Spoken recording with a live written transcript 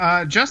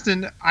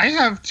Justin, I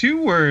have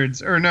 2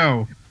 words, or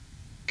no,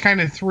 kind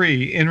of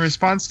 3, in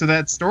response to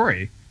that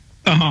story.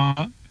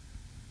 Uh-huh.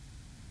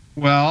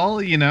 Well,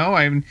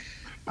 I'm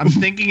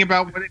thinking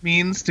about what it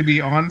means to be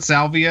on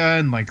salvia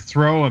and like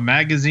throw a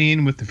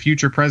magazine with the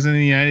future president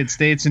of the United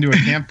States into a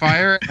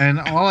campfire, and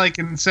all I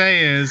can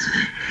say is,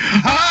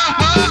 ha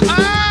ha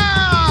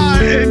ha!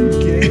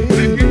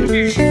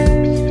 Engage.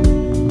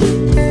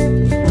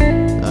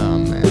 Oh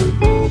man.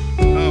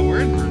 Oh, we're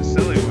in for a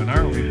silly one,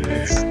 aren't we?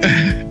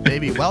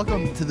 Baby,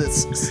 welcome to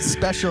this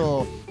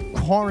special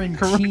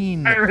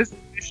quarantine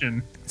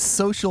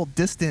social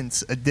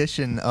distance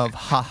edition of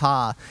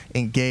Haha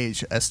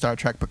Engage, a Star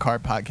Trek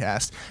Picard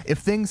podcast. If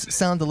things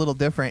sound a little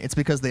different, it's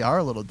because they are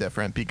a little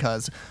different,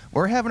 because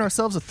we're having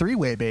ourselves a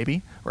 3-way,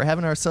 baby. We're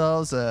having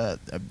ourselves a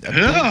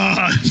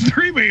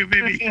 3-way,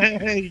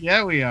 baby.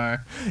 Yeah, we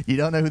are. You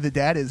don't know who the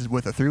dad is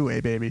with a 3-way,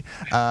 baby.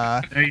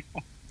 Well,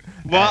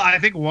 I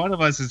think one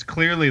of us is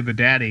clearly the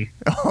daddy.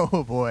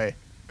 Oh boy.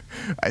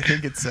 I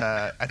think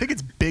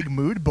it's Big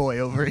Mood Boy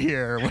over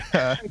here.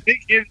 I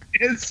think it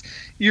is.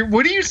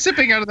 What are you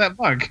sipping out of that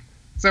mug?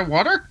 Is that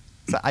water?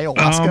 Is that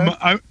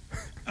ayahuasca?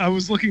 I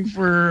was looking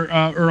for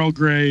Earl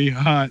Grey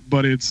hot,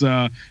 but it's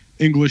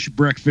English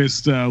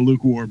breakfast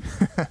lukewarm.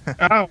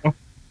 Oh,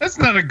 that's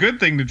not a good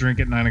thing to drink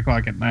at 9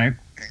 o'clock at night.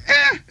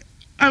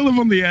 I live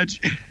on the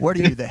edge. What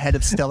are you, the head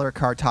of stellar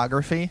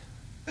cartography?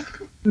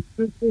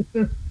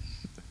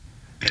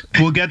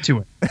 We'll get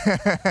to it.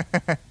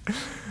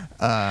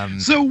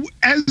 So,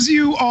 as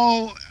you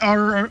all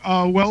are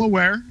well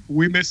aware,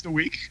 we missed a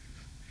week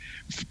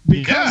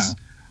because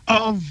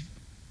of,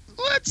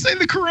 let's say,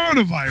 the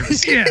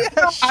coronavirus.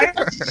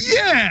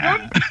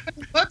 Yeah.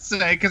 Let's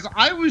say, because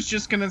I was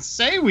just going to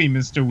say we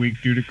missed a week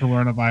due to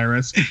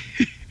coronavirus.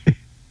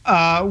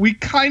 We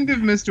kind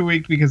of missed a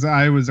week because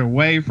I was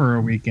away for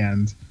a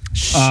weekend.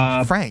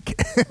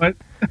 Frank. But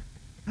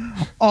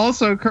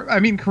also, I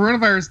mean,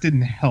 coronavirus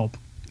didn't help.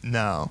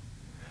 No.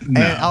 No.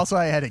 And also,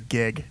 I had a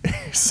gig,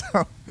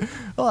 so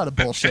a lot of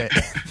bullshit.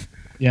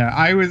 Yeah,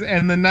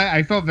 and the night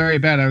I felt very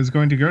bad. I was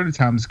going to go to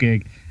Tom's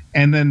gig,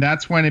 and then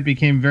that's when it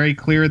became very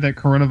clear that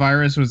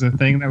coronavirus was a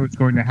thing that was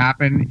going to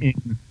happen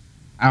in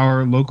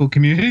our local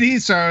community.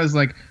 So I was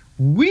like,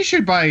 we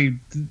should buy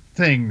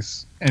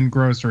things and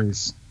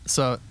groceries.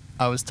 So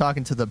I was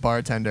talking to the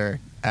bartender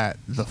at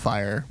the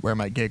Fire where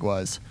my gig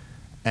was,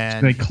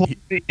 and they closed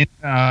in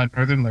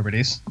Northern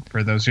Liberties,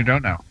 for those who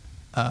don't know.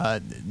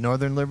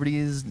 Northern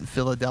Liberties,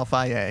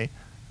 Philadelphia,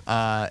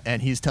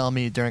 and he's telling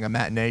me during a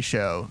matinee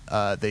show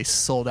they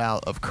sold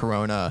out of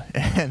Corona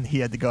and he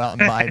had to go out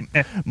and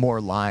buy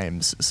more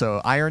limes. So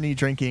irony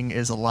drinking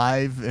is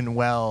alive and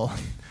well.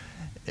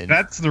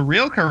 That's the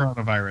real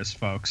coronavirus,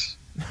 folks.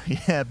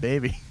 Yeah,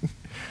 baby.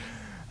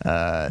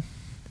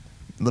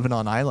 Living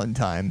on island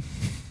time.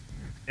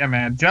 Yeah,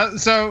 man.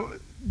 So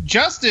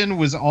Justin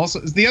was also,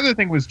 the other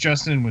thing was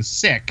Justin was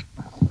sick.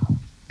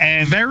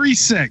 And very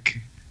sick.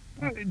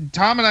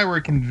 Tom and I were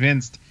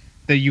convinced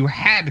that you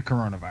had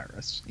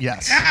coronavirus.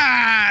 Yes.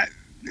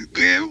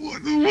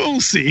 We'll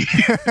see.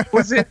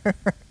 Was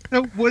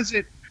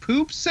it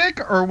poop sick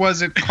or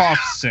was it cough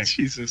sick?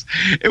 Jesus.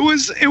 It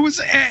was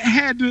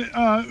head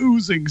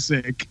oozing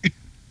sick.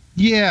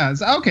 Yeah.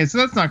 Okay, so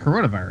that's not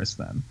coronavirus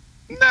then.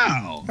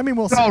 No. I mean,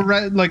 we'll it's see. All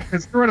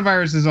because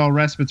coronavirus is all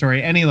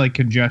respiratory. Any like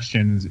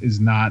congestion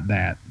is not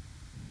that.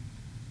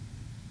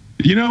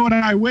 You know what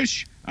I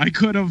wish? I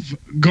could have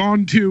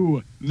gone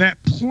to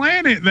that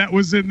planet that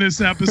was in this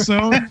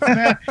episode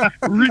that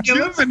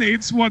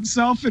rejuvenates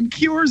oneself and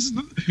cures,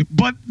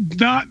 but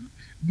not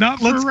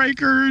for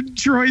Riker and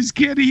Troy's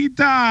kid. He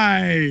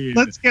died.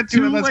 Let's get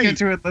to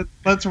it.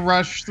 Let's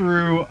rush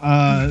through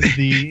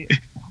the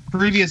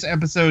previous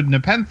episode,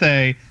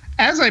 Nepenthe.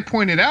 As I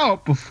pointed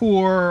out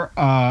before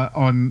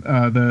on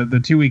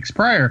the 2 weeks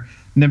prior,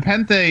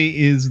 Nepenthe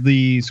is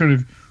the sort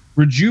of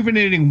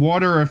rejuvenating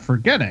water of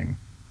forgetting.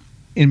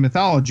 In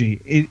mythology,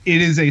 it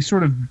is a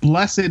sort of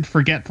blessed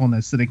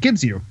forgetfulness that it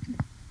gives you.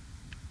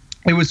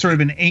 It was sort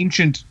of an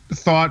ancient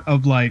thought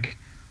of like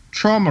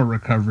trauma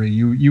recovery.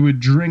 You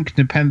would drink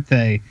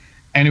Nepenthe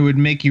and it would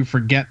make you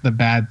forget the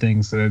bad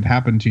things that had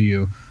happened to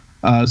you.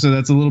 So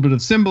that's a little bit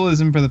of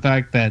symbolism for the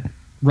fact that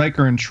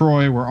Riker and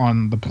Troy were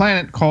on the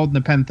planet called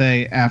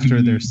Nepenthe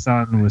after their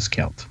son was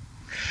killed.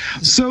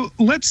 So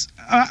let's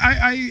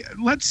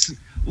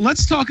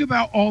talk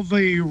about all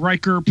the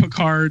Riker,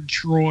 Picard,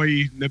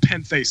 Troy,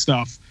 Nepenthe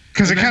stuff.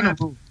 Because it kind of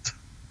ruled.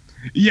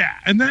 Yeah,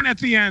 and then at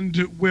the end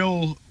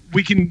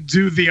we can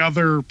do the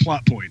other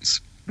plot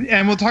points.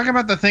 And we'll talk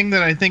about the thing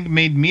that I think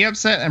made me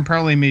upset and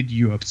probably made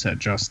you upset,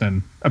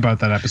 Justin, about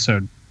that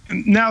episode.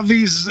 Now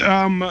these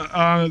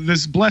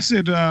this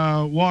blessed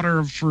water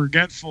of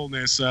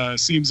forgetfulness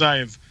seems I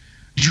have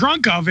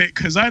drunk of it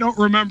because I don't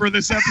remember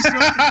this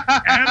episode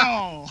at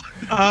all.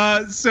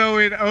 So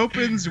it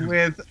opens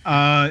with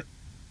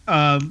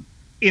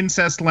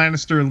incest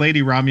Lannister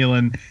Lady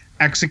Romulan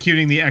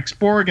executing the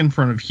ex-Borg in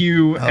front of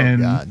Hugh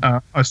and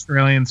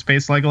Australian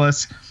Space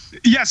Legolas.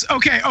 Yes.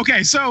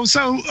 Okay. So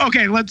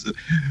let's.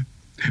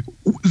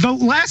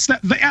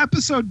 The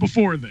episode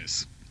before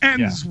this,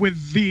 ends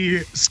with the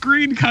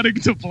screen cutting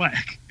to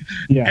black.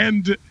 Yeah.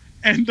 And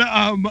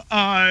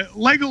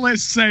Legolas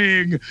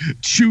saying,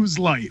 "Choose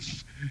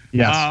life."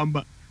 Yes.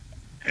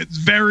 It's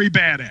very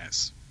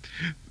badass.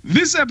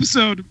 This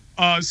episode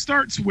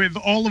starts with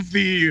all of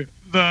the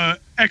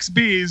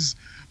XBs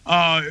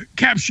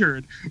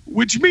captured,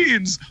 which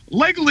means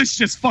Legolas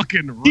just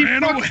fucking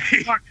ran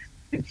away.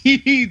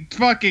 He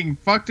fucking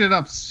fucked it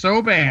up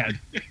so bad.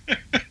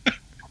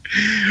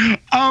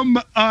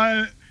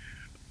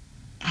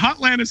 Hot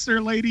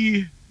Lannister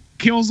lady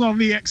kills all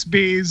the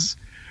XBs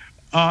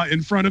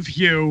in front of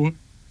Hugh,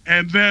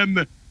 and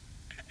then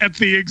at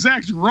the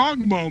exact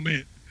wrong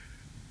moment,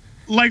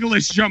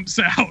 Legolas jumps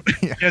out.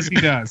 Yes, he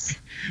does.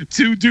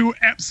 To do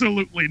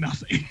absolutely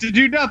nothing. To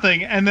do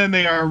nothing, and then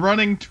they are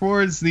running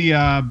towards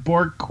the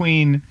Borg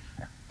Queen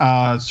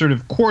sort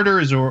of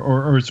quarters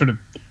or sort of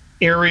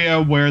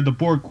area where the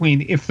Borg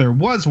Queen, if there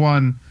was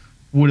one,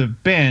 would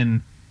have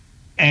been.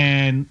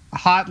 And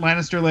hot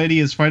Lannister lady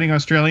is fighting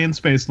Australian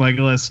space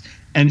Legolas,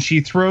 and she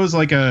throws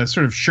like a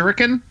sort of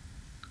shuriken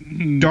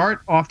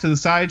dart off to the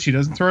side. She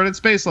doesn't throw it at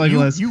space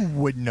Legolas. You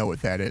would know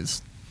what that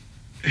is.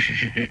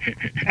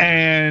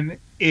 And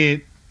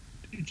it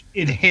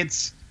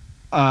hits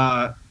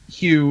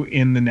Hugh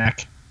in the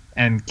neck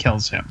and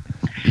kills him.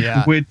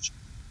 Yeah. Which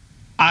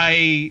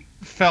I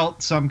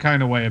felt some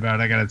kind of way about,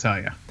 I gotta tell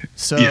you.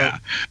 So, yeah.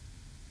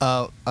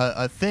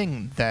 A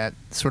thing that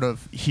sort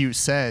of Hugh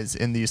says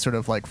in these sort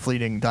of like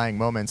fleeting dying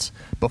moments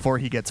before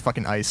he gets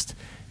fucking iced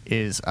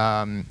is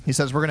he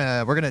says we're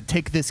gonna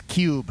take this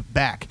cube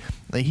back.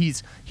 Like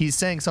he's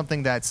saying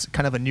something that's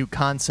kind of a new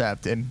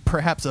concept and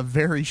perhaps a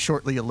very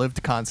shortly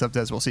lived concept,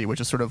 as we'll see,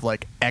 which is sort of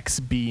like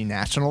XB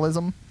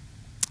nationalism,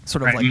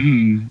 sort of like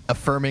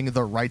affirming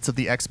the rights of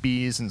the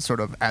XBs and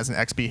sort of as an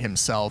XB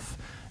himself.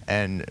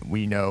 And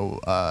we know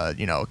a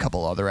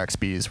couple other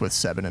XBs with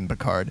Seven and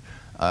Picard.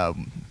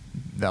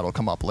 That'll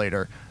come up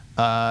later.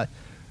 And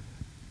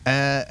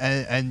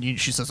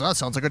she says, "Oh,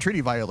 sounds like a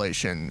treaty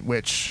violation,"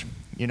 which,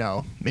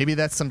 maybe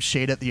that's some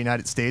shade at the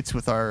United States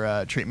with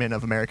our treatment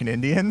of American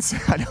Indians.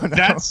 I don't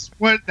know.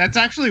 That's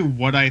actually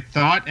what I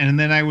thought, and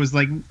then I was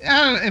like,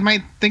 am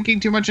I thinking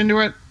too much into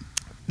it?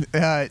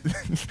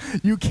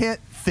 Mm-hmm. You can't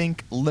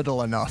think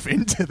little enough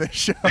into the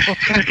show.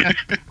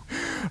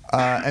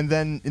 And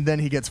then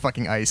he gets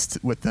fucking iced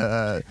with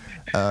the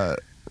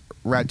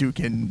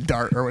Radukin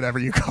dart or whatever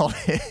you call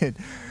it.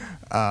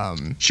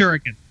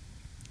 Shuriken.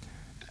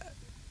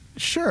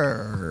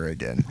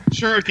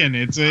 Shuriken.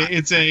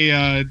 It's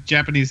a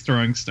Japanese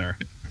throwing star.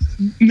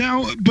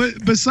 Now,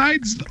 but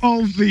besides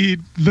all the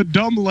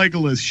dumb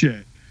Legolas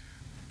shit,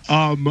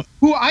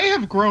 who I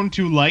have grown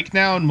to like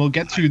now, and we'll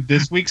get to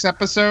this week's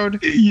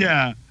episode.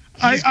 Yeah,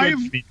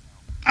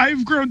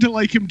 I've grown to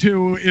like him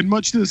too, in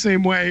much the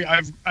same way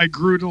I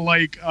grew to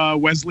like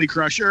Wesley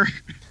Crusher.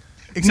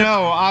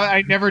 No,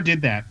 I never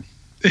did that.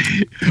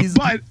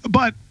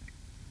 But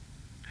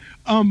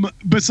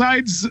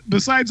besides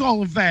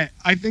all of that,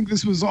 I think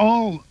this was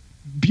all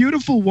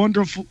beautiful,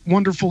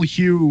 wonderful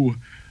Hugh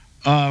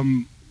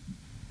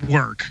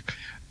work.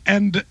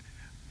 And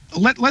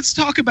let's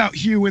talk about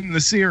Hugh in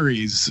the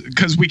series,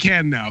 because we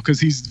can now, because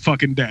he's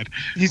fucking dead.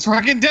 He's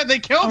fucking dead. They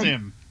killed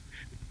him.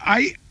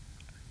 I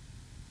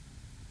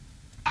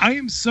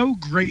am so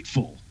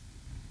grateful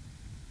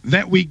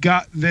that we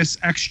got this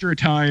extra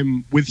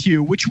time with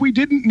Hugh, which we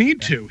didn't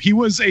need to. He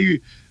was a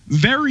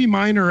very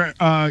minor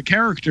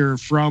character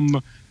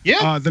from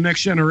The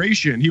Next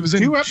Generation. He was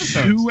in 2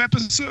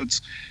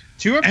 episodes.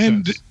 2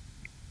 episodes.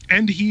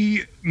 And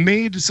he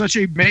made such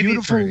a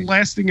beautiful,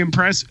 lasting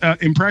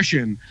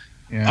impression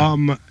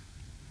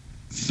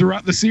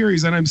throughout the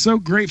series. And I'm so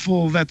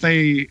grateful that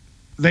they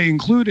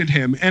included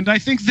him. And I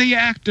think the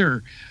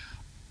actor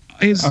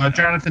is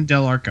Jonathan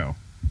Del Arco.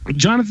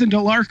 Jonathan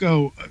Del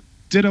Arco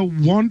did a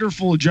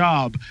wonderful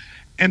job.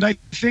 And I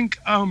think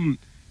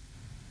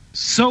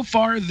so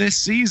far this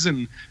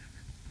season,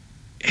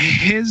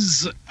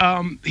 he's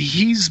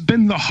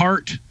been the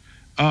heart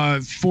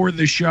for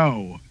the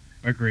show.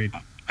 Agreed.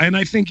 And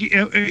I think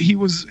it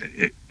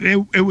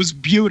was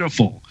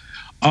beautiful.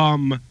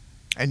 And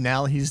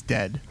now he's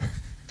dead.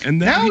 And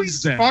now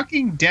he's dead.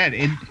 Fucking dead.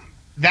 And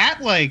that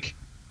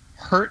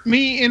hurt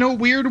me in a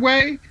weird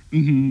way.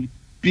 Mm-hmm.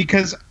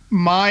 Because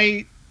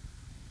my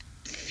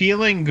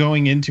feeling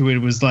going into it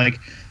was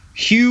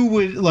Hugh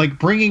would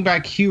bringing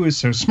back Hugh is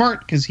so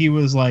smart, because he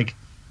was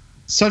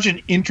such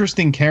an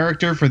interesting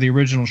character for the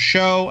original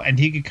show, and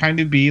he could kind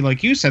of be,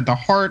 like you said, the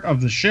heart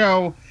of the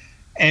show,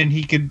 and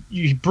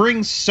he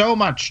brings so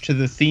much to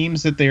the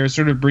themes that they are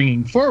sort of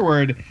bringing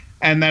forward,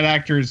 and that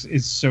actor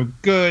is so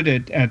good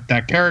at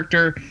that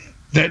character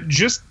that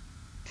just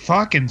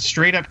fucking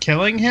straight up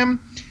killing him,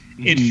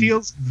 it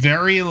feels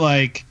very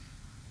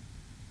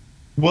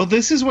well,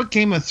 this is what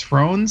Game of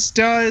Thrones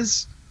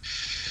does,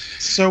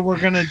 so we're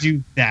gonna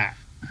do that.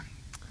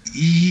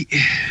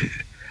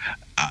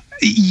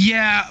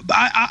 Yeah,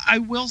 I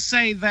will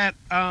say that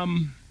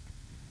I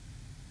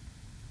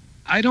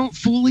don't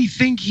fully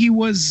think he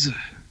was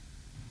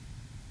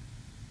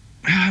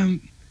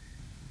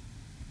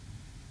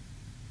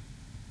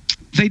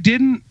they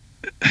didn't.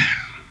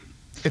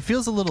 It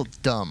feels a little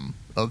dumb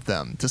of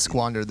them to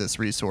squander this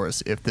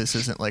resource if this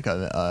isn't like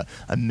a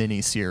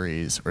mini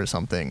series or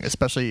something,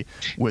 especially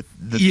with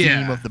the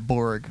theme of the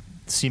Borg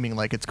seeming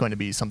like it's going to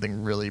be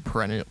something really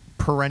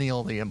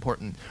perennially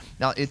important.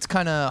 Now, it's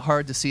kind of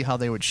hard to see how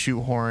they would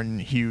shoehorn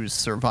Hugh's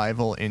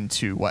survival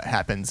into what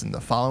happens in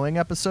the following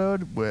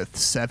episode with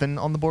Seven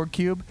on the Borg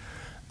cube.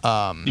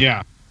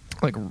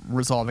 Like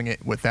resolving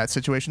it with that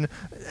situation.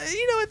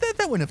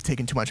 That wouldn't have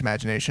taken too much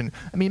imagination.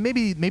 I mean,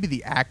 maybe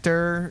the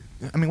actor.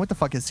 I mean, what the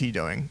fuck is he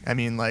doing? I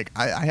mean, like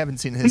I haven't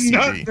seen his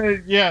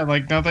CV.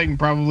 Like nothing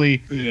probably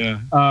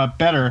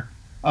better.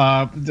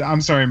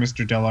 I'm sorry,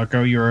 Mr.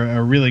 Delarco. You're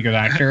a really good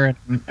actor.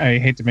 And I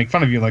hate to make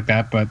fun of you like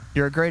that, but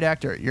you're a great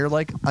actor. You're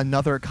like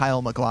another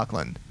Kyle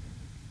MacLachlan.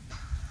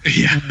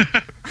 Yeah.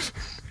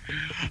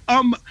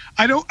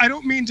 I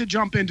don't mean to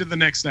jump into the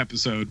next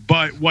episode,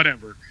 but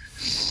whatever.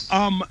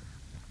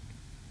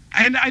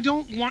 And I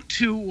don't want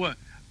to.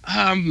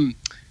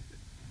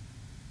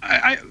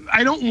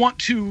 I don't want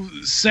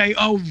to say,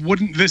 oh,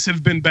 wouldn't this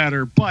have been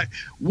better? But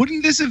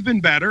wouldn't this have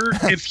been better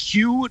if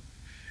Hugh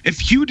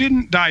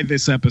didn't die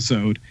this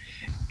episode?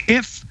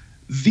 If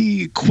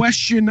the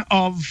question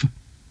of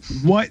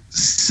what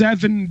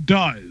Seven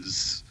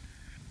does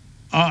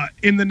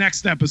in the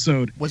next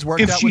episode was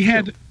worked out with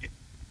Hugh.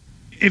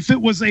 If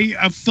it was a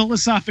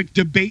philosophic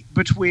debate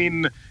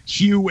between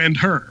Hugh and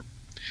her.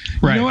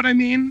 Right. You know what I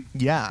mean?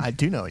 Yeah, I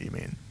do know what you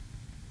mean.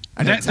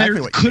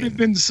 There could have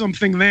been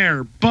something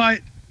there, but...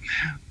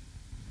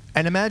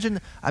 And imagine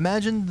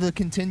the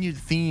continued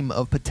theme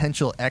of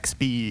potential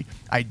XB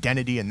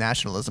identity and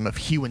nationalism if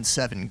Hugh and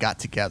Seven got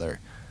together.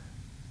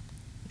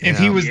 If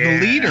he was the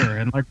leader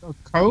and like a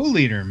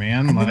co-leader,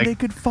 man. And then they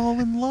could fall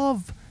in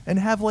love and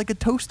have like a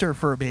toaster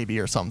for a baby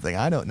or something.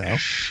 I don't know.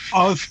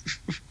 Oh,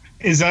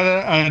 is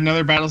that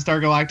another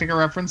Battlestar Galactica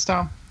reference,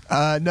 Tom?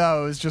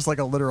 No, it was just like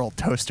a literal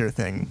toaster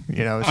thing.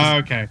 You know. It's just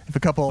okay. If a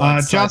couple.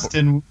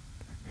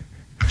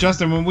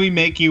 Justin, when we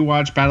make you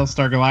watch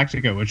Battlestar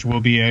Galactica, which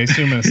will be, I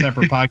assume, a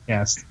separate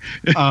podcast,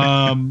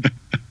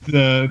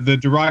 the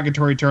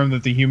derogatory term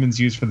that the humans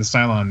use for the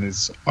Cylon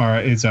is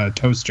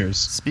toasters.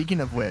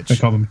 Speaking of which, they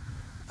call them.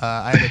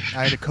 I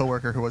had a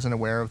coworker who wasn't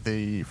aware of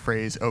the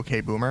phrase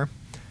 "Okay, Boomer,"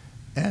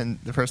 and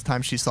the first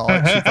time she saw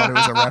it, she thought it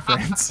was a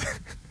reference.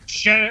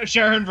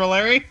 Sharon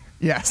Valeri?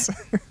 Yes.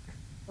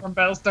 From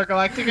Battlestar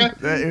Galactica?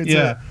 It's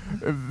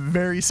a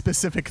very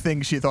specific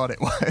thing she thought it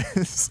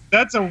was.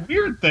 That's a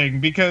weird thing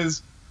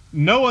because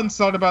no one's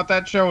thought about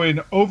that show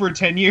in over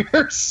 10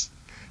 years.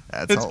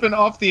 It's been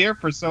off the air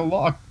for so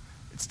long.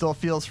 It still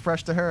feels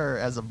fresh to her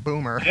as a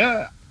boomer.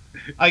 Yeah,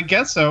 I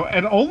guess so.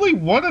 And only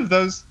one of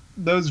those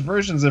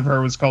versions of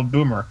her was called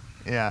Boomer.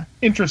 Yeah.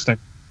 Interesting.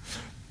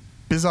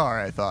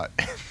 Bizarre, I thought.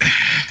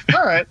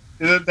 All right.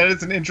 That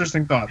is an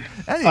interesting thought.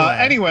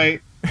 Anyway.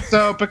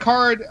 So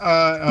Picard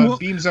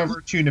beams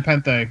over to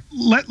Nepenthe.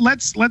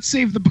 Let's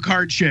save the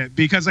Picard shit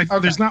because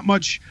there's not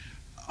much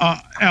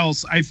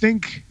else. I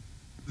think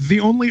the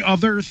only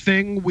other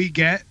thing we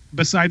get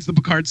besides the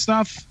Picard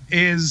stuff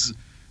is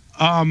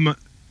the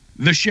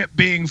ship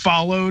being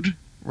followed.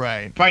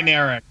 Right. By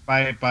Narek,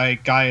 by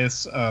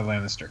Gaius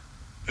Lannister.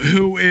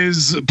 Who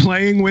is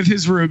playing with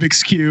his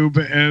Rubik's Cube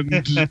and...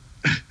 like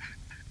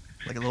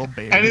a little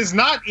baby. And is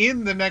not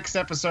in the next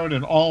episode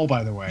at all,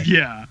 by the way.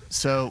 Yeah.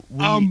 So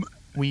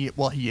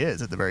he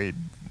is at the very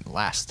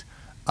last.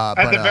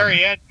 At the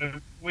very end,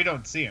 we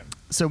don't see him.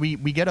 So we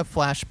get a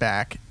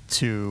flashback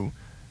to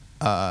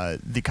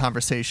the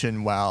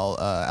conversation while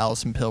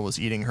Alison Pill was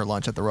eating her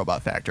lunch at the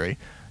robot factory,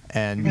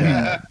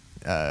 and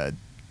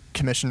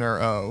Commissioner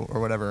O, or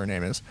whatever her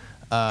name is,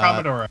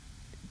 Commodore,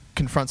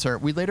 confronts her.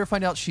 We later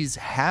find out she's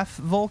half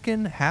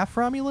Vulcan, half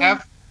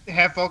Romulan.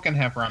 Half Vulcan,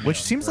 half Romulan.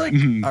 Which seems like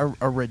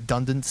a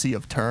redundancy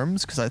of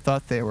terms because I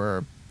thought they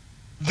were.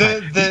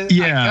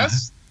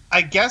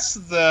 I guess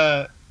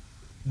the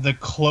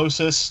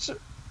closest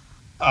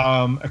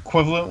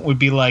equivalent would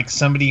be like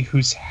somebody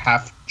who's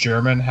half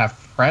German, half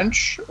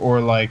French,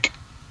 or like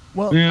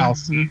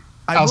Alsatian.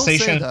 I will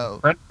say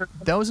though,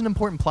 that was an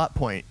important plot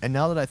point, and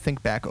now that I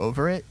think back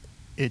over it,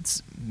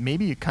 it's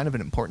maybe kind of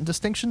an important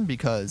distinction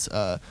because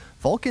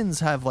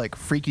Vulcans have like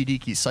freaky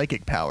deaky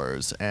psychic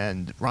powers,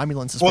 and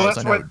Romulans, as far as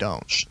I know,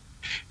 don't.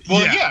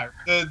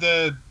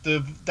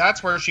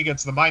 That's where she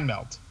gets the mind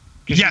melt.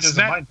 Yes,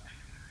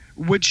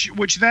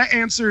 which that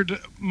answered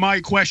my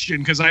question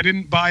because I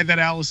didn't buy that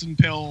Alison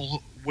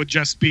Pill would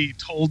just be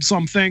told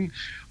something,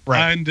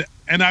 right?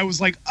 And I was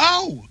like,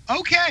 oh,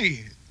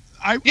 okay.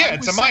 I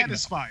was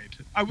satisfied.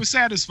 I was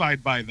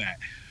satisfied by that.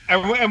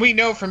 And we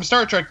know from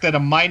Star Trek that a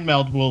mind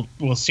meld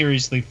will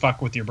seriously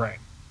fuck with your brain.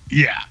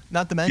 Yeah.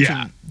 Not to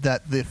mention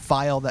that the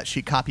file that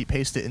she copy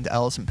pasted into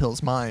Alison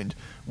Pill's mind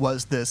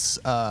was this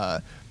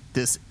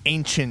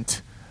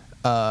ancient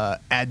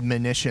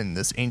admonition,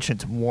 this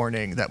ancient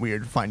warning that we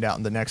would find out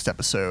in the next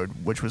episode,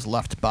 which was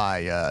left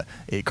by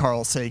a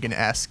Carl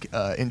Sagan-esque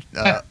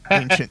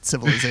ancient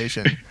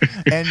civilization,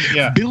 and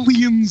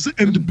billions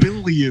and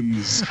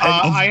billions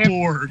of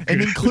Borg,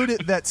 and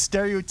included that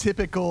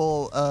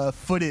stereotypical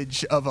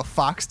footage of a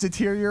fox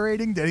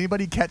deteriorating. Did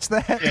anybody catch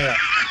that? Yeah.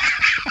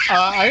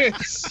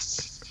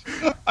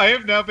 I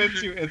have now been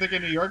to Ithaca,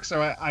 New York,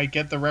 so I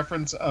get the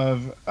reference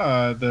of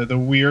the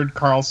weird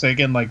Carl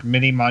Sagan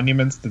mini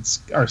monuments that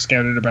are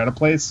scattered about a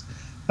place.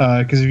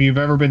 Because if you've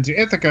ever been to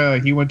Ithaca,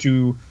 he got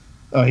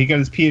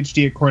his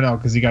PhD at Cornell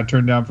because he got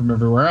turned down from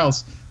everywhere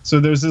else. So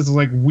there's this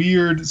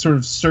weird sort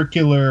of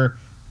circular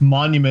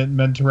monument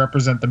meant to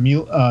represent the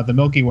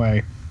Milky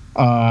Way,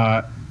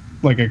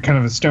 like a kind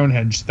of a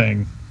Stonehenge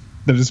thing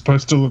that is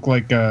supposed to look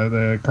like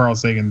the Carl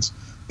Sagan's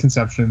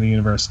conception of the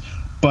universe.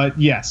 But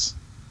yes.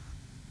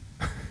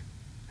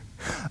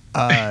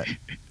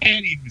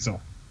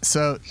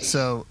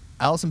 So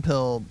Alison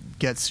Pill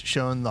gets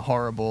shown the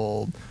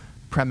horrible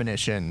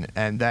premonition,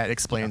 and that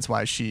explains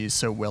why she's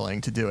so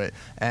willing to do it.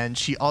 And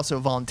she also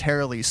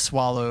voluntarily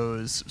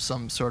swallows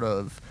some sort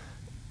of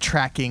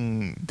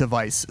tracking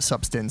device,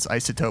 substance,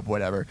 isotope,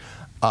 whatever,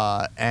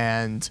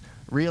 and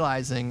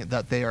realizing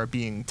that they are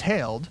being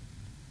tailed.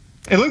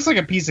 It looks like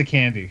a piece of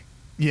candy.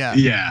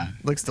 Yeah.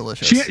 Looks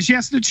delicious. She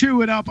has to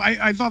chew it up.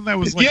 I thought that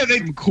was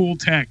some cool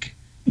tech.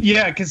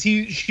 Yeah, because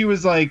she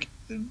was like,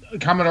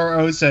 Commodore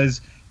O says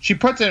she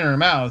puts it in her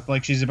mouth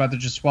like she's about to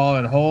just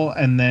swallow it whole,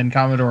 and then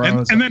Commodore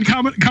O then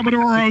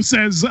Commodore O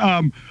says,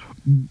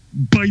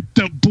 "Bite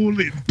the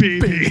bullet,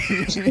 baby."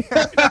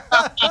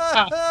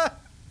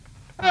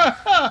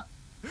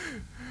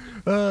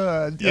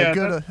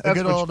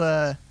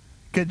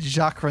 Good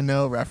Jacques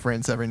Renault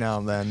reference every now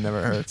and then.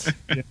 Never hurts.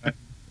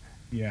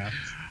 Yeah.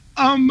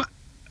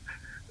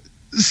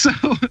 So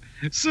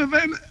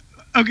then,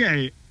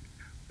 okay.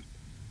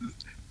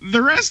 The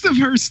rest of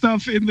her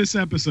stuff in this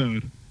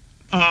episode,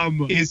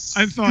 I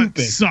thought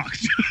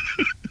sucked.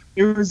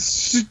 It was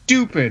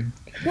stupid.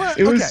 What?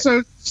 It was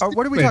so stupid.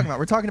 What are we talking about?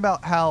 We're talking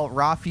about how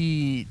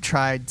Rafi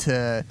tried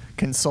to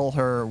console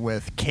her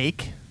with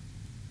cake.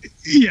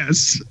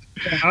 Yes.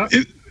 Yeah.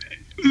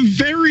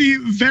 Very,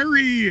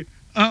 very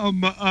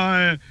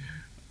light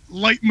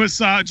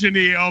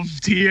misogyny of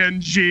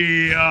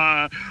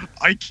TNG.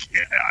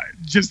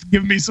 Just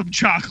give me some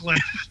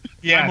chocolate.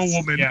 Yes, I'm a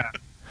woman. Yeah.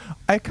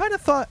 I kind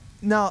of thought.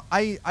 No,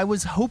 I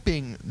was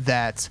hoping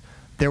that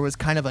there was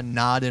kind of a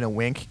nod and a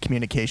wink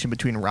communication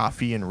between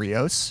Rafi and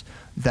Rios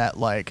that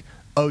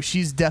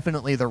she's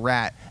definitely the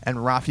rat, and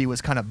Rafi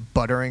was kind of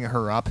buttering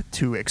her up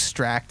to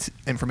extract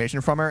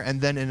information from her.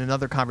 And then in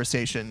another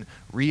conversation,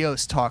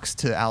 Rios talks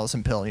to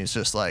Alison Pill, and he's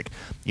just like,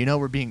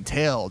 we're being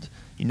tailed.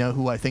 You know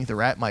who I think the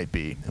rat might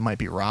be? It might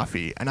be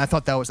Rafi. And I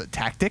thought that was a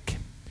tactic.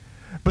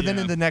 But then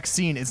in the next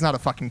scene, it's not a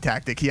fucking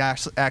tactic. He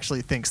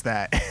actually thinks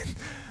that.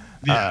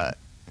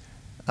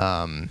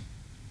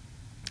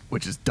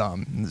 Which is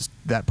dumb.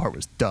 That part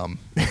was dumb.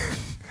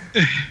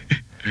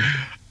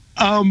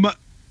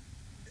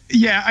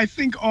 Yeah, I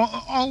think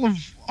all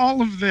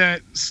of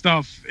that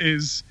stuff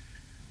is,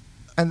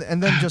 and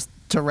then just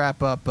to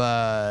wrap up,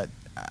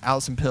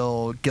 Alison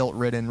Pill,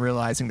 guilt-ridden,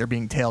 realizing they're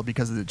being tailed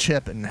because of the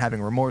chip and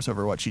having remorse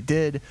over what she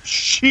did.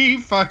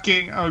 She tries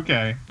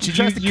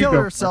to kill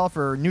herself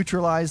or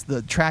neutralize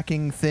the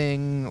tracking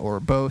thing or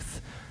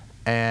both.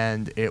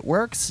 And it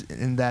works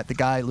in that the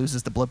guy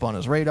loses the blip on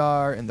his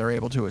radar, and they're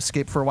able to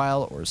escape for a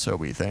while, or so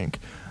we think.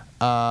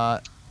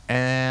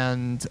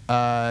 And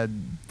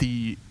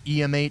the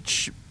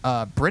EMH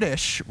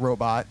British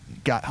robot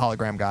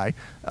hologram guy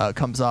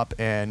comes up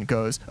and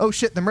goes, "Oh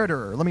shit, the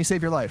murderer! Let me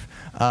save your life."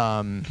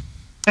 And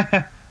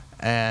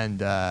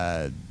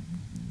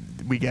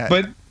we get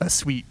a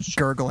sweet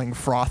gurgling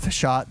froth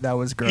shot. That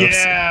was gross.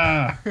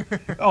 Yeah.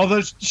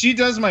 Although she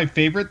does my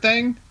favorite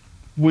thing,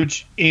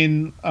 which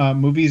in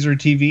movies or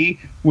TV,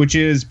 which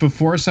is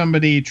before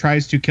somebody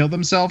tries to kill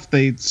themselves,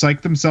 they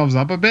psych themselves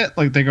up a bit.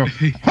 Like they go,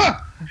 we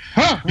gotta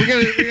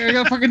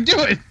fucking do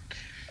it.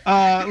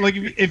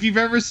 If you've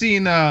ever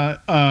seen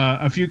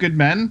A Few Good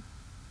Men,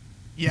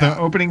 the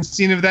opening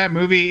scene of that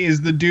movie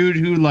is the dude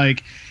who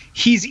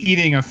he's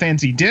eating a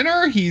fancy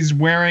dinner, he's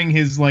wearing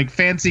his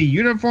fancy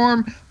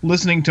uniform,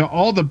 listening to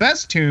all the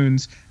best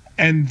tunes,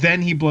 and then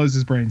he blows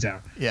his brains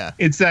out. Yeah.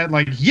 It's that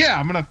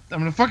I'm gonna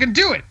fucking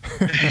do it.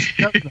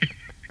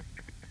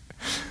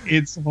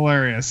 It's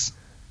hilarious.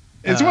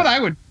 It's what I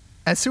would.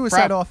 As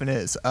suicide often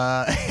is.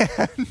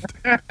 I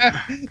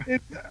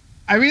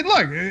mean,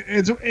 look,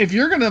 if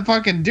you're gonna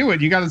fucking do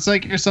it, you gotta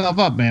psych yourself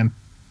up, man.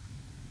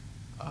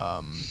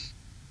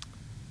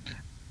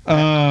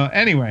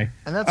 Anyway.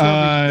 And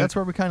that's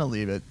where we kind of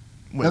leave it.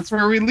 That's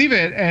where we leave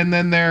it, and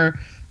then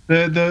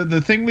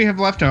the thing we have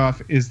left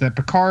off is that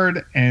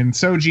Picard and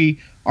Soji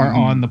are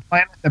on the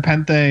planet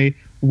Nepenthe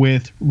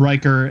with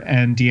Riker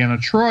and Deanna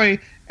Troi,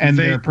 and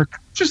their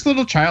precocious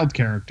little child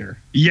character.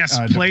 Yes,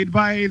 played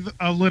by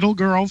a little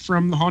girl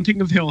from The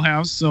Haunting of Hill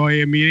House. So I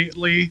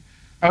immediately.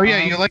 Oh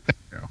yeah, you like that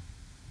show?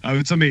 Oh,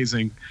 it's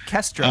amazing.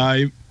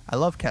 Kestra. I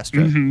love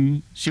Kestra. Mm-hmm.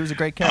 She was a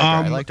great character.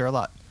 I liked her a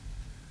lot.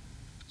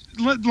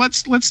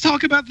 let's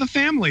talk about the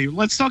family.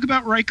 Let's talk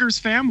about Riker's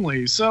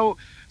family. So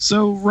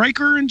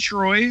Riker and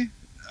Troy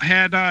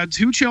had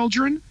 2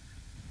 children,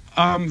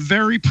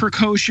 very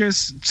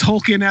precocious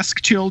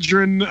Tolkien-esque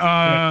children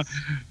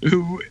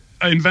who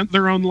invent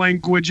their own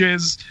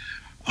languages.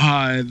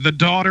 The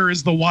daughter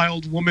is the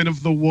wild woman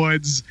of the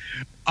woods.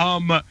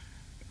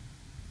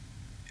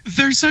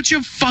 They're such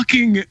a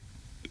fucking.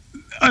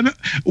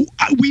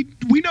 We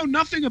know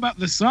nothing about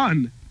the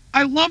son.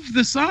 I love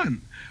the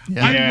son.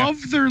 Yeah. I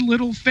love their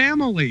little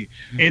family.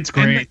 It's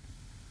great.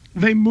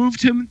 They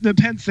moved him to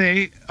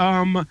Nepenthe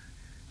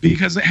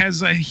because it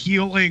has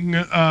healing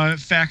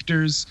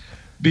factors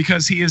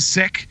because he is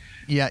sick.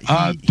 Yeah,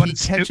 but he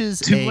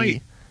catches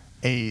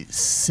a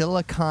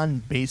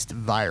silicon-based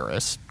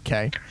virus.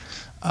 Okay.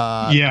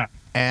 Yeah.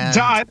 And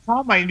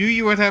Tom, I knew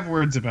you would have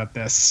words about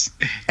this.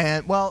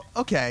 And well,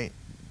 okay.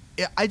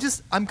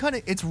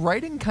 It's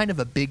writing kind of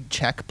a big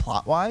check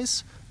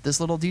plot-wise, this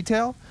little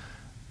detail,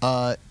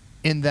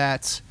 in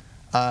that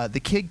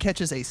the kid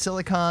catches a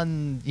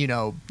silicon,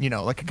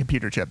 like a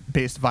computer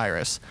chip-based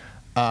virus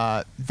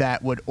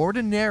that would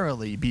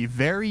ordinarily be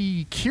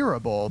very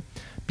curable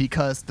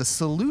because the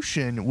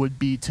solution would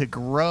be to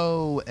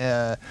grow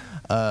an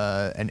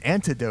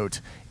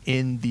antidote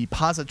in the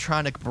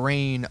positronic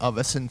brain of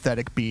a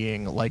synthetic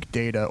being like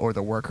Data or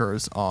the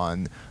workers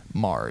on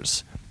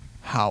Mars.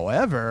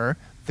 However,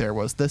 there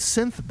was the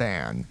synth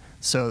ban.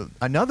 So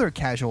another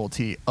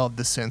casualty of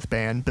the synth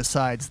ban,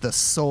 besides the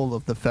soul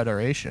of the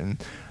Federation,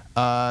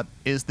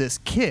 is this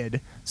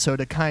kid. So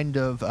to kind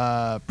of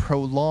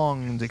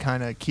prolong, to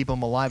kind of keep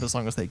them alive as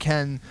long as they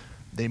can,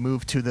 they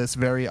move to this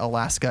very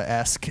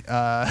Alaska-esque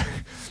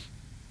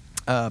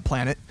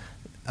planet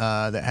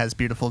that has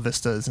beautiful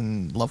vistas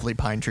and lovely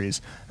pine trees.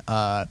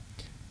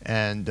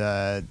 And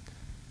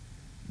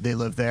they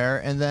live there,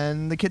 and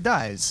then the kid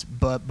dies.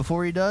 But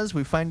before he does,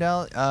 we find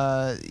out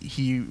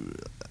he,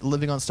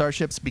 living on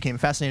starships, became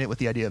fascinated with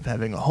the idea of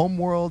having a home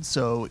world,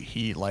 so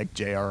he, like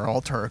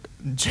J.R.R. Turk,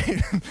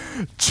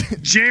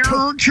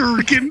 J.R.R.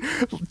 Turkin,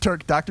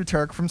 Dr.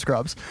 Turk from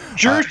Scrubs.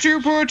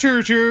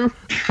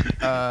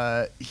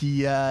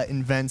 He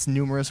invents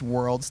numerous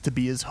worlds to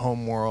be his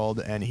home world,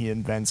 and he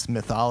invents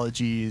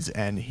mythologies,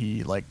 and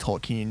he, like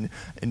Tolkien,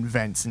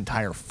 invents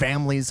entire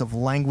families of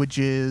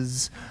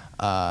languages.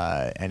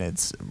 And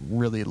it's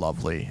really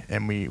lovely,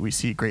 and we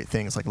see great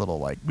things like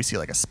we see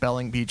like a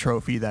spelling bee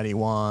trophy that he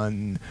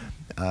won.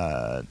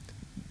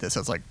 This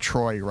is like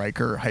Troy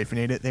Riker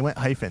hyphenated. They went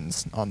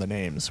hyphens on the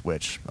names,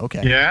 which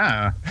okay.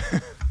 Yeah.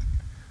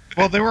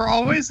 Well, they were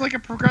always like a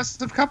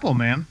progressive couple,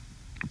 man.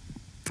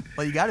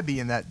 Well, you got to be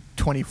in that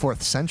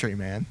 24th century,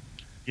 man.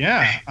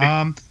 Yeah.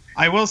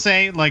 I will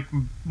say, like,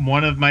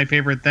 one of my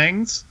favorite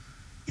things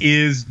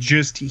is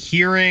just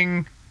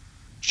hearing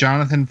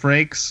Jonathan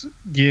Frakes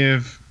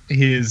give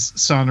his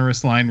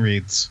sonorous line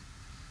reads.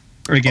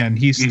 Again,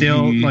 he's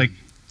still like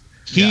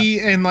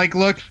and like,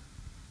 look,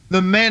 the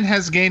man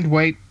has gained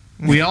weight.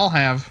 We all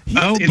have. He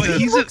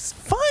looks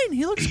fine.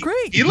 He looks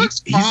great. He looks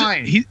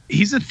fine.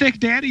 He's a thick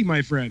daddy,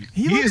 my friend.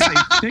 He is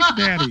a thick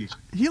daddy.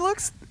 He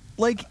looks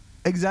like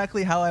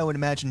exactly how I would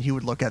imagine he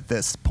would look at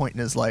this point in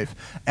his life.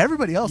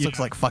 Everybody else looks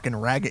like fucking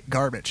ragged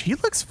garbage. He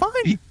looks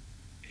fine.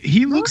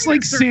 He looks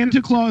like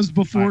Santa Claus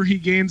before he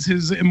gains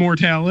his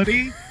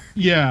immortality.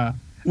 Yeah.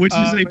 Which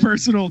is a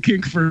personal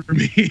kink for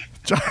me.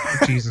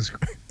 Jesus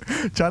Christ.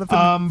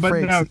 Jonathan but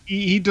Frakes. No,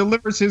 he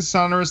delivers his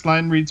sonorous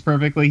line reads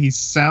perfectly. He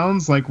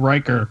sounds like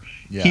Riker.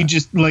 Yeah. He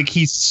just, like,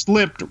 he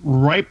slipped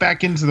right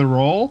back into the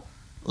role.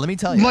 Let me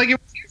tell you. Like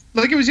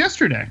it was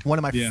yesterday. One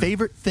of my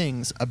favorite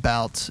things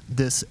about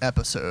this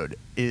episode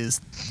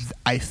is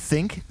I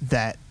think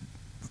that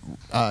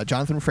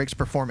Jonathan Frakes'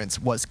 performance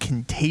was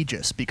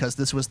contagious because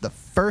this was the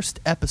first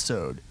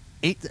episode,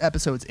 8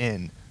 episodes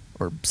in,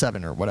 or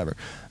 7 or whatever,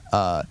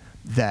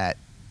 that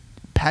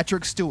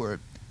Patrick Stewart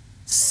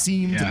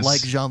seemed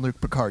like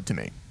Jean-Luc Picard to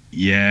me.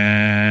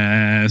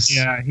 Yes.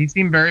 Yeah, he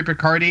seemed very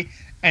Picardy,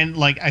 and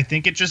like I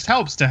think it just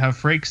helps to have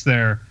Frakes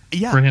there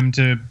for him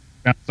to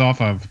bounce off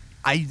of.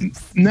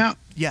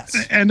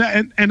 Yes. And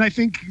I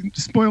think,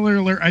 spoiler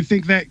alert, I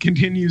think that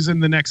continues in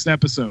the next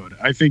episode.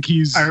 I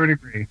would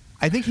agree.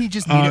 I think he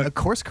just needed a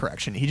course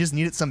correction. He just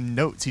needed some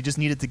notes. He just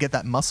needed to get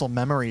that muscle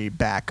memory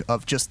back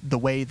of just the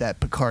way that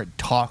Picard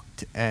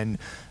talked and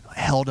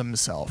held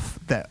himself.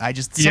 That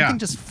something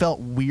just felt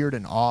weird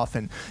and off,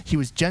 and he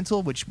was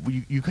gentle, which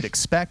you could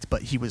expect,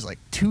 but he was like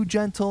too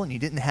gentle, and he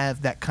didn't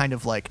have that kind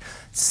of like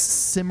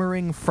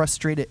simmering,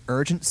 frustrated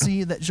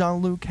urgency that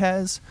Jean-Luc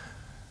has.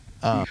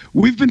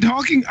 We've been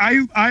talking.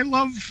 I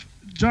love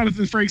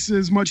Jonathan Frakes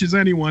as much as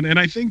anyone, and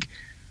I think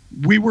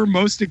we were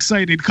most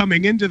excited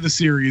coming into the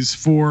series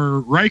for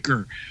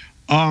Riker.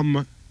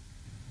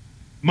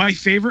 My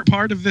favorite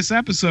part of this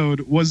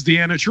episode was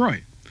Deanna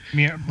Troi.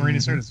 Marina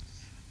Sirtis.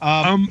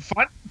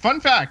 Fun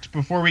fact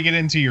before we get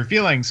into your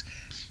feelings,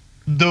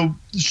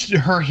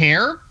 her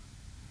hair.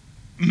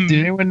 Did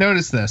anyone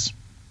notice this?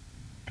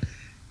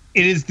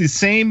 It is the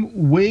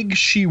same wig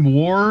she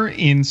wore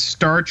in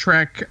Star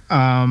Trek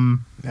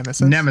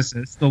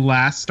Nemesis, the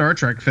last Star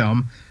Trek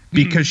film,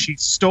 because she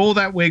stole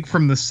that wig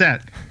from the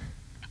set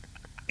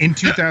in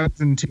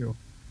 2002,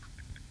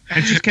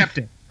 and she's kept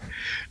it.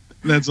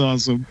 That's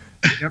awesome.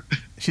 Yep.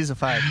 She's a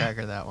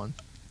firecracker, that one.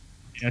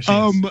 Yeah, she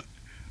is.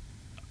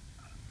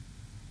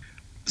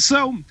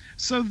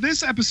 So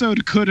this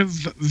episode could have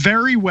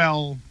very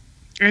well,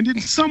 and in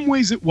some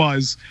ways it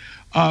was,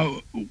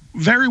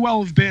 very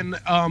well have been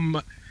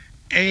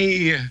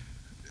a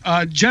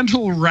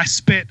gentle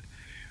respite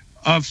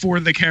for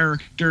the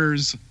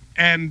characters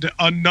and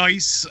a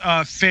nice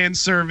fan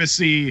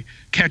servicey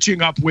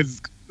catching up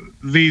with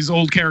these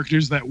old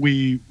characters that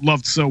we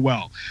loved so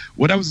well.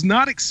 What I was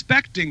not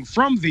expecting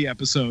from the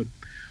episode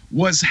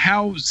was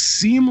how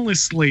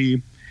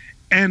seamlessly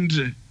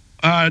and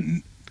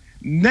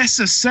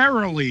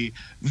necessarily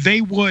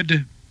they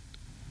would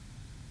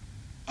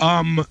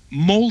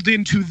mold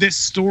into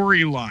this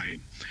storyline.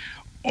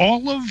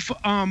 All of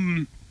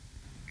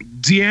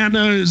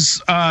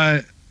Deanna's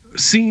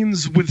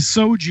scenes with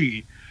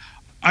Soji,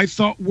 I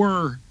thought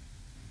were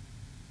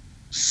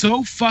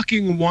so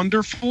fucking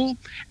wonderful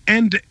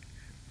and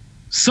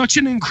such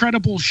an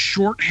incredible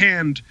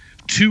shorthand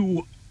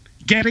to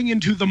getting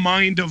into the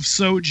mind of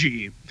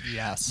Soji.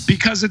 Yes.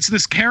 Because it's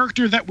this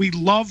character that we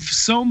love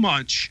so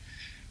much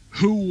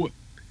who,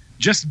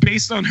 just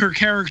based on her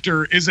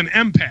character, is an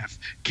empath,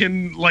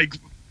 can like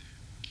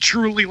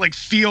truly like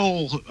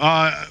feel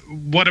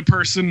what a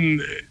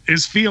person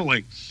is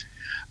feeling.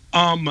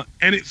 And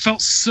it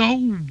felt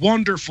so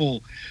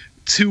wonderful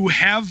to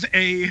have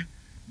a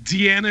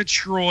Deanna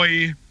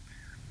Troi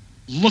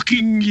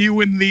looking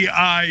you in the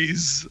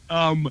eyes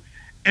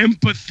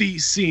empathy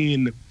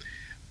scene.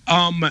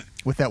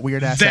 With that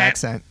weird ass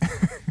accent.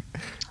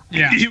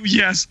 Yeah.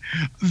 Yes.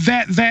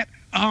 That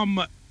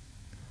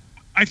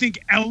I think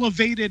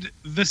elevated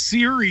the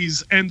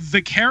series and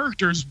the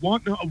characters,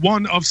 one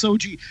of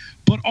Soji,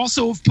 but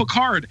also of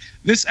Picard.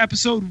 This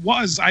episode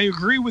was, I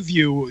agree with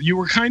you. You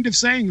were kind of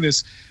saying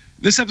this.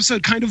 This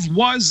episode kind of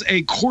was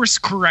a course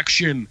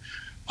correction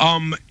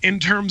in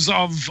terms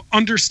of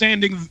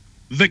understanding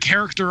the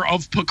character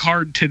of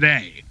Picard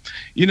today.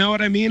 You know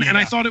what I mean? Yeah. And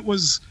I thought it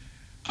was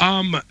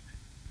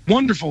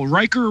wonderful.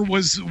 Riker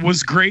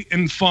was great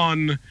and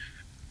fun.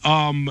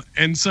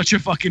 And such a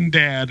fucking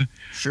dad.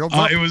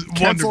 It was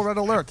cancel red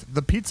alert.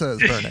 The pizza is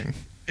burning.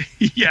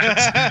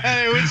 Yes.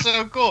 It was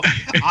so cool.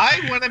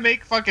 I want to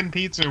make fucking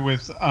pizza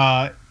with,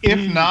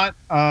 if not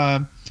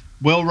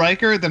Will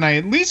Riker, then I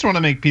at least want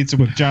to make pizza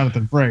with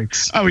Jonathan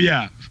Frakes. Oh,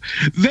 yeah.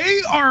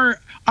 They are...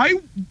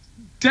 I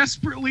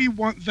desperately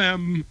want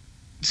them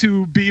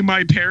to be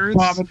my parents.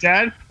 Mom and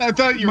Dad? I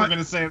thought you were going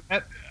to say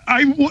that.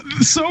 I want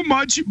so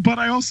much, but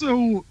I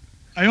also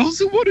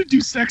want to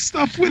do sex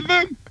stuff with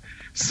them.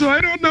 So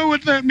I don't know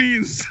what that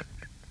means.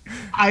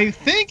 I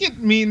think it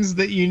means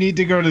that you need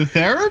to go to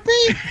therapy?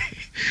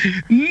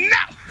 No!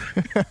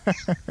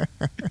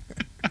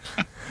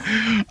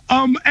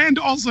 And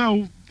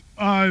also,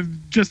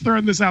 just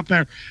throwing this out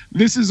there,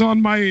 this is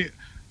on my...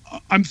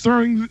 I'm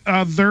throwing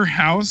their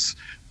house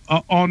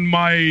on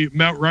my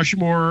Mount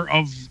Rushmore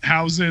of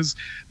houses.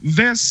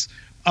 This,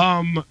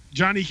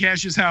 Johnny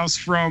Cash's house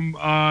from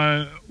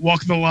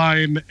Walk the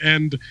Line,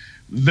 and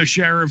the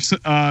sheriff's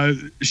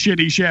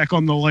shitty shack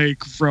on the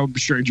lake from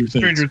Stranger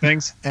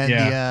Things. And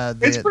yeah.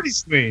 It's pretty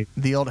sweet.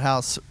 The old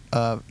house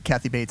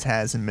Kathy Bates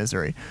has in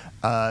Misery.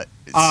 I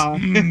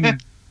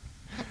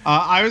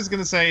was going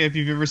to say, if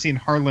you've ever seen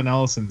Harlan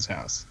Ellison's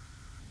house.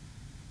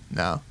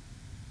 No.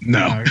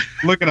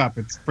 Look it up.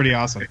 It's pretty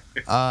awesome.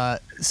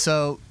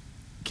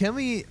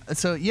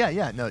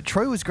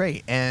 Troi was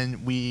great,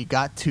 and we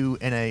got to,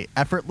 in a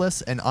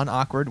effortless and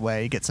unawkward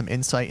way, get some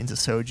insight into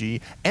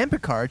Soji and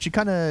Picard. She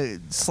kind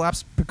of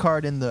slaps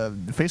Picard in the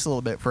face a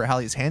little bit for how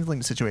he's handling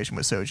the situation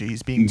with Soji.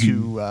 He's being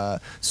too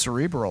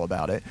cerebral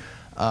about it.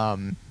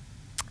 And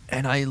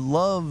I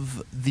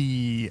love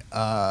the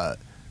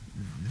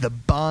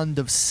bond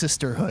of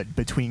sisterhood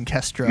between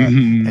Kestra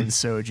and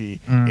Soji.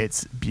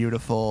 It's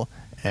beautiful,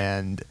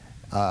 and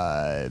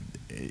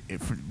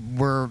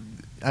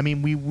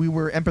we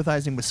were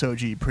empathizing with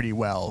Soji pretty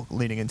well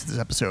leading into this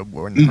episode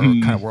when her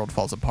kind of world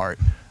falls apart.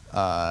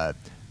 But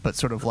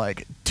sort of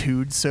like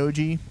Tood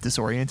Soji,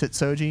 disoriented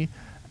Soji.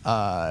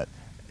 My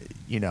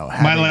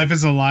life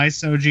is a lie,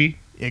 Soji.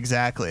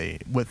 Exactly.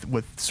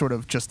 With sort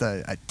of just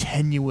a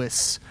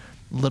tenuous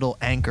little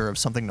anchor of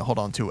something to hold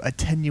on to. A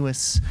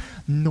tenuous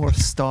North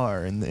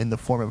Star in the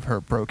form of her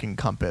broken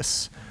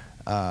compass.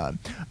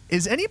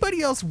 Is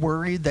anybody else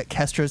worried that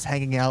Kestra's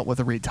hanging out with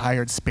a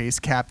retired space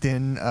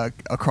captain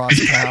across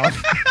town?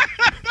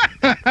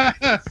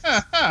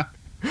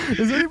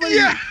 Does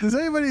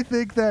anybody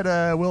think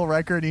that Will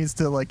Riker needs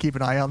to keep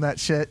an eye on that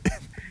shit?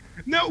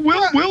 No,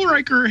 Will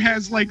Riker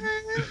has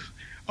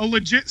a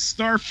legit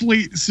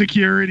Starfleet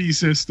security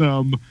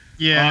system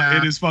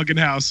in his fucking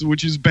house,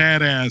 which is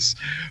badass.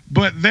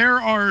 But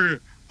there are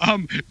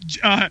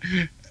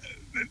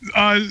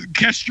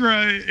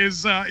Kestra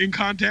is in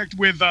contact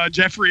with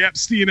Jeffrey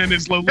Epstein and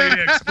his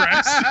Lolita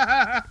Express.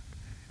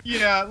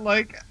 Yeah,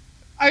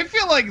 I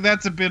feel like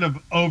that's a bit of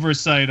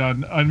oversight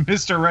on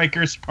Mr.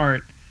 Riker's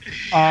part.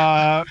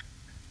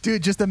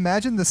 Dude, just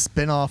imagine the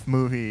spin-off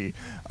movie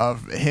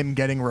of him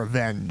getting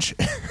revenge.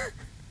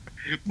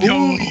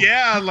 Oh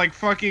yeah, like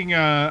fucking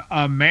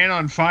a Man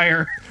on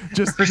Fire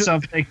or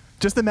something.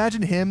 Just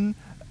imagine him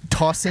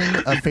tossing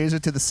a phaser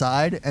to the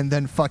side and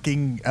then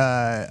fucking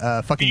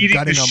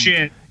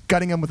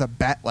gutting him with a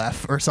bat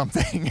left or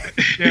something.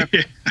 Yeah,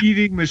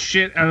 eating the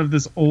shit out of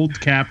this old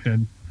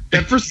captain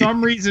that for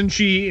some reason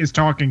she is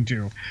talking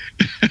to.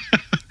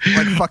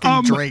 Like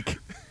fucking Drake.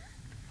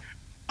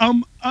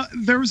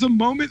 There was a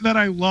moment that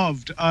I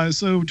loved.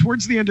 So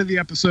towards the end of the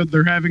episode,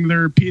 they're having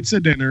their pizza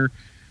dinner,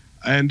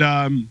 and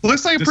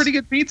looks like a pretty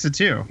good pizza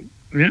too.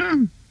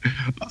 Yeah.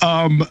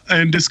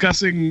 And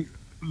discussing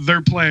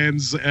their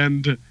plans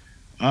and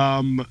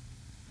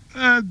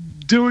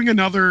doing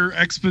another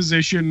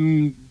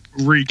exposition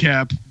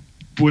recap,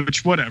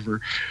 which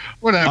whatever.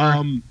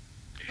 I'm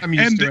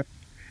used to it.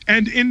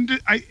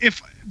 And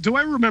do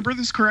I remember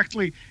this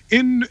correctly?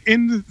 In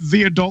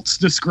the adults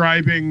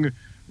describing,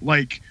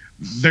 like,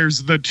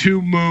 there's the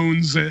two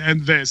moons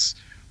and this,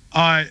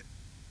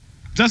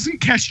 doesn't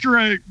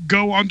Kestra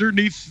go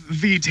underneath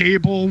the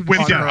table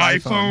with her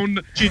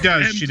iPhone? She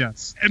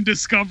does. And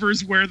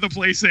discovers where the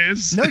place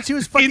is. No, she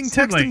was fucking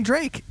texting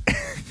Drake.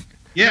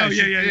 Yeah,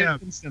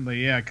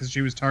 instantly, yeah, because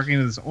she was talking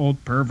to this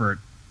old pervert.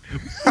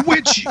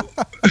 Which,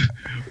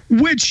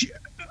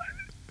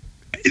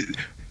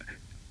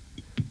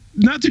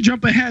 not to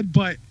jump ahead,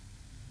 but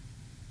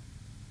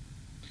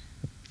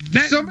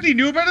that somebody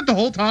knew about it the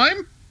whole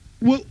time.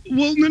 Well,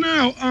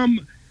 no.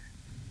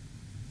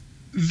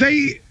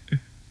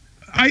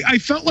 I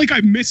felt like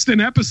I missed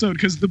an episode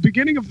because the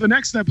beginning of the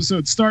next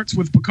episode starts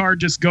with Picard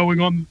just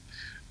going on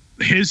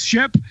his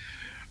ship,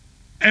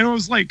 and I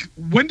was like,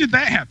 when did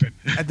that happen?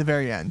 At the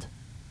very end.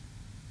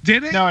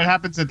 Did it? No, it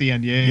happens at the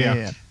end.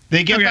 Yeah.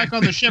 They get back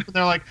on the ship and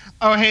they're like,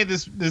 "Oh, hey,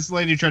 this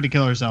lady tried to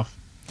kill herself,"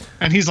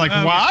 and he's like,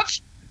 "What?"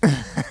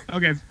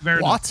 Okay, fair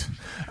what?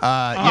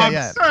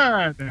 enough.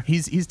 Yeah.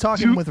 He's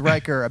talking with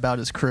Riker about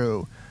his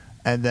crew.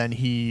 And then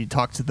he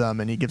talks to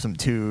them and he gives them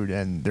tood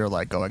and they're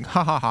like going,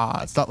 ha ha ha,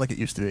 it's not like it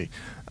used to be.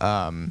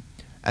 And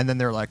then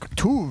they're like,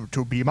 to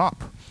beam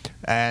up.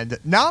 And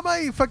now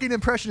my fucking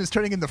impression is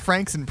turning into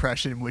Frank's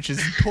impression, which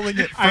is pulling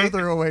it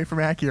further away from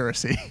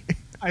accuracy.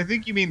 I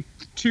think you mean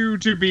to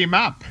beam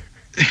up.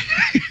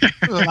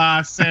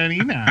 La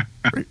Serena.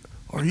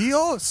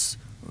 Rios,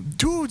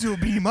 to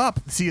beam up.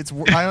 See, I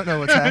don't know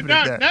what's happening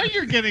there. Now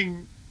you're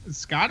getting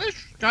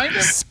Scottish, kind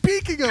of.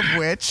 Speaking of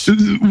which,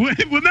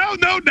 well,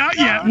 no, not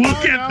yet. We'll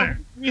get there.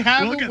 We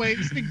have a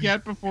ways to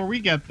get before we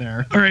get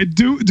there. All right.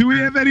 Do we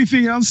have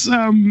anything else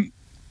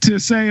to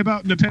say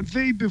about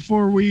Nepenthe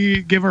before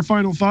we give our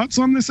final thoughts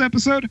on this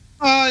episode?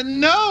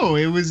 No.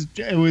 It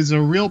was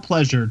a real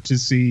pleasure to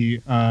see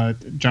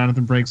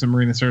Jonathan Frakes and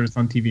Marina Sirtis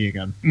on TV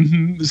again.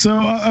 Mm-hmm.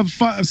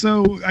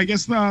 So I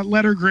guess the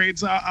letter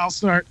grades. I'll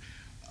start.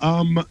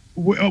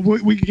 We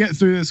can get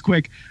through this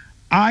quick.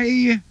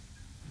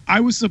 I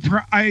was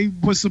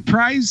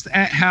surprised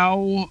at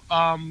how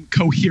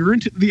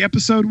coherent the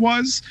episode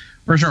was.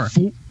 For sure.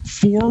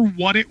 For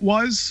what it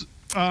was.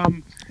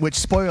 Which,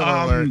 spoiler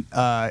alert,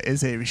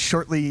 is a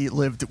shortly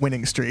lived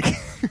winning streak.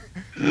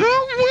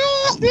 We'll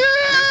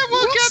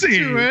get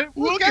to it.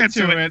 We'll get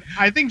to it.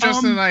 I think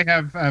Justin and I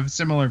have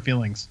similar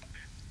feelings.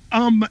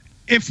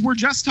 If we're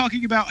just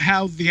talking about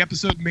how the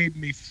episode made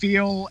me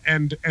feel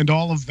and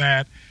all of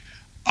that,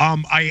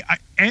 I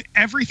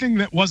everything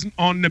that wasn't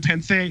on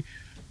Nepenthe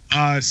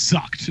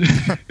sucked.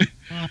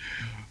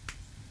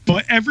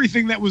 But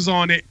everything that was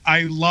on it,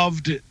 I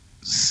loved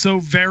so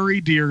very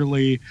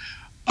dearly.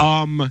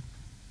 I'm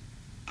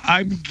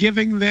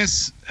giving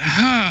this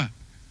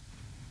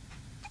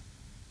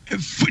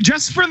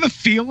just for the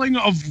feeling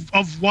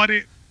of what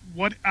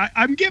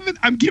I'm giving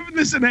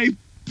this an A+.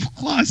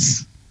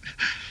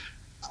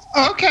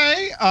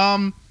 Okay.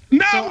 No.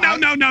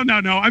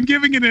 I'm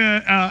giving it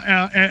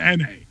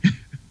an A.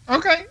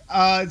 Okay.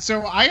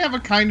 So I have a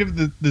kind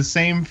of the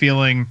same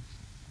feeling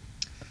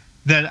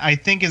that I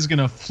think is going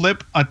to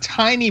flip a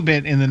tiny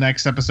bit in the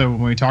next episode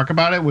when we talk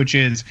about it, which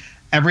is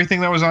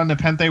everything that was on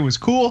Nepenthe was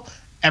cool.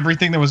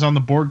 Everything that was on the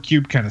Borg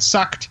cube kind of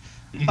sucked.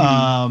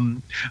 Mm-hmm.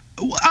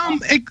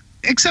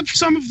 Except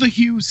some of the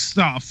Hughes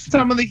stuff.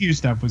 Some of the Hughes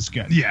stuff was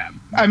good. Yeah.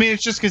 I mean,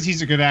 it's just because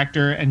he's a good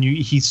actor and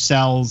he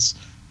sells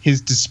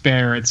his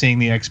despair at seeing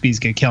the XPs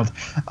get killed.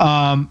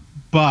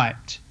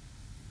 But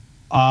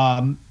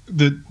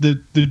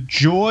the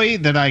joy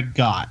that I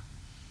got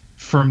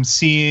from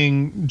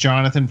seeing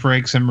Jonathan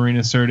Frakes and Marina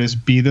Sirtis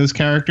be those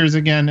characters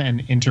again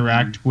and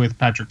interact with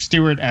Patrick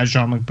Stewart as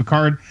Jean-Luc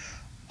Picard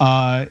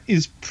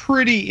is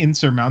pretty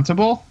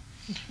insurmountable.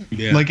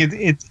 Yeah. Like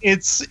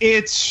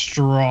it's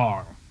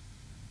strong.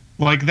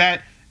 Like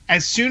that,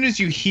 as soon as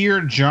you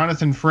hear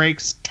Jonathan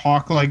Frakes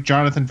talk like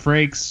Jonathan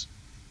Frakes,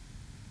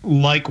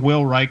 like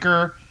Will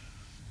Riker,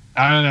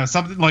 I don't know,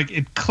 something like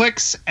it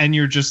clicks and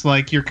you're just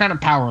like, you're kind of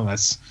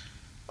powerless.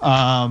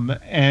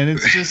 And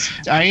it's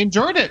just, I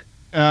enjoyed it.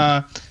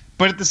 But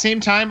at the same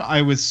time,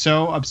 I was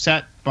so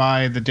upset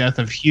by the death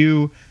of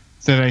Hugh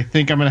that I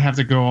think I'm going to have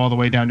to go all the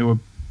way down to a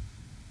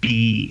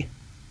B.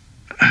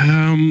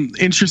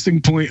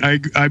 Interesting point. I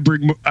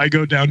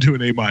go down to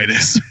an A-.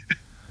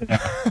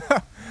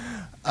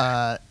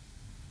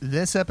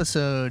 This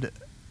episode,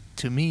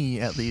 to me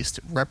at least,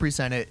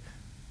 represented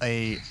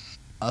a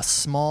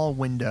small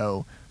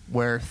window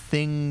where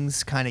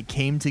things kind of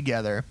came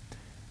together,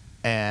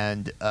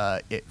 and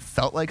it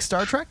felt like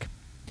Star Trek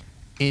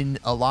in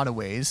a lot of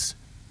ways.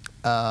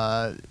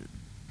 The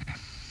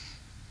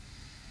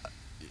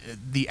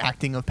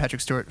acting of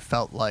Patrick Stewart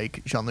felt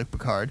like Jean-Luc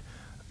Picard.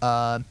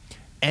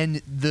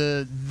 And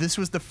this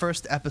was the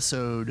first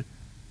episode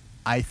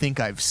I think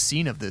I've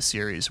seen of this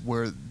series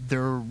where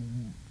there,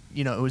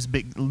 it was a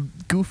bit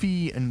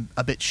goofy and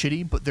a bit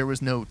shitty, but there was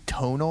no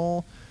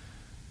tonal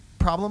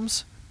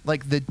problems.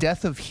 Like the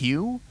death of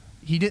Hugh,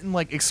 he didn't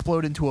like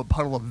explode into a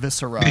puddle of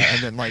viscera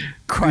and then like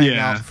crying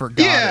out for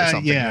God or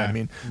something. You know what I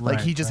mean?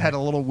 Like he just had a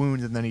little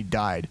wound and then he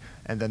died,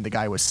 and then the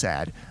guy was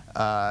sad.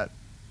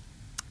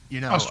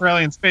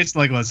 Australian space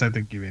legless, I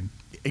think you mean.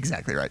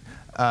 Exactly right.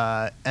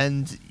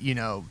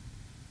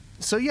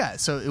 So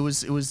it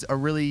was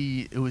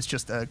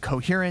just a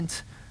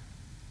coherent.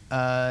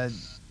 I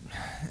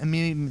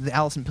mean, the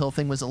Alison Pill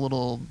thing was a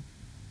little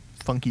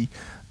funky,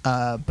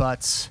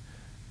 but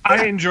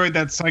I enjoyed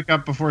that psych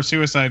up before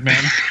suicide,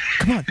 man.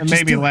 Come on, it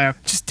made me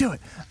laugh. Just do it.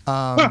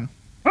 Yeah,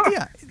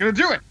 gonna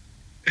do it.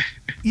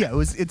 Yeah,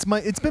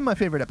 it's been my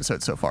favorite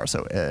episode so far.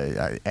 So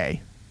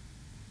A.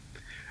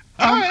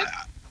 All right.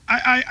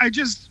 I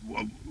just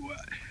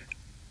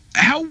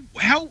how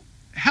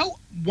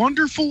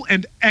wonderful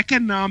and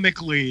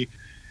economically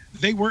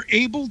they were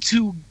able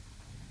to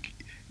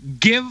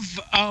give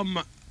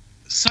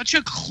such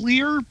a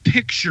clear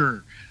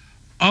picture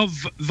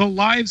of the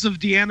lives of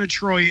Deanna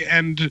Troi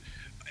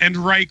and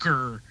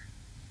Riker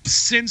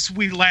since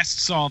we last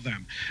saw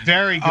them.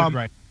 Very good,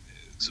 right?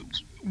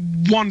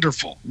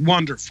 Wonderful.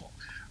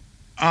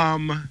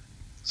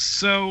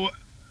 So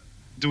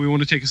do we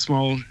want to take a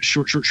small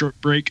short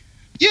break?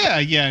 Yeah,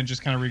 and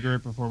just kind of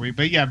regroup before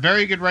but yeah,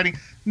 very good writing.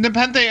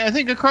 Nepenthe, I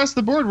think across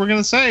the board, we're going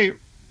to say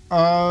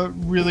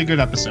really good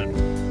episode.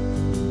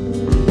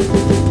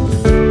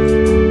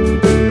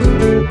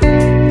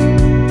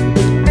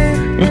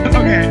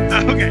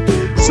 Okay.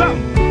 So,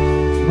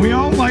 we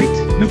all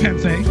liked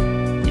Nepenthe.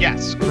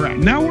 Yes, correct.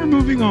 Now we're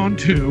moving on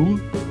to,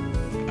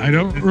 I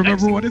don't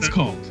remember what it's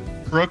called.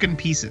 Broken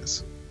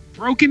Pieces.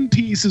 Broken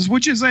Pieces,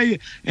 which is an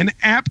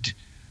apt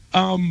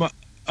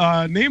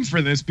name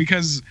for this,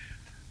 because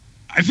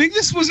I think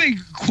this was a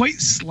quite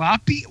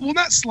sloppy, well,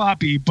 not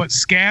sloppy, but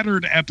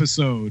scattered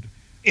episode.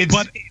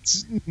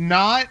 It's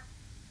not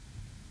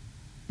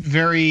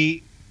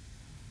very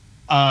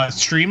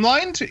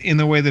streamlined in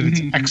the way that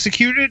it's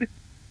executed,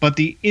 but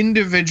the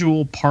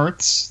individual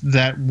parts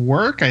that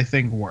work, I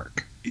think,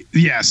 work.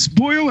 Yeah,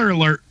 spoiler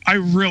alert, I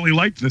really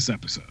liked this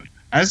episode.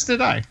 As did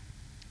I.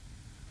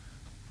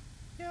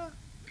 Yeah.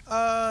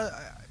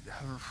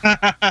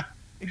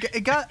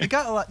 It got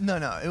a lot.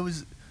 No, it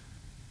was.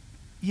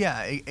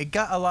 Yeah, it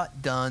got a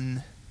lot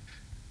done.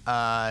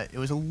 It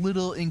was a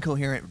little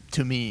incoherent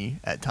to me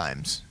at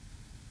times.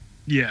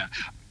 Yeah,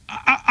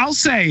 I'll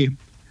say.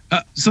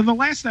 So the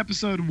last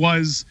episode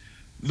was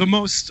the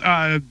most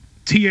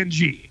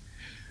TNG.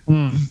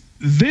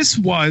 This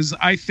was,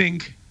 I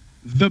think,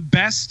 the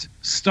best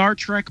Star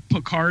Trek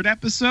Picard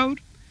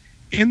episode,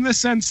 in the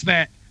sense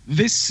that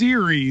this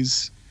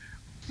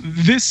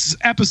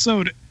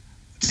episode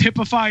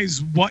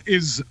typifies what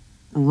is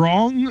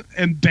wrong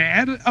and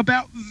bad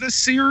about the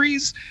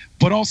series,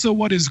 but also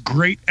what is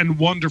great and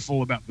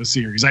wonderful about the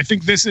series. I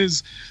think this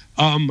is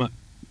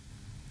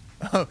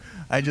Oh,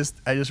 I just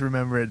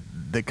remembered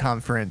the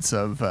conference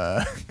of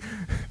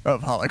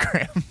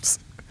holograms.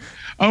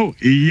 Oh,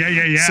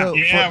 yeah. So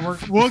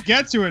we'll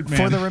get to it, man.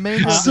 For the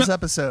remainder of this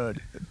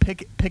episode,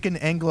 pick an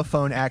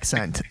Anglophone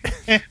accent.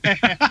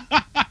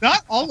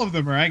 Not all of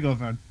them are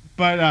Anglophone,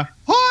 but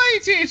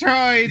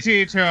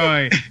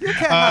hoity-toity-toy. You can't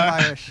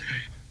have Irish.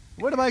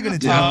 What am I going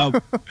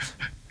to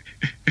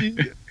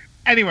do?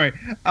 Anyway,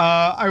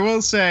 I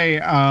will say,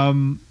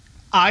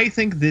 I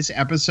think this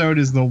episode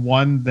is the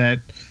one that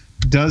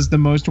does the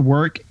most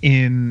work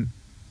in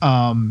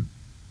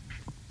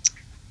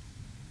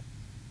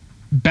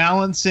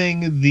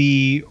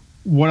balancing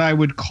what I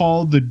would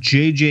call the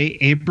J.J.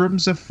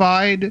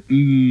 Abrams-ified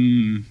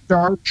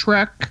Star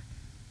Trek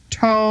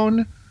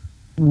tone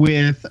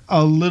with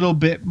a little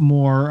bit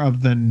more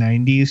of the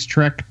 90s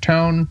Trek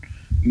tone.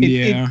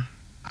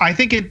 I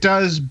think it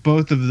does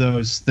both of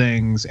those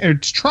things.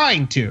 It's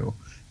trying to.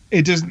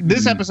 It does.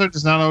 This episode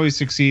does not always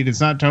succeed. It's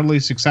not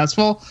totally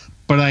successful,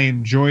 but I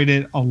enjoyed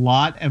it a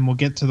lot, and we'll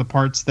get to the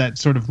parts that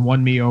sort of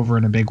won me over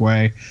in a big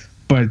way.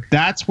 But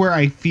that's where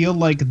I feel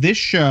like this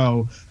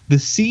show, the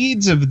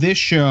seeds of this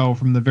show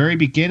from the very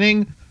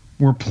beginning,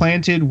 were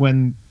planted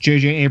when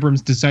J.J.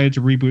 Abrams decided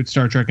to reboot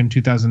Star Trek in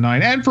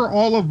 2009. And for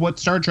all of what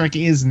Star Trek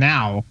is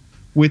now,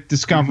 with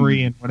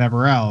Discovery and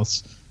whatever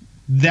else,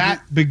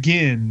 that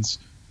begins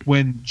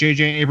when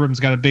J.J. Abrams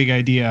got a big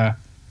idea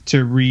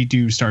to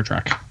redo Star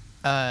Trek.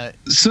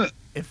 So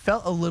it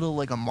felt a little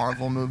like a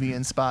Marvel movie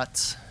in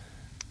spots.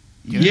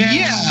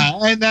 Yeah,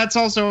 and that's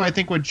also, I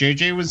think, what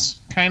JJ was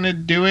kind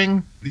of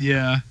doing.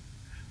 Yeah.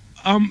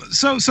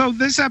 So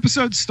this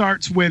episode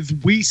starts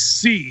with we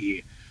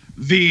see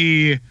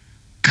the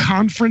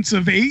Conference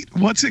of Eight.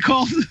 What's it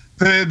called?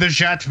 The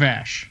Zhat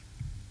Vash.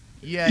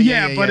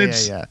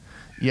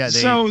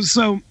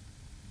 So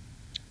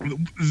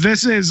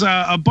this is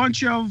a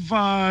bunch of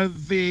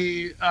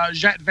the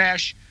Zhat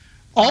Vash.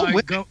 All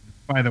women,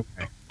 by the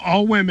way.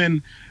 All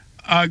women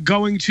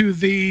going to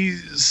the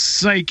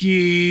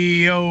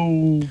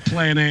Psycho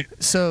planet.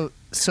 So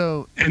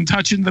and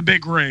touching the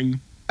big ring.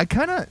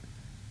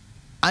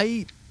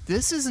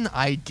 This is an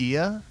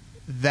idea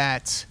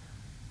that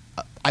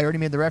I already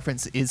made the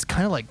reference is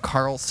kind of like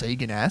Carl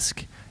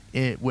Sagan-esque.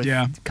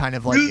 Kind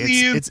of like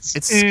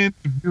it's and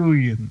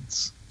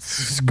billions.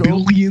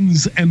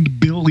 Billions and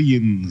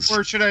billions.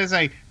 Or should I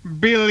say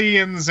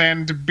billions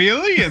and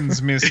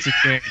billions, Mr.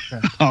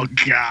 Jacob? Oh,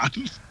 God.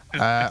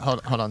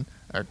 Hold on.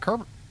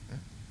 Kermit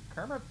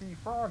the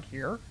Frog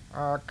here.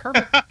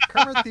 Kermit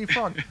the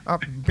Frog.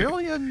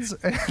 Billions.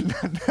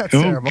 That's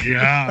terrible.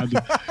 God.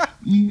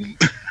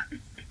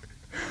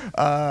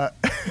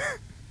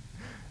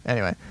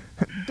 Anyway.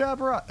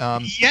 Deborah.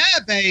 Yeah,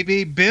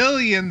 baby.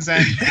 Billions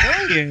and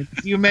billions.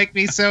 You make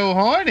me so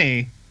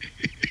horny.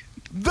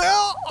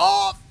 There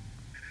are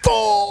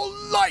 4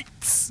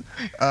 lights.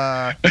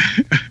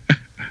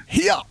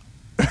 Here.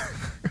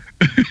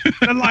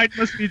 The light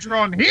must be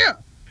drawn here.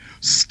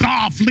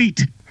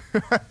 Starfleet.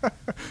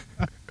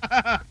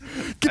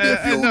 Give me a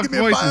fuel. Give me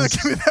a fire.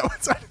 Give me that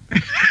one side.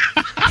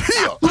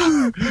 Here.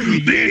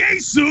 The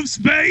Ace of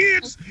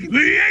Spades.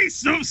 The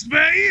Ace of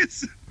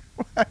Spades.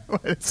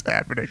 What is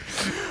happening?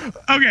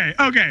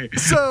 Okay.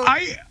 So no.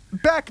 I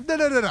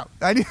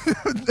need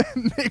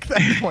to make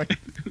that point.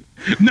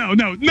 No,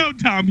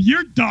 Tom,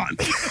 you're done.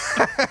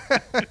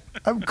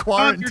 I'm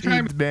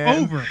quarantined, man.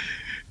 Over.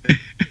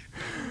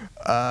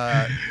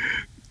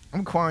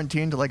 I'm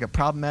quarantined to like a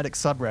problematic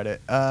subreddit.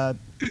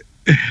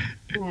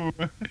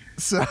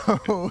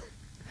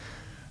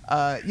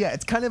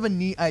 It's kind of a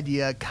neat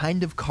idea,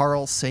 kind of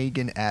Carl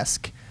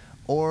Sagan-esque.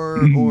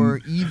 Or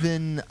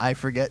even, I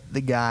forget the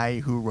guy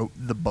who wrote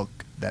the book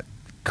that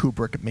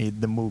Kubrick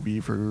made the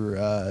movie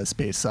for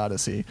Space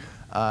Odyssey.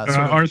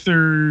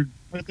 Arthur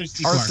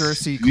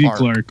C.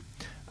 Clarke.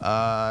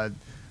 An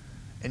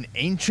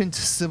ancient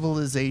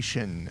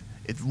civilization,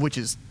 which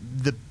is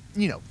the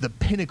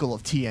pinnacle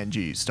of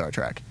TNG Star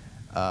Trek.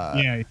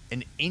 An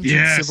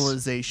ancient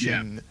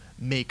civilization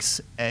makes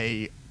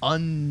a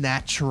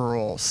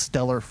unnatural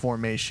stellar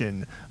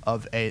formation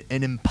of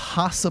an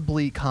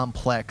impossibly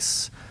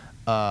complex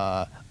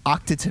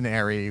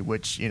octatenary,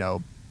 which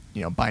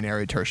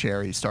binary,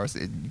 tertiary stars,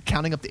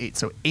 counting up to 8.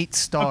 So 8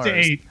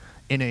 stars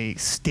in a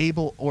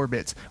stable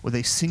orbit with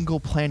a single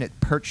planet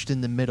perched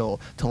in the middle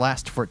to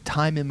last for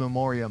time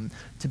immemorial,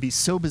 to be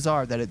so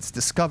bizarre that it's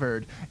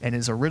discovered and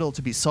is a riddle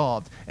to be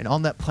solved. And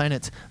on that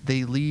planet,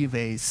 they leave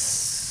a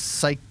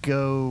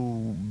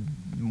psycho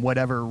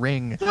whatever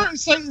ring,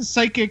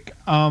 psychic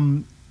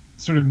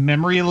sort of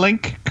memory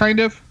link,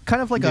 kind of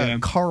like a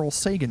Carl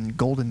Sagan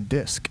golden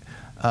disc.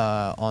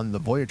 On the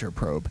Voyager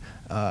probe,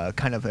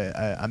 kind of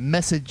a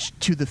message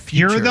to the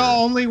future. You're the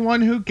only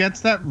one who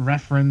gets that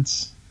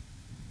reference.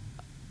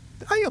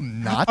 I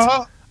am not.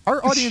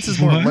 Our audience is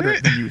more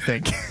literate than you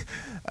think.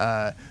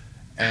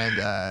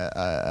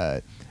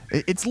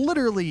 It's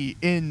literally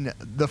in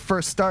the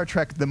first Star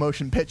Trek, the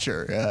motion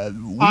picture.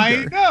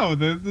 I know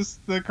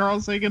the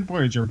Carl Sagan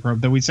Voyager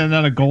probe that we send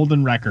out a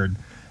golden record.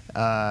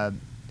 No,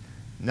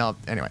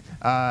 anyway.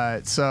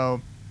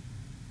 So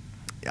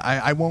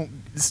I won't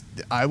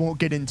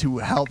get into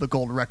how the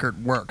gold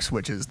record works,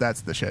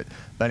 that's the shit.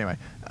 But anyway,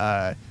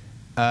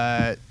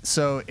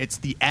 so it's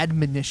the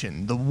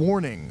admonition, the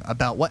warning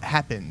about what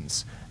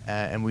happens,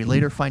 and we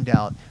later find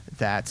out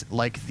that,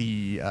 like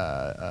the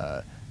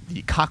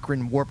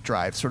Cochrane warp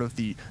drive, sort of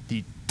the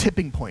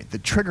tipping point, the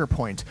trigger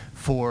point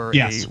for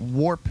a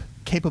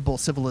warp-capable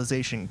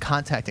civilization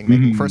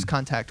making first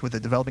contact with a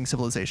developing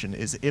civilization,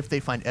 is if they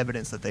find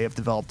evidence that they have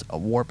developed a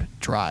warp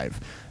drive,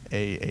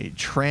 a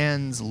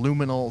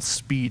transluminal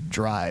speed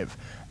drive.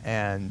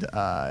 And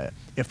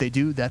if they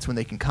do, that's when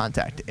they can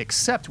contact.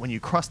 Except when you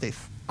cross a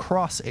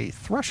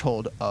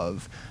threshold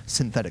of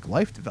synthetic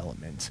life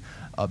development,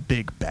 a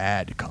big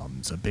bad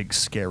comes, a big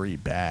scary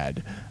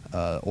bad,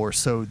 or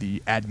so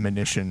the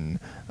admonition,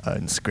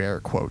 in scare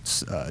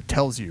quotes,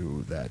 tells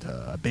you that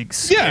a big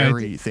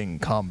scary thing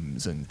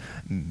comes, and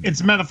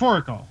it's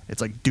metaphorical. It's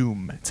like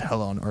Doom. It's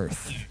hell on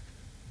Earth.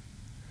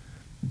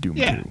 Doom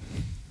 2.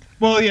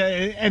 Well,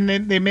 and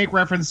then they make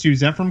reference to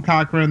Zefram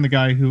Cochrane, the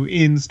guy who,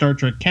 in Star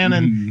Trek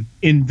canon,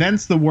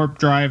 invents the warp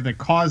drive that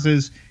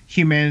causes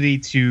humanity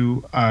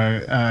to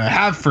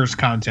have first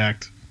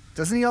contact.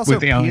 Doesn't he also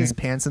pee his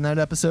pants in that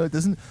episode?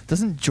 Doesn't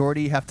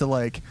Geordi have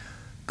to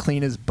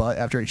clean his butt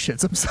after he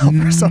shits himself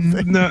or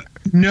something?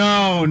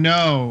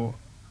 No.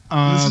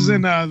 This is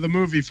in the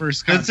movie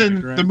First Contact. That's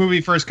in the movie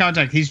First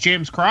Contact. He's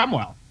James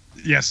Cromwell.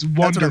 Yes,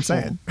 wonderful. That's what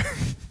I'm saying.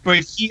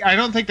 But I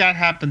don't think that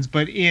happens.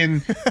 But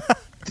he's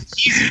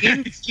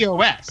in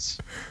TOS.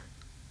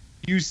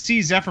 you see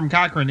Zephram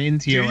Cochrane in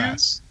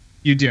TOS.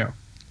 You do.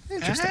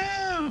 Interesting.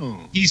 Oh.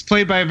 He's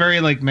played by a very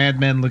like Mad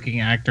Men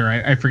looking actor.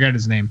 I forget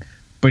his name,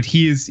 but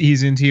he's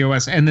in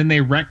TOS, and then they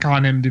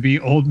retcon him to be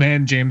old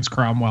man James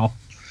Cromwell,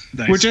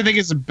 Nice. which I think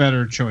is a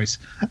better choice.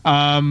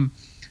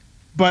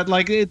 But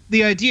like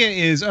the idea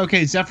is,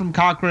 okay, Zephram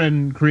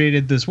Cochrane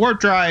created this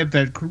warp drive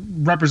that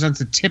represents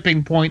a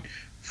tipping point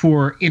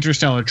for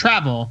interstellar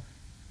travel.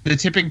 The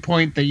tipping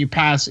point that you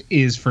pass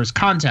is first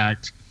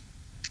contact,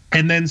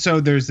 and then so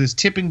there's this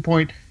tipping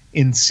point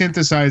in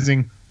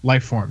synthesizing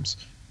life forms.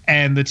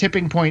 And the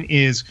tipping point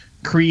is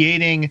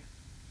creating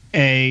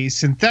a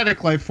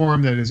synthetic life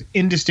form that is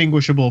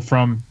indistinguishable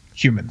from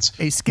humans.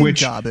 A skin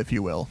job, if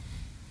you will.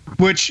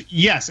 Which,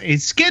 yes, a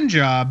skin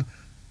job.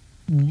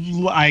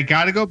 I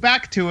got to go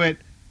back to it.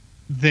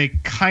 They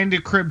kind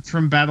of cribbed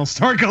from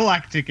Battlestar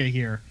Galactica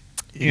here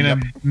in a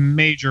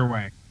major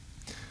way.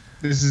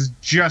 This is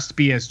just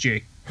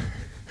BSG.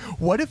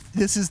 What if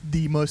this is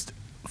the most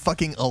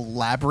fucking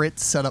elaborate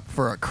setup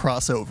for a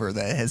crossover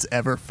that has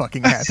ever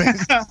fucking happened?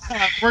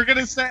 We're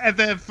gonna say at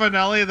the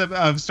finale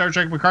of Star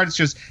Trek Picard, it's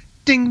just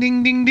ding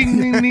ding ding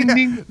ding ding ding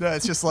ding. No,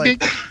 it's just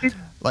like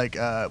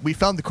we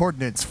found the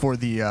coordinates for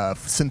the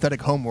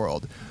synthetic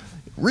homeworld.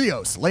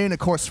 Rios, laying a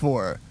course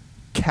for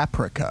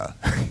Caprica.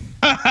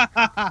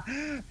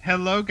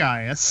 Hello,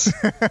 Gaius.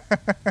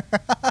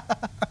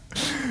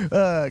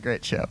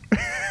 Great show.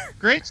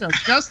 Great show,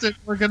 Justin.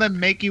 We're gonna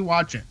make you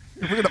watch it.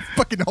 We're gonna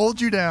fucking hold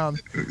you down.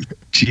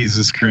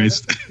 Jesus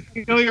Christ.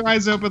 Kill your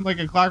eyes open like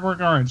a Clockwork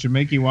Orange and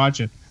make you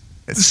watch it.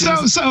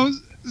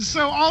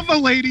 So all the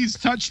ladies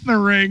touch the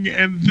ring,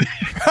 and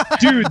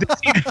dude, this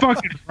scene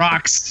fucking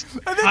rocks.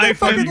 And then they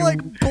fucking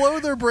like blow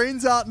their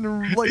brains out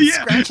and like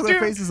scratch their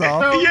faces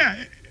off. So,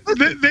 yeah.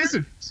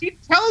 Listen, she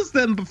tells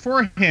them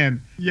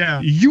beforehand,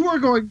 Yeah. you are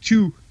going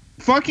to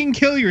fucking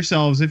kill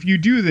yourselves if you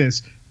do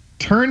this.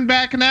 Turn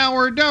back now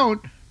or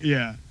don't.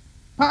 Yeah.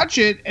 Touch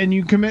it and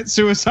you commit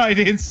suicide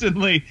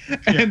instantly.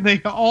 And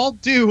they all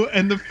do.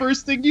 And the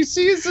first thing you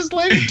see is this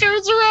lady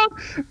turns around,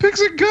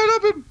 picks a gun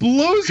up, and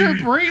blows her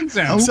brains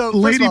out. So,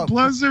 lady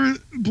blows her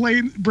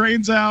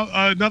brains out.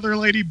 Another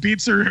lady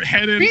beats her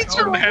head in with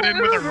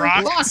a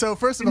rock. So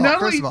first of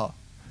all,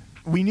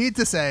 we need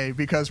to say,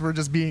 because we're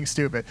just being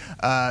stupid,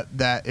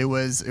 that it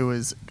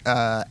was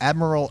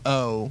Admiral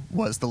O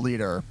was the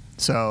leader.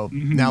 So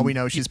now we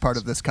know she's part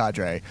of this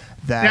cadre.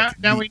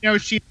 Now we know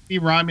she's the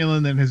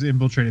Romulan that has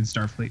infiltrated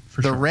Starfleet.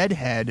 For sure. The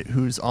redhead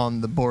who's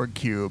on the Borg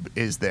cube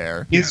is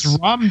there. It's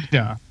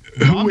Ramda,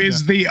 who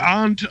is the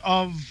aunt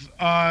of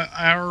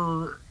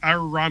our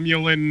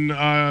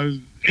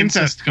Romulan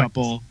incest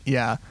couple.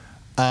 Yeah,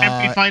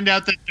 and we find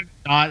out that they're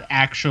not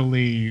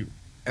actually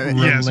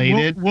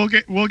related.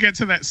 Yes, we'll get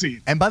to that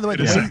scene. And by the way,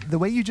 the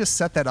way you just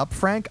set that up,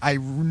 Frank, I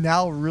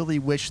now really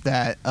wish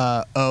that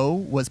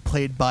O was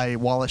played by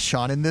Wallace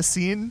Shawn in this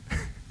scene.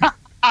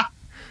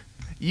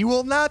 You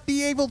will not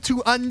be able to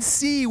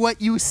unsee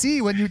what you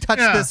see when you touch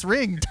this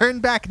ring.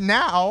 Turn back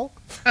now.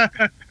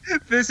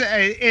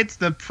 It's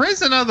the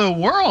prison of the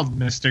world,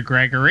 Mr.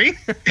 Gregory.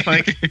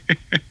 Like,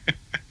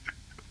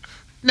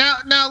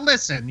 now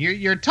listen.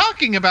 You're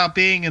talking about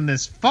being in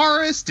this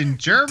forest in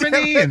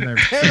Germany, and they're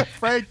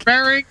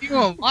burying you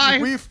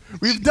alive.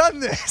 We've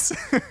done this.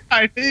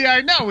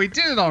 I know we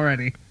did it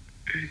already.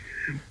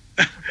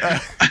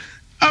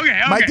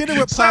 Okay. My Dinner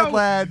with Proud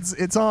Lads.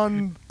 It's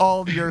on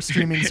all your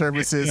streaming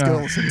services. Go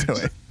listen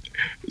to it.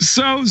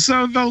 So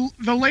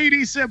the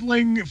lady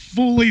sibling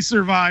fully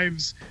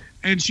survives,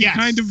 and she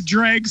kind of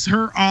drags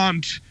her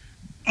aunt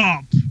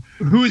up,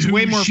 who is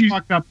way more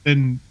fucked up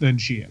than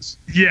she is.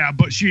 Yeah,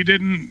 but she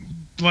didn't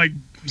like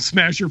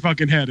smash her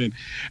fucking head in.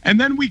 And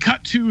then we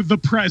cut to the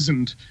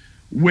present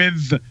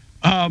with,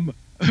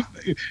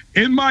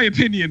 in my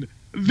opinion,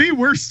 the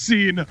worst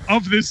scene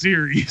of the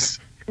series.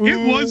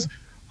 It was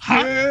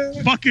hot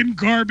fucking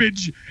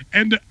garbage,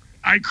 and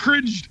I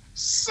cringed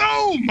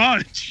so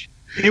much.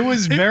 It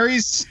was very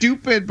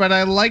stupid, but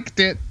I liked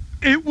it.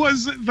 It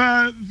was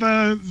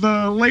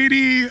the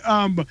lady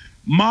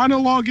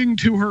monologuing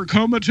to her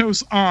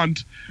comatose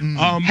aunt.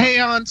 Hey,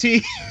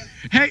 auntie.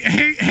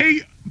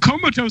 Hey,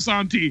 comatose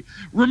auntie.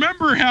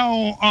 Remember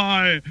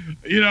how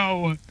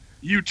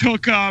you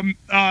took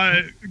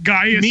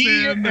Gaius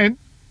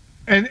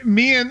and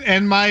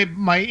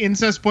my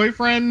incest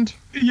boyfriend.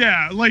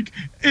 Yeah, like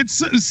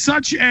it's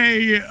such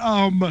a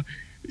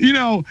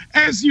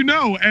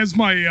as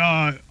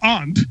my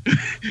aunt.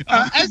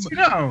 As you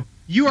know,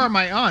 you are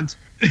my aunt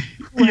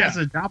who has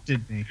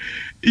adopted me.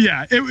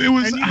 Yeah, it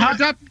was. And you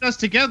adopted us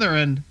together,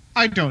 and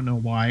I don't know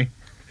why.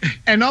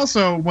 And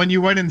also, when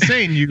you went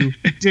insane, you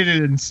did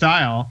it in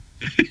style.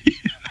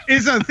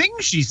 Is a thing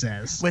she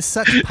says with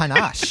such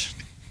panache.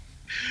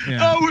 Yeah.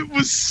 Oh, it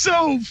was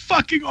so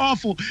fucking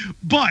awful.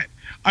 But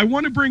I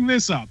want to bring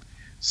this up.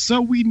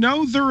 So we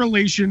know the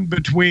relation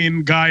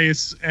between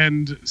Gaius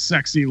and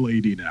Sexy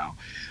Lady now.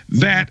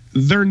 That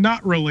they're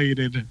not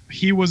related.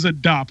 He was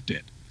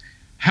adopted.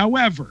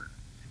 However,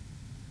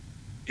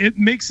 it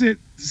makes it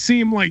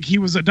seem like he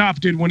was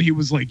adopted when he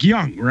was like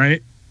young,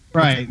 right?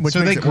 Right. Which so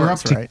makes they it grew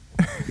worse, up right?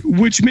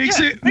 Which makes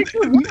it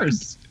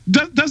worse.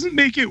 Doesn't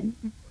make it.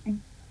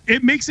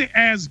 It makes it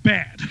as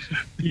bad.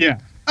 Yeah.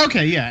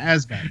 Okay. Yeah.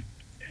 As bad.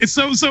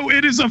 So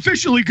it is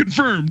officially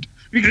confirmed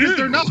because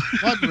they're not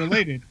blood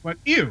related, but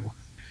ew.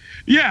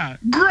 Yeah.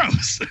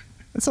 Gross.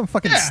 That's some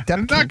fucking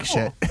step kink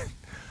shit.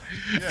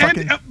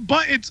 And,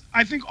 but it's,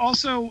 I think,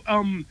 also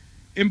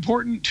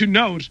important to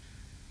note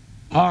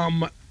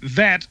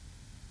that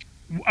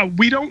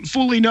we don't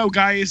fully know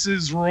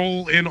Gaius's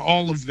role in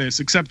all of this,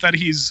 except that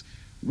he's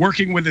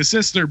working with his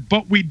sister.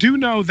 But we do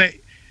know that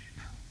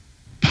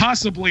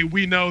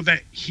we know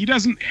that he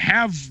doesn't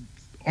have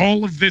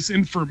all of this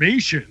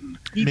information.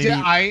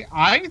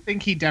 I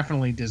think he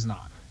definitely does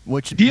not.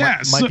 Which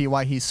might be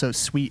why he's so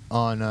sweet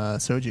on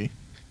Soji.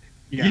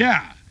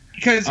 Yeah.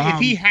 Because if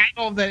he had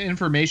all that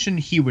information,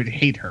 he would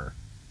hate her,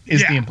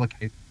 is the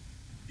implication.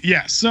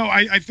 Yeah, so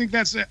I think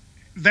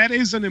that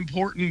is an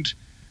important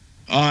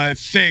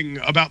thing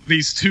about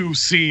these two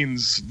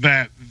scenes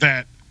that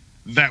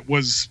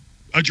was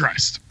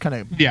addressed. Kind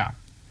of. Yeah.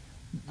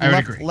 I would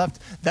agree.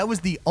 That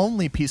was the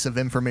only piece of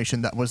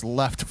information that was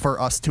left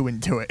for us to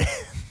intuit.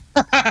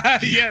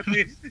 Yeah,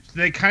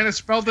 they kind of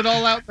spelled it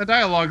all out in the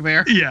dialogue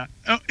there. Yeah,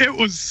 it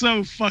was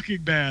so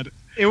fucking bad.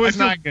 It was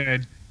not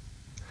good.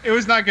 It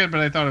was not good,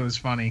 but I thought it was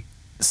funny.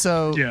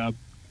 So yeah,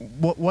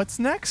 what's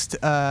next?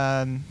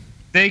 We're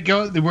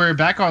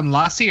back on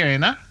La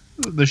Sirena,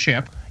 the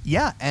ship.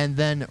 Yeah, and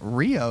then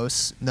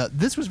Rios. No,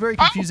 this was very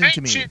confusing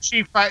to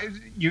me.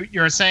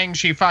 You're saying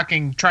she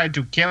fucking tried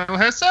to kill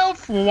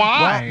herself?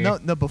 Why? Well,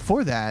 no.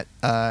 Before that,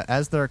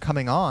 as they're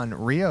coming on,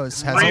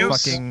 Rios has a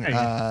fucking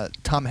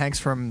Tom Hanks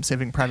from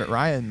Saving Private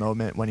Ryan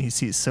moment when he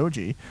sees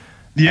Soji.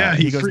 Yeah,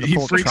 he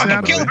freaks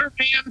out. Kill her,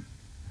 man.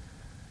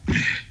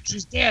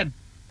 She's dead.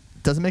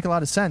 Doesn't make a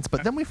lot of sense,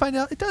 but then we find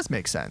out it does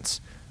make sense.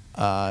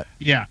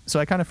 Yeah. So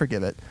I kind of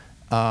forgive it.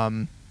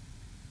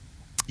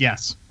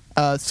 Yes.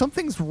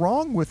 Something's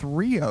wrong with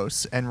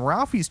Rios, and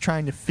Ralphie's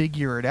trying to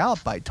figure it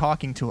out by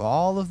talking to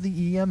all of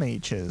the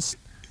EMHs.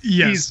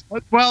 Yes.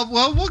 Well,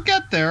 we'll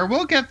get there.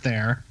 We'll get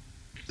there.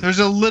 There's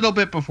a little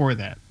bit before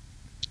that.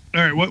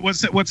 All right.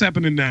 What's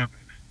happening now?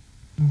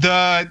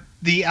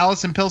 The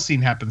Allison Pill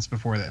scene happens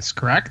before this,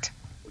 correct?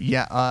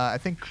 Yeah. I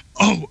think.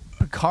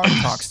 Picard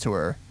talks to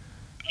her.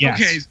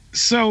 Yes. Okay.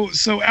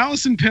 So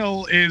Allison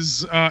Pill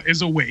is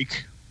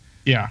awake.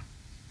 Yeah.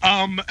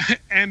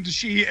 And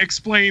she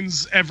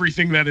explains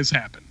everything that has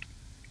happened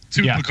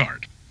to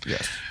Picard.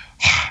 Yes.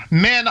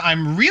 Man,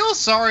 I'm real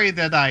sorry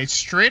that I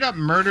straight up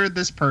murdered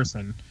this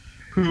person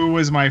who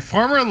was my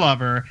former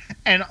lover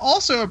and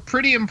also a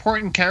pretty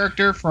important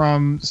character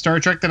from Star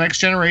Trek The Next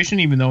Generation,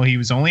 even though he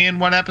was only in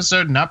one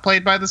episode, not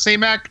played by the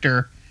same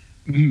actor.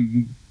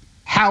 Mm-hmm.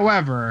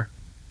 However,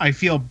 I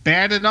feel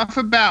bad enough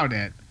about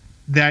it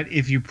that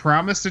if you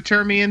promise to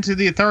turn me into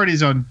the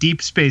authorities on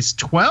Deep Space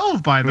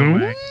 12, by the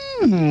way,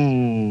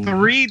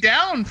 3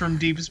 down from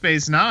Deep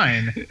Space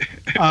 9,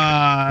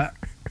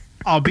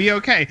 I'll be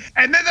okay.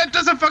 And then that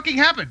doesn't fucking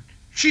happen.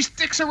 She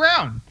sticks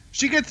around.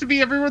 She gets to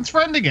be everyone's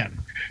friend again.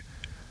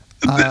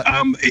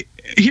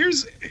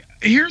 Here's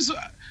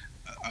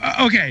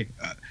okay.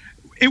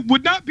 It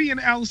would not be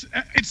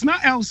it's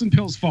not Allison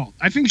Pill's fault.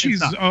 I think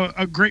she's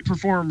a great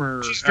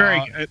performer. She's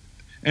very good.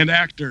 An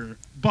actor,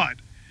 but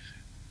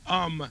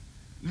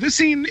this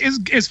scene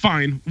is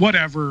fine.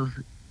 Whatever.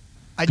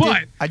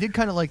 I did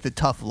kind of like the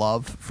tough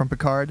love from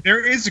Picard.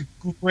 There is a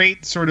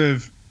great sort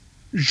of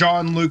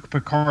Jean-Luc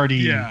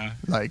Picardy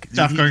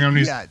stuff going on.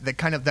 Yeah, that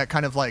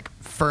kind of like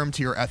firm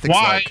to your ethics.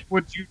 Why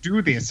would you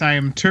do this? I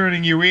am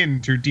turning you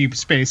into Deep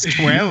Space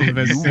 12. You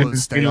will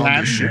stay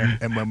on the ship,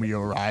 and when we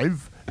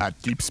arrive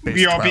at Deep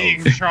Space 12, we are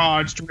being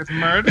charged with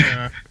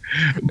murder.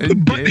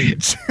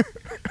 Engage.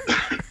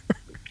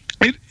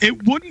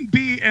 It wouldn't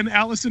be an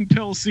Allison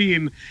Pill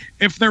scene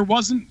if there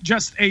wasn't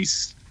just a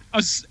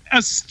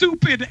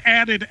stupid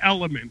added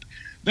element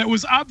that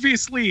was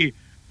obviously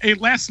a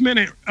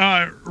last-minute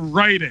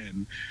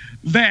write-in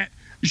that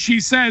she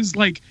says,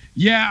 like,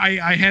 yeah,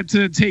 I had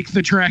to take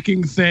the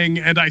tracking thing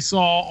and I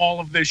saw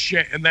all of this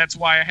shit and that's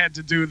why I had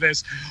to do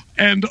this.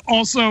 And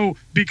also,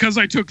 because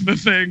I took the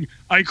thing,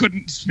 I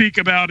couldn't speak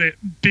about it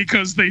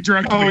because they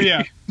drugged me. Oh,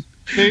 yeah.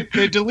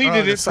 They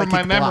deleted it from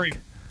my memory.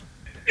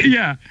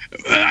 Yeah.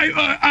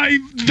 I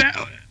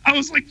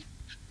was like,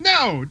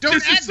 no, don't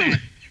add that.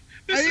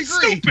 This is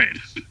stupid.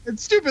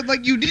 It's stupid.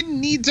 Like, you didn't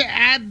need to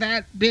add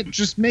that bit.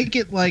 Just make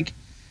it like...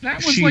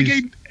 That was like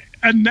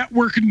a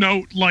network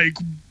note, like...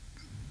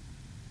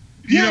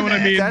 You know what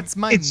I mean? That's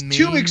my it's main... It's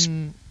too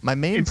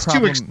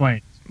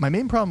explained. My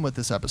main problem with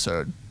this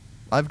episode...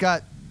 I've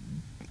got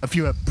a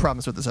few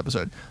problems with this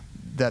episode.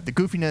 That the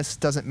goofiness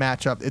doesn't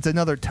match up. It's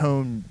another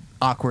tone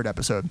awkward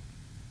episode.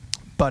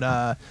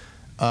 But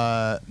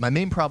my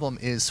main problem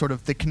is sort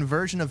of the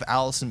conversion of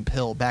Allison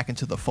Pill back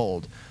into the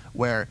fold,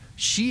 where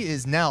she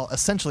is now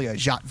essentially a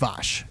Jat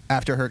Vache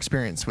after her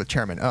experience with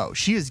Chairman O.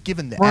 She is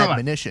given the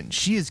admonition.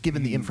 She is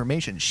given the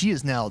information. She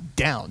is now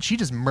down. She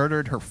just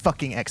murdered her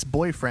fucking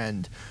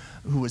ex-boyfriend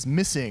who was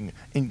missing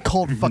in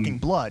cold fucking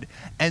blood.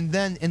 And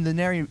then in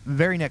the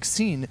very next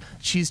scene,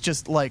 she's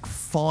just like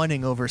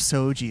fawning over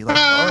Soji, like,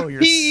 "Oh,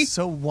 you're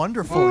so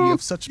wonderful. You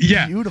have such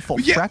beautiful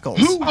freckles."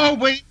 Oh,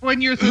 wait,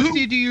 when you're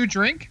thirsty, do you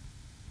drink?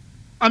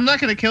 I'm not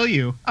going to kill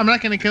you. I'm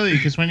not going to kill you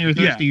because when you're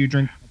thirsty, you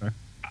drink water.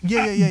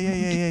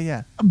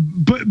 Yeah.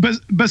 But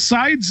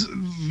besides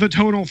the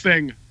tonal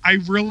thing, I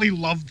really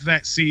loved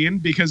that scene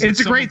because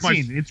it's a great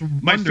scene. It's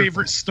my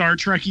favorite Star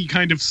Trek-y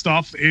kind of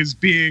stuff is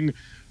being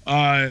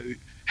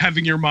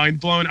having your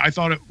mind blown. I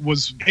thought it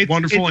was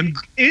wonderful, and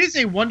it is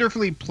a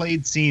wonderfully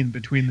played scene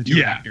between the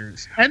two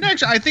actors, and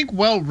actually, I think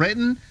well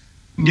written,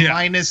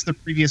 minus the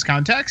previous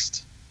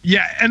context.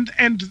 Yeah, and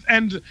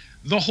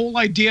the whole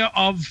idea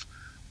of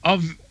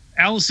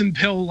Alison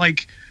Pill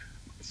like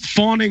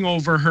fawning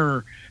over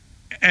her.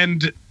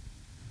 And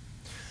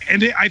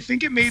I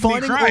think it made me cry.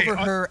 Fawning over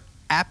her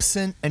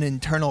absent an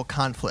internal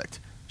conflict.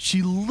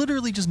 She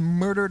literally just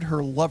murdered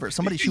her lover,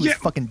 somebody she was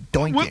fucking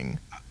doinking.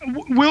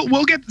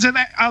 We'll get to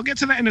that. I'll get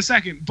to that in a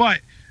second.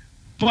 But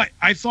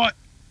I thought,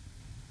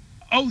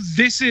 I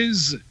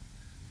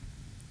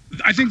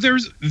think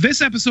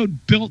this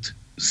episode built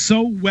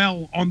so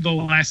well on the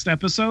last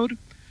episode.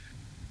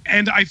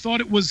 And I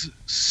thought it was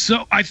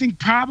I think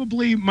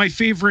probably my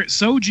favorite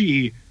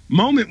Soji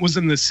moment was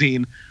in this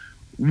scene.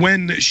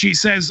 When she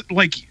says,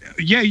 like,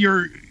 yeah,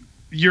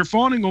 you're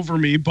fawning over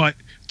me, but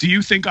do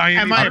you think I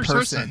am a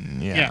person?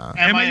 Yeah.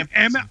 Am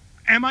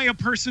I a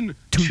person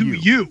to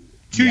you?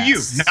 To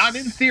you, not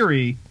in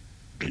theory.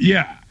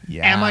 Yeah.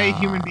 Am I a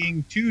human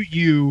being to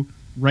you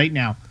right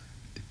now?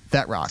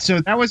 That rocks.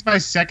 So that was my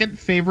second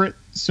favorite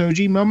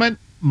Soji moment.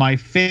 My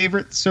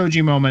favorite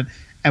Soji moment,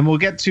 and we'll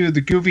get to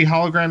the goofy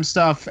hologram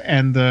stuff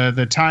and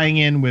the tying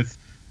in with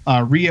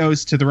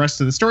Rios to the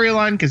rest of the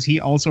storyline because he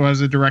also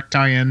has a direct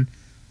tie-in.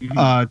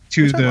 To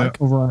the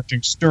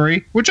overarching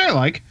story, which I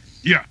like.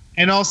 Yeah.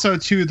 And also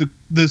to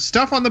the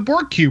stuff on the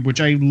Borg cube, which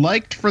I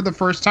liked for the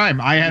first time.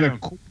 I had a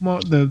cool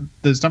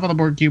the stuff on the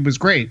Borg cube was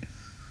great.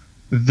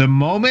 The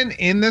moment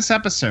in this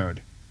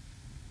episode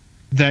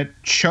that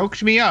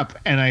choked me up,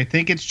 and I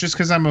think it's just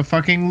because I'm a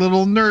fucking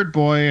little nerd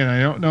boy, and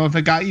I don't know if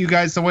it got you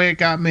guys the way it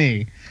got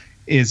me,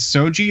 is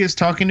Soji is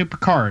talking to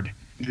Picard.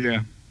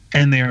 Yeah.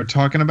 And they are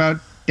talking about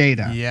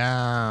Data.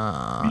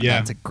 Yeah.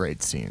 That's a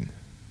great scene.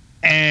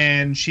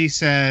 And she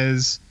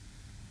starts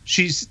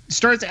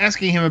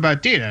asking him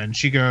about Data, and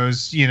she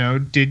goes,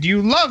 did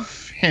you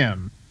love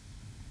him?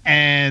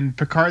 And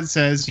Picard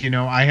says,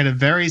 I had a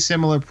very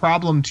similar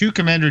problem to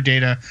Commander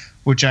Data,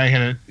 which I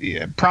had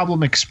a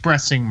problem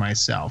expressing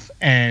myself.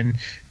 And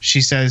she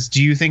says,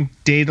 do you think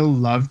Data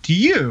loved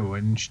you?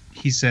 And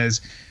he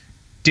says,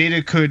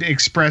 Data could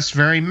express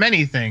very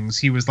many things.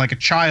 He was like a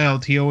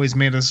child. He always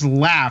made us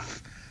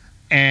laugh.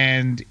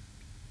 And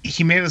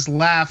he made us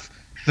laugh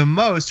the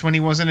most when he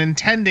wasn't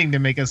intending to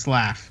make us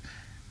laugh.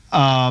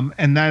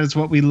 And that is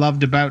what we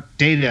loved about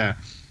Data.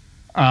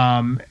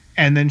 And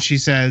then she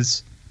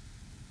says,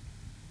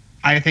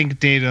 I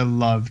think Data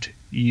loved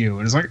you.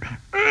 And it's like,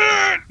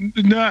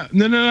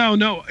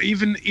 no.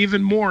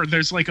 Even more.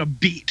 There's like a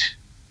beat.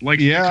 Like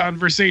the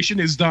conversation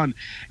is done.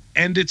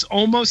 And it's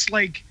almost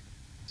like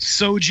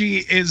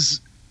Soji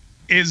is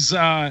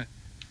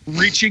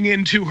reaching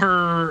into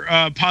her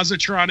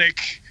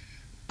positronic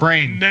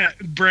brain.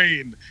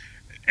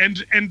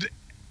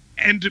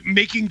 And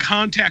making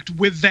contact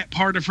with that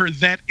part of her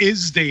that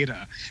is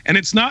Data. And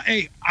it's not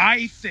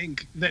I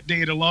think that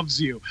Data loves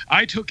you.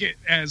 I took it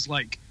as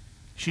like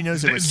she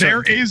knows it was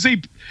there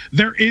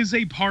is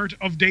a part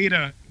of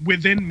Data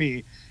within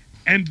me,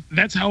 and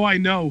that's how I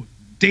know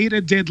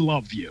Data did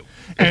love you.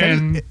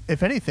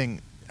 If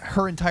anything,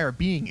 her entire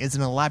being is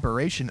an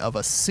elaboration of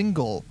a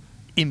single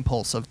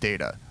impulse of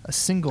Data, a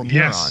single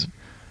neuron.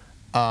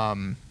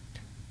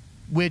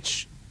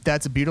 Which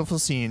that's a beautiful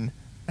scene.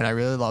 And I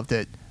really loved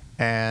it.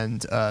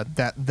 And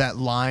that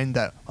line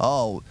that,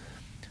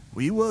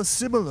 we were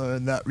similar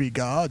in that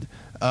regard,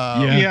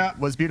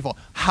 was beautiful.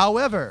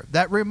 However,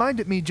 that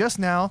reminded me just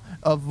now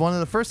of one of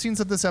the first scenes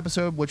of this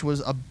episode, which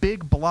was a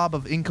big blob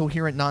of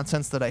incoherent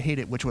nonsense that I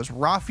hated, which was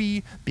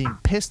Raffi being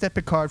pissed at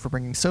Picard for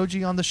bringing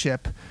Soji on the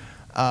ship.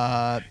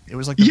 It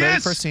was like the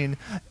very first scene.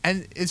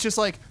 And it's just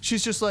like,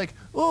 she's just like,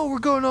 we're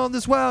going on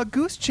this wild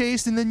goose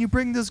chase, and then you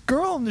bring this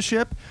girl on the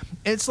ship.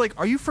 And it's like,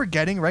 are you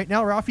forgetting right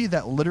now, Raffi,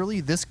 that literally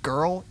this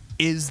girl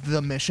is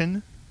the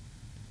mission?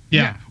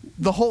 Yeah.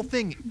 The whole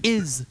thing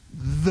is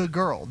the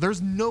girl.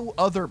 There's no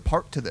other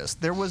part to this.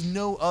 There was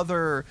no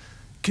other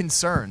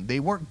concern. They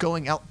weren't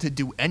going out to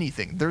do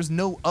anything. There's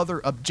no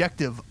other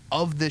objective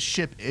of this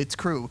ship, its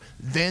crew,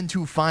 than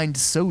to find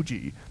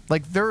Soji.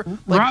 Like,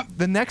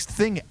 the next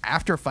thing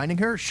after finding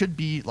her should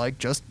be like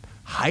just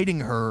hiding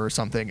her or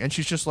something. And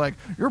she's just like,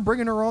 you're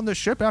bringing her on this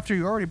ship after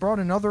you already brought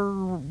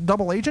another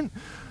double agent?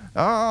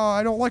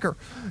 I don't like her.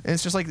 And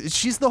it's just like,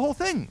 she's the whole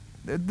thing.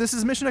 This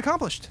is mission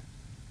accomplished.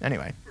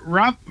 Anyway,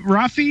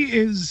 Raffi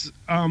is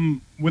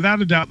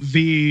without a doubt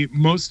the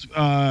most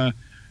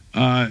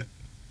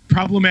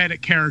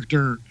problematic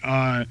character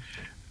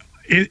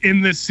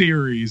in this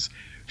series.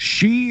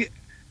 She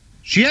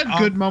She had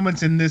good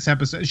moments in this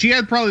episode. She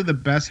had probably the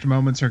best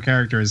moments her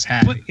character has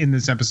had in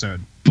this episode.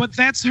 But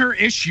that's her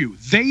issue.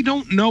 They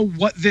don't know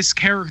what this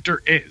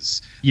character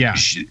is. Yeah.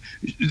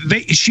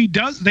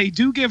 They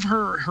do give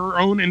her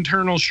own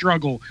internal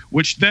struggle,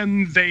 which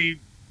then they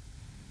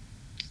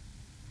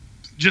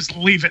just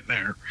leave it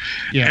there.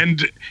 Yeah.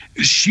 And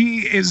she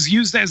is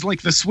used as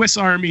like the Swiss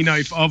Army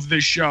knife of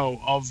this show.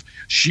 Of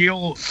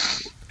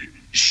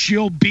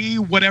she'll be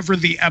whatever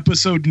the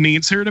episode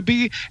needs her to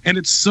be, and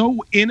it's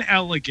so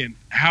inelegant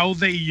how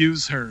they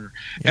use her.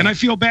 Yeah. And I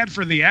feel bad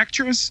for the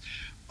actress.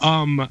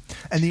 And I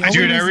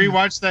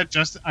rewatched that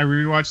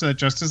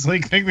Justice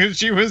League thing that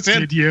she was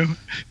in. Did you?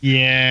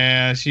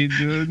 Yeah,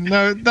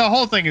 the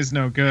whole thing is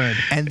no good.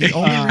 And the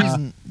only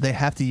reason they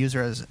have to use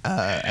her as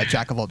a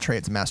jack of all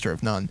trades, master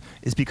of none,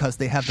 is because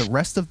they have the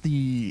rest of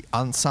the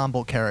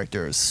ensemble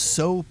characters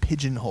so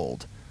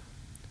pigeonholed.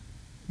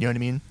 You know what I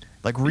mean?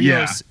 Like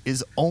Rios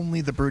is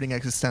only the brooding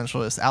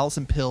existentialist.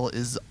 Alison Pill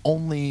is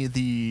only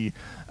the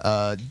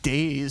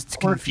dazed,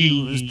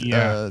 confused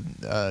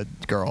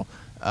girl.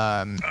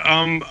 I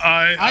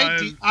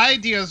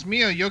Dios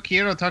mío, yo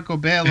quiero Taco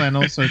Bell and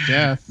also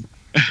death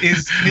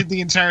is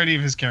the entirety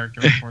of his character.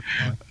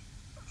 Unfortunately,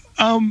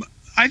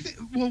 I think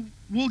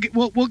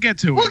we'll get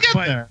to it. We'll get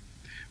there.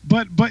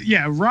 But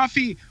yeah,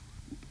 Rafi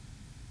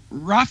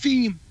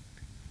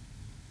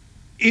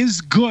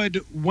is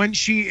good when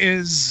she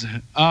is.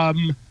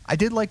 I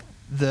did like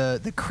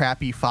the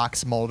crappy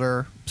Fox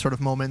Mulder sort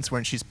of moments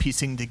when she's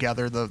piecing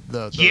together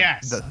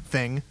the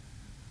thing.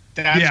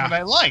 That's what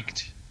I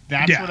liked.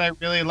 That's what I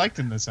really liked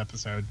in this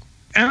episode.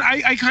 And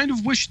I kind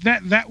of wish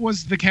that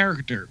was the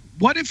character.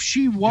 What if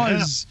she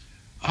was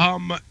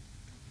the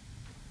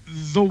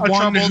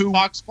one who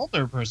Fox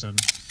Mulder person?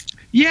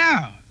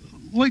 Yeah,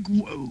 but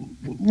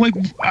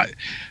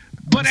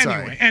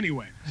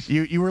anyway.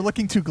 You were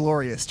looking too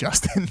glorious,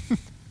 Justin.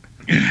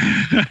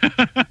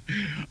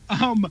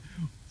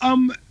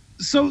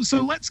 So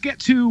let's get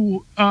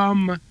to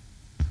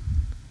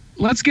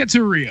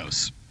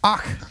Rios.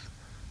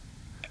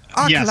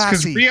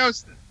 Yes,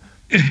 because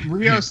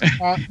Rios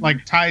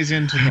ties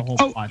into the whole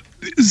plot.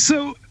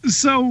 So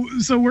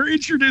we're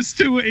introduced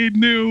to a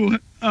new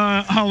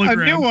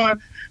hologram. A new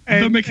one.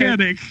 The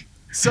mechanic.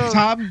 So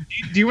Tom,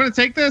 do you want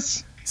to take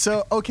this?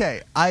 So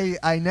okay,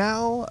 I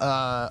now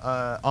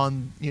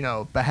on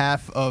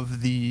behalf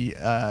of the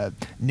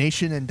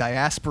nation and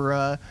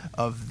diaspora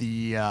of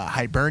the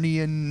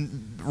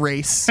Hibernian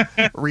race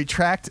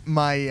retract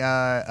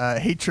my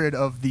hatred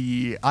of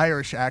the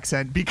Irish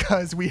accent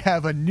because we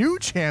have a new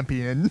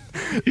champion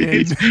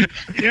in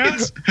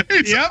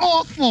it's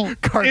awful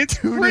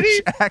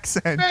cartoonish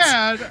accent.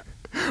 Bad.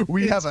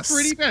 We have a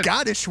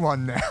Scottish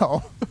one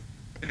now.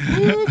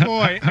 Oh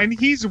boy! And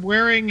he's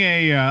wearing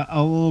a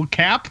little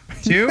cap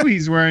too.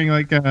 He's wearing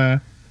like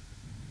a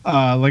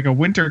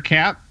winter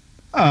cap.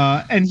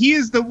 And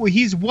he's the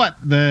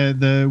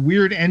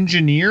weird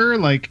engineer.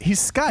 Like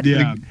he's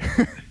Scotty.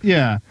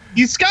 Yeah.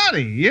 He's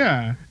Scotty.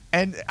 Yeah.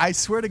 And I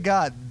swear to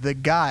God, the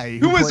guy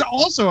who was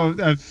also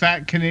a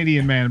fat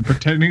Canadian man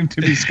pretending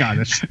to be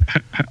Scottish.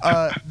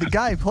 The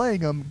guy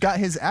playing him got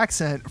his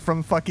accent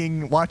from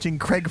fucking watching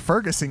Craig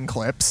Ferguson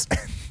clips.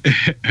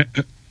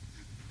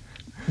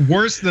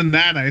 Worse than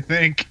that, I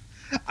think.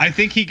 I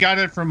think he got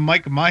it from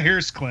Mike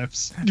Myers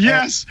clips.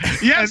 Yes.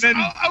 And then,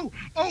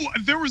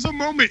 there was a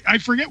moment, I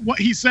forget what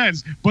he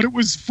says, but it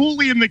was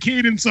fully in the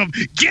cadence of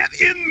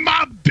 "Get in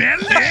my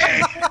belly."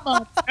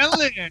 My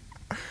belly.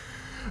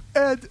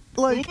 And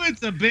like,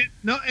 it's a bit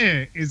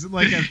is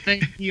like a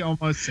thing he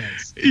almost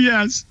says.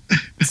 Yes.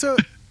 So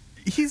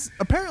he's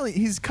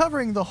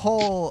covering the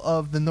whole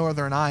of the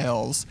Northern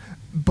Isles,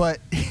 but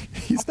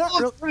he's not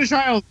really. British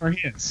Isles are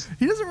his.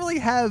 He doesn't really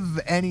have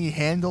any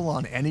handle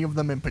on any of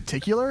them in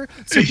particular,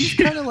 so he's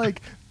kind of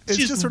like it's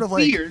just sort of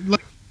weird.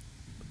 Like,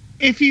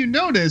 if you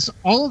notice,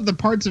 all of the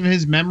parts of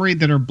his memory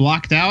that are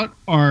blocked out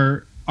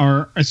are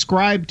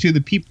ascribed to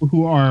the people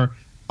who are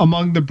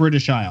among the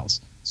British Isles.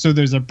 So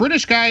there's a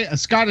British guy,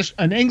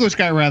 an English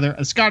guy rather,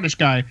 a Scottish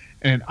guy,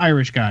 and an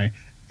Irish guy,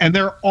 and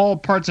they're all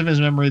parts of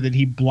his memory that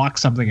he blocked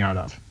something out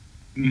of.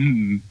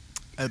 Mm-hmm.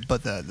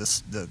 But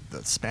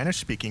the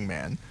Spanish-speaking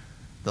man,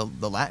 the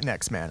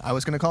Latinx man, I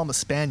was going to call him a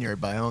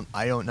Spaniard, but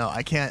I don't know.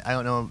 I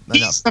don't know enough.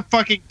 He's the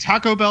fucking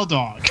Taco Bell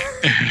dog.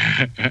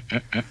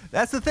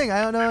 That's the thing.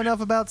 I don't know enough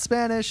about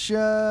Spanish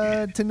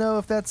to know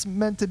if that's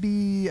meant to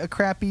be a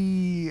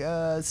crappy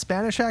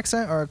Spanish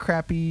accent or a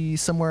crappy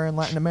somewhere in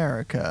Latin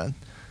America.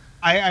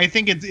 I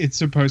think it's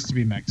supposed to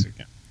be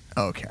Mexican.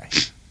 Okay.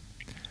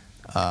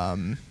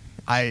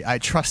 I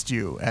trust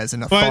you as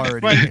an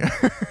authority.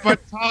 But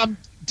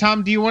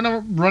Tom, do you want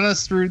to run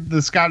us through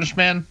the Scottish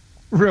man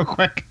real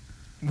quick?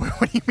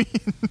 What do you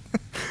mean?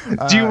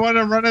 Do you want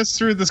to run us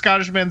through the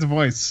Scottish man's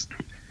voice?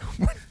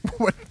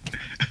 What?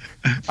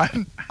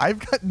 I've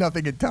got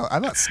nothing to tell.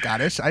 I'm not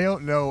Scottish. I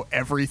don't know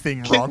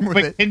everything wrong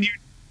with it.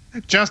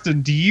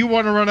 Justin, do you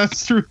want to run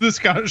us through the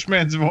Scottish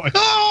man's voice?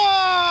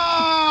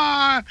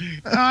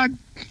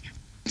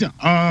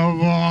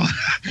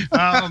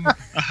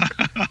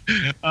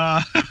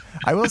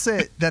 I will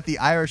say that the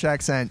Irish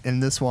accent in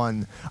this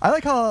one, I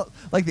like how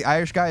like the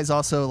Irish guy is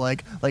also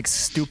like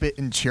stupid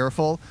and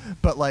cheerful,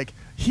 but like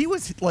he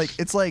was like,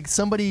 it's like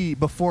somebody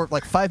before,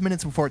 like 5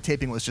 minutes before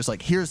taping was just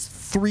like, here's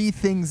 3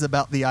 things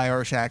about the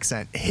Irish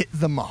accent, hit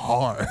them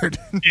hard.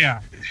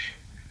 Yeah.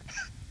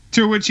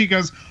 To which he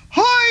goes,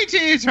 hi.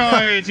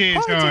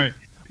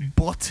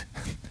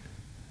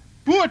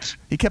 But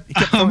he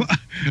kept all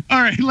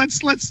right,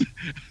 let's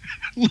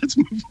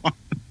move on.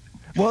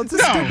 Well, it's a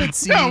stupid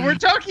scene. No, we're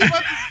talking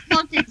about the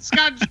fucking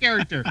Scottish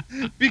character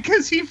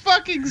because he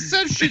fucking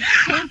says shit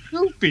so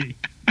goofy.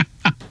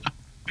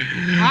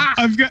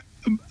 I've got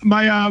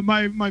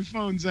my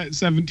phone's at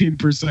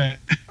 17%.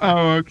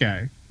 Oh,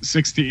 okay.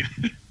 16.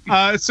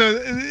 So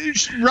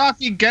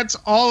Rafi gets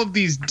all of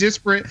these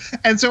disparate,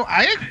 and so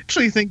I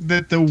actually think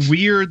that the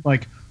weird,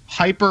 like,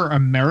 hyper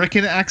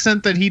American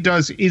accent that he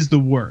does is the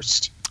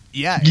worst.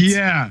 Yeah.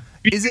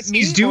 Is it me?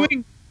 He's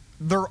doing.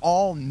 They're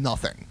all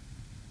nothing.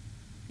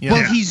 Yeah.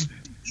 Well, he's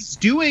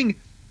doing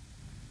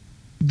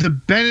the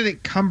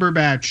Benedict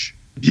Cumberbatch.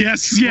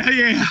 Yes,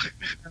 yeah.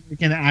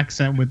 American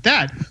accent with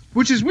that,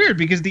 which is weird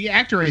because the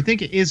actor, I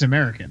think, is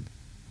American.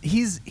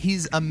 He's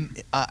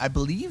I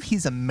believe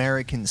he's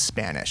American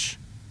Spanish.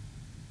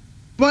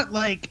 But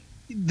like,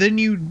 then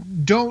you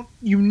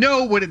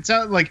know what it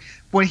sounds like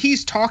when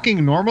he's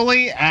talking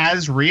normally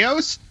as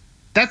Rios.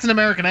 That's an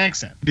American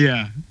accent.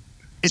 Yeah,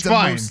 it's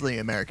fine. Mostly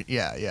American.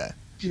 Yeah.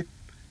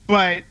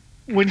 But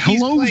when he's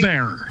hello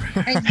there,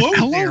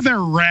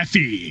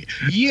 Rafi.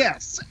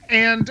 Yes,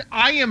 and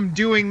I am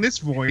doing this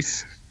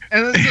voice,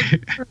 and it's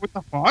like, what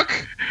the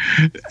fuck?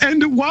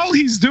 And while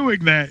he's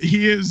doing that,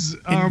 he is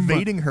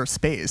invading her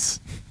space.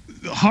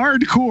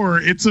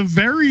 Hardcore. It's a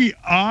very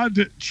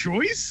odd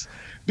choice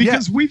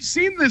because we've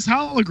seen this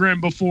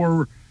hologram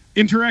before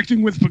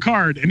interacting with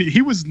Picard, and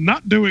he was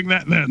not doing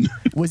that then.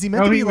 Was he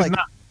meant to be like?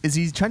 Not. Is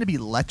he trying to be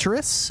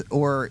lecherous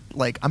or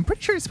like? I'm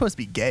pretty sure he's supposed to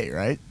be gay,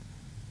 right?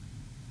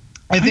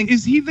 I think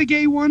is he the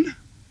gay one?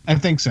 I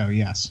think so.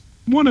 Yes,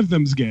 one of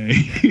them's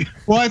gay.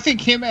 Well, I think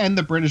him and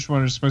the British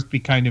one are supposed to be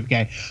kind of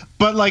gay,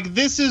 but like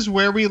this is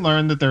where we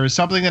learn that there is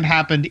something that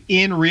happened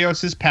in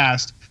Rios's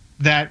past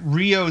that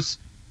Rios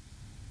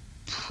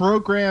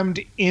programmed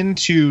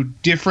into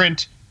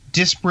different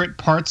disparate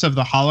parts of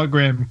the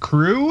hologram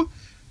crew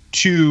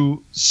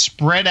to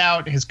spread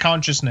out his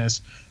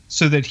consciousness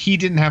so that he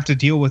didn't have to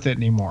deal with it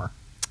anymore.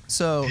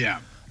 So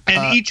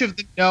and each of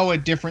them know a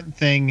different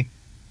thing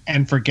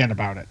and forget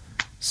about it.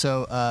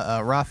 So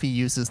Rafi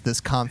uses this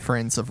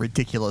conference of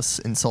ridiculous,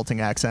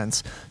 insulting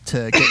accents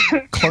to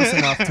get close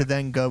enough to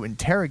then go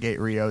interrogate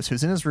Rios,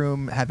 who's in his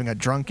room having a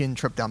drunken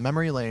trip down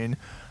memory lane,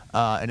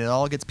 and it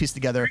all gets pieced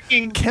together.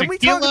 Can we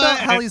talk about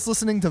how he's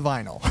listening to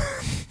vinyl?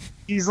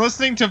 He's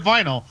listening to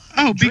vinyl.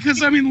 Oh,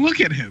 because, I mean, look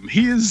at him.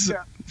 He is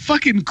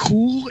fucking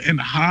cool and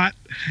hot,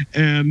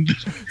 and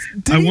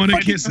I want to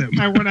kiss him.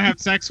 I want to have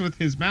sex with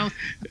his mouth.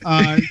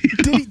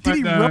 Did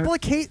he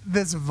replicate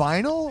this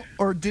vinyl,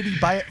 or did he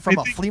buy it from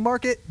a flea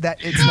market that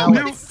it's now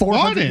like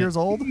 400 years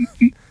old?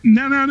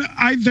 No.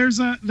 There's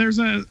a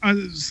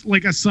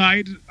like a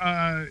side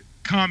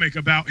comic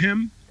about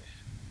him.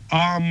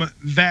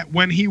 That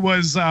when he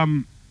was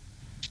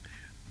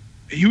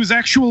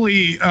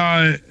actually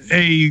a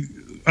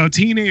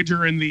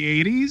teenager in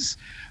the 80s,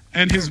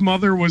 and his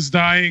mother was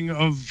dying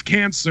of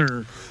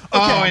cancer.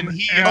 And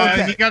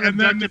he got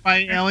abducted by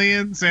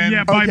aliens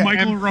and by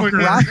Michael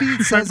Rooker.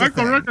 Rafi says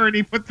Michael Rooker, and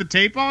he put the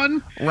tape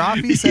on.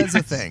 Rafi says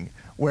a thing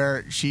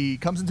where she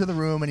comes into the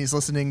room and he's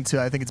listening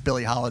to, I think it's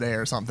Billie Holiday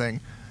or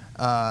something.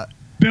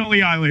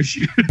 Billie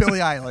Eilish. Billie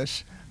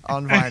Eilish.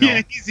 On vinyl.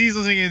 Yeah, he's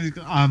listening.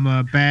 I'm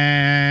a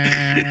bad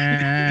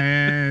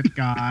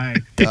guy.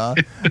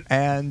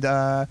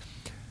 And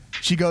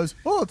she goes,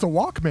 "Oh, it's a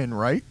Walkman,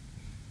 right?"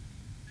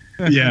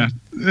 Yeah,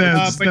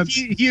 but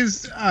he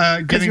is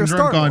getting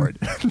drunk on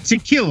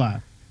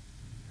tequila.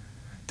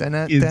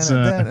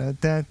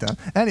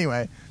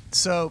 Anyway,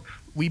 so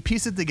we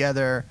piece it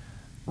together.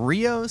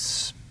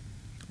 Rios.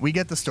 We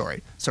get the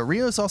story. So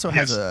Rios also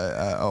has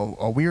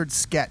a weird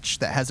sketch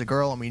that has a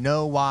girl, and we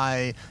know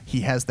why he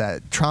has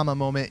that trauma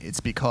moment. It's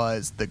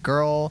because the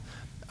girl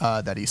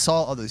that he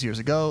saw all those years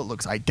ago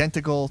looks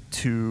identical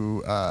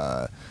to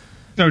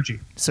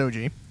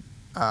Soji.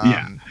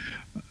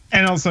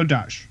 And also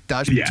Dash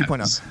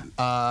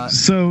 2.0.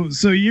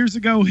 So years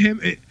ago, him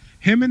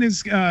and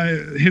his ship.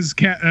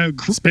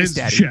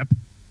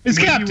 His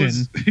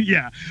captain.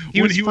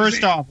 He was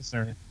first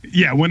officer.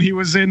 Yeah, when he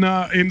was in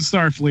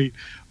Starfleet,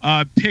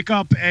 pick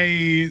up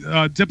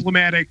a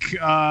diplomatic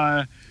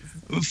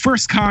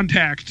first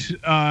contact.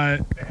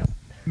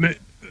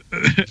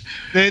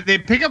 They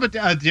pick up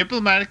a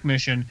diplomatic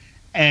mission,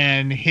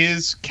 and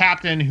his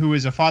captain, who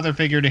is a father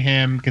figure to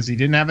him because he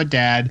didn't have a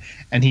dad,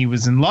 and he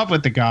was in love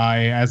with the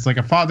guy as like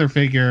a father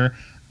figure,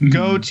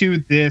 go to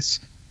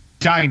this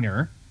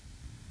diner,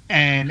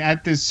 and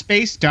at this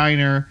space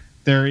diner,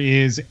 there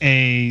is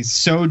a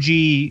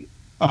Soji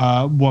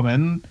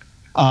woman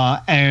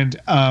and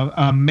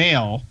a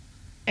male,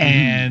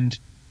 and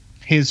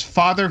his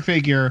father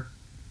figure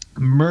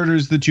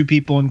murders the two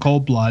people in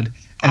cold blood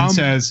and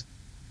says,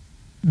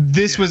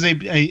 this was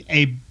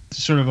a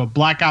sort of a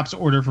Black Ops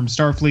order from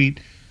Starfleet.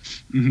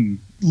 Mm-hmm.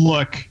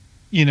 Look,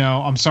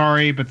 I'm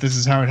sorry, but this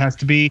is how it has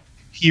to be.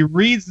 He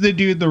reads the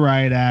dude the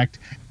riot act,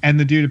 and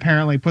the dude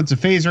apparently puts a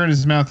phaser in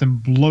his mouth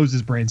and blows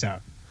his brains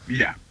out.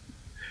 Yeah.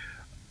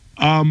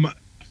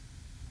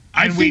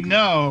 We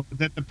know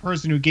that the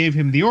person who gave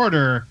him the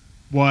order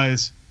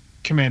was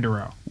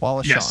Commander O.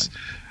 Wallace yes. Shawn.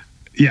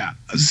 Yeah.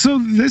 So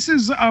this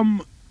is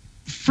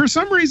for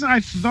some reason I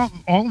thought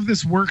all of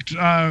this worked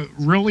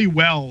really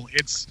well.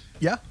 It's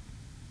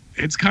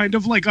kind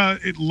of like a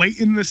late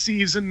in the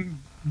season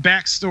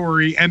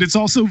backstory, and it's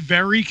also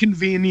very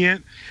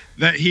convenient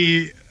that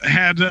he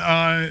had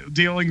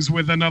dealings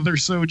with another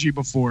Soji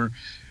before.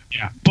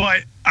 Yeah.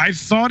 But I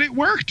thought it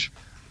worked.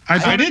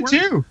 I did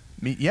too.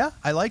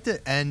 I liked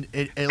it, and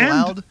it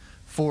allowed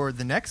for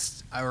the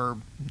next, or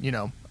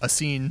a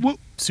scene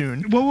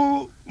soon.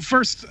 Well,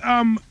 first,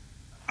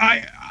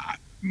 I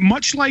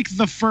much like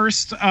the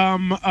first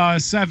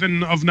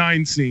 7 of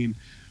 9 scene,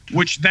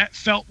 which that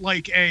felt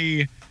like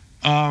a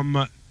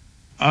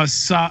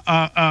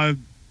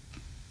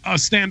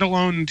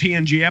standalone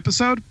TNG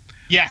episode.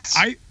 Yes,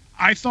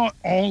 I thought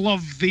all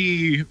of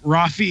the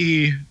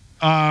Rafi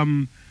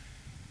and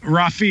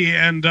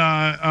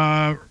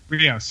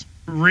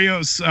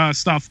Rios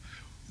stuff.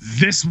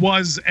 This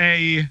was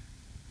a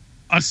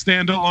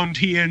standalone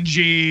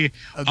TNG,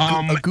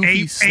 a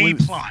goofy a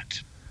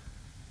plot.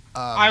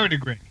 I would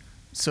agree.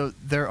 So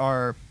there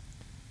are.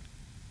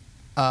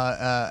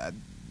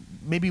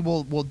 Maybe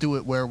we'll do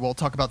it where we'll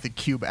talk about the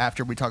cube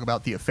after we talk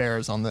about the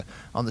affairs on the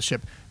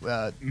ship.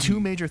 Two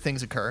major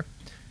things occur,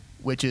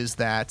 which is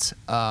that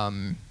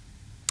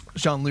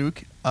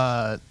Jean-Luc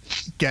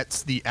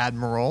gets the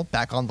Admiral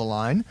back on the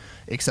line,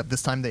 except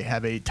this time they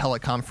have a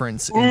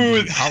teleconference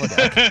in the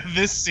holodeck.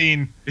 This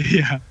scene.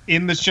 Yeah.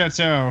 In the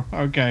chateau.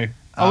 Okay.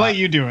 I'll let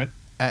you do it.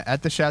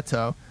 At the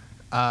chateau.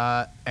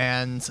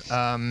 And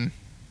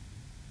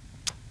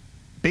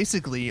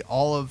basically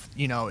all of,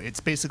 it's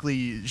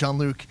basically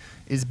Jean-Luc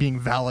is being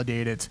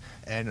validated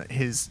and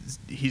he's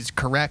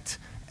correct,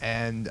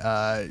 and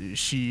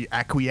she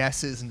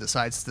acquiesces and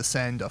decides to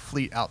send a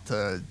fleet out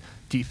to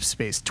Deep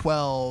Space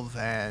 12,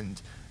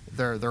 and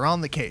they're on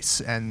the case,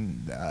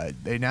 and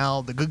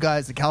the good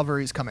guys, the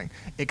cavalry's coming,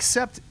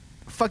 except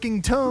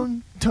fucking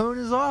Tone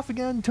is off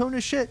again. Tone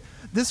is shit.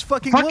 This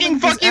fucking woman,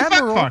 this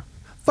Admiral,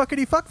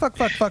 fuckity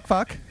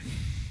fuck.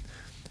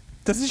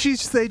 Doesn't she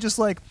say just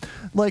like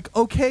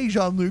okay,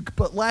 Jean-Luc,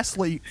 but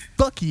lastly,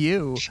 fuck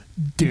you,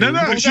 dude?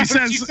 No, she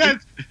says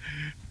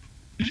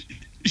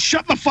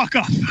shut the fuck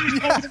up.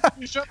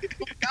 Shut the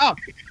fuck up.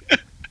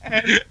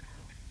 And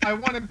I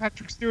wanted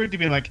Patrick Stewart to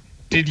be like,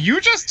 did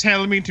you just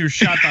tell me to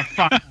shut the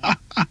fuck up?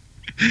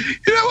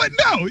 You know what?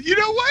 No. You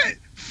know what?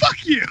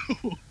 Fuck you.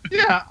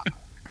 Yeah.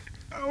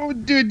 Oh,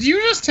 did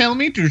you just tell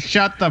me to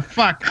shut the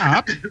fuck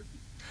up?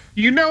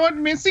 You know what,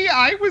 Missy?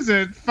 I was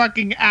a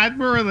fucking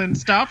admiral in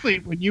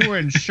Starfleet when you were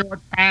in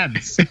short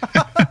pants.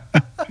 Why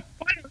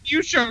don't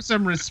you show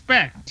some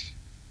respect?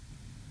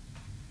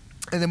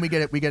 And then we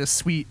get a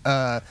sweet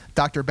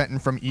Dr. Benton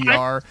from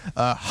ER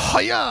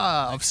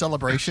hiya of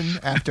celebration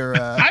after.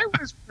 I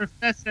was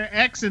Professor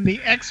X in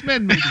the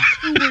X-Men movies.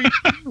 Who were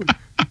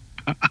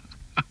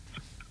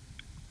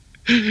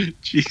you?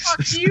 Jesus.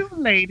 Fuck you,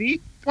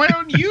 lady. Why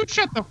don't you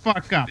shut the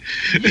fuck up?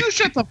 You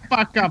shut the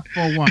fuck up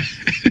for once.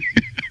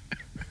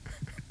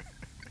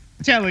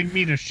 Telling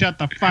me to shut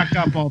the fuck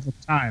up all the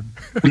time.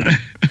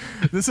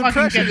 This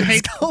impression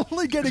is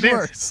only getting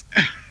worse.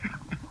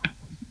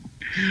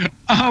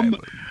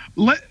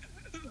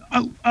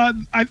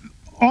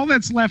 All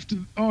that's left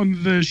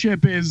on the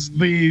ship is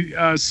the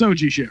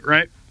Soji shit,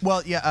 right?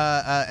 Well,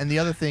 yeah, and the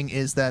other thing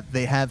is that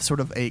they have sort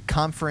of a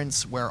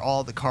conference where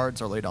all the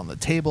cards are laid on the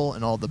table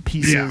and all the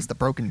pieces, the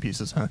broken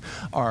pieces,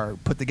 are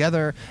put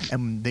together,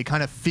 and they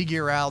kind of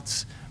figure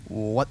out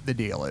what the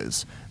deal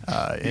is,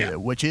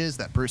 which is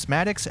that Bruce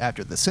Maddox,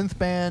 after the synth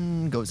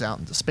ban, goes out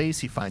into space,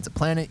 he finds a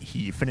planet,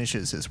 he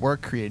finishes his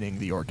work creating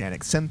the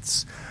organic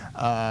synths,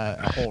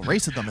 a whole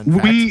race of them, in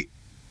fact.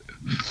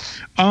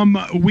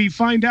 We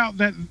find out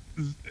that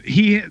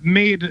he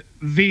made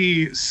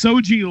the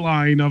Soji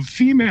line of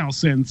female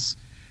synths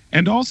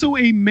and also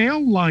a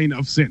male line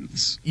of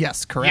synths.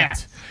 Yes,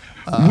 correct.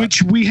 Yeah.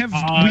 Which we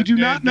do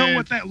not know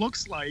what that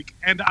looks like,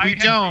 and we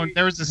don't.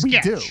 There was a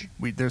sketch.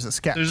 We do. There's a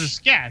sketch. There's a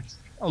sketch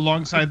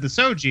alongside the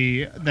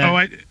Soji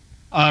that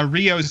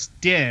Rios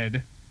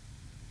did.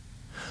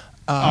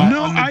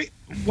 No.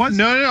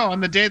 On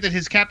the day that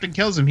his captain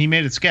kills him, he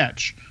made a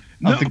sketch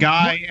of the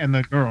guy and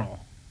the girl.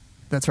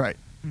 That's right.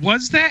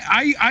 Was that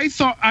I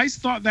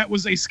thought that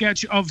was a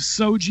sketch of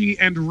Soji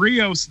and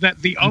Rios that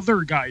the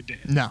other guy did.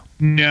 No.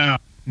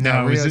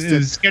 It was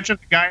a sketch of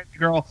the guy and the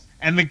girl,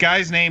 and the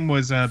guy's name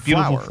was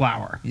Beautiful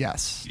Flower.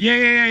 Yes.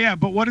 Yeah.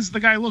 But what does the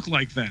guy look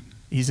like then?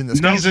 He's in this.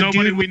 No,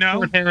 nobody we know.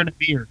 Short hair and a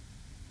beard.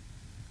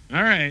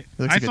 All right.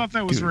 I thought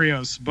that was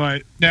Rios,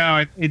 but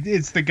no,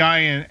 it's the guy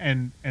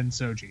and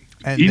Soji.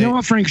 And you know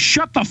what, Frank?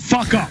 Shut the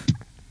fuck up.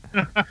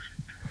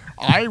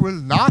 I will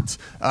not.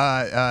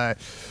 I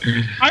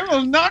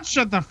will not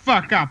shut the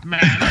fuck up,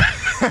 man.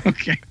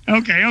 Okay.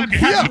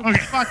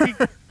 Fucking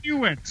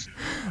do it.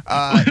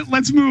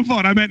 Let's move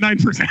on. I'm at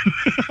 9%.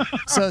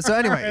 So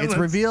anyway, Right, it's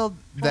revealed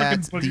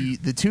that fucking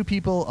the two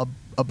people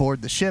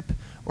aboard the ship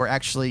were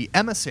actually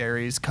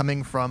emissaries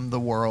coming from the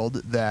world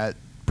that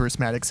Bruce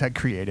Maddox had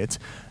created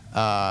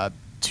to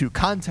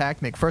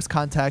make first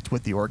contact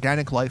with the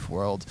organic life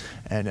world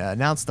and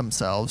announce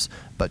themselves.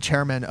 But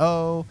Chairman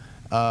O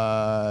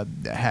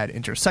had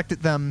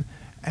intersected them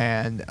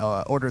and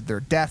ordered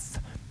their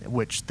death,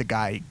 which the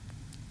guy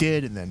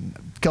did and then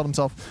killed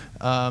himself.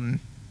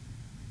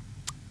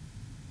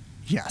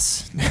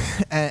 Yes.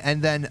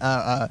 and then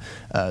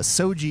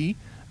Soji,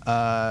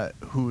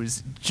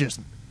 who's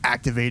just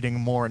activating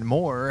more and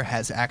more,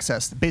 has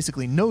access,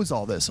 basically knows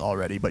all this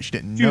already, but she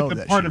didn't know the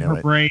that part she of knew her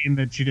it. brain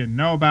that she didn't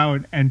know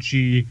about, and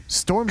she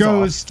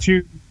Goes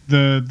to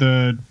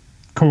the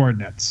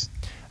coordinates.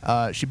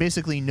 She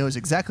basically knows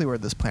exactly where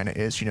this planet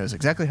is. She knows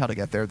exactly how to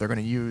get there. They're going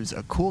to use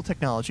a cool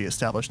technology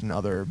established in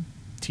other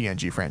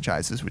TNG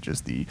franchises, which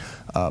is the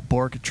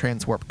Borg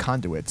transwarp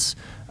conduits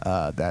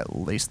that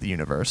lace the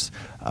universe.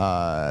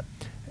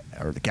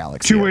 Or the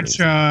galaxy. To which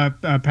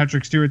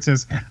Patrick Stewart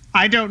says,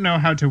 "I don't know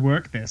how to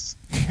work this."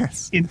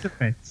 Yes.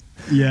 Interface.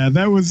 Yeah,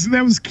 that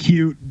was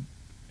cute.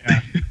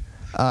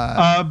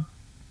 Yeah.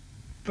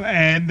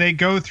 And they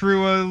go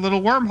through a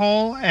little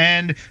wormhole,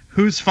 and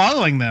who's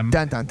following them?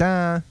 Dun dun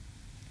dun.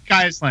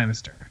 Gaius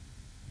Lannister.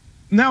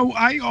 No,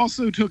 I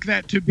also took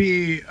that to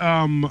be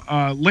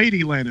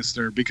Lady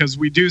Lannister, because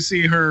we do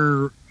see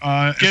her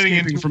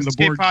escaping from the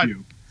Borg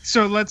cube.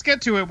 So let's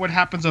get to it. What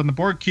happens on the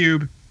Borg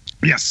cube?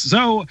 Yes.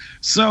 So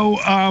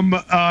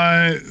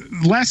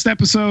last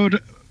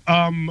episode,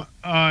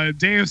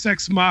 Deus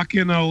Ex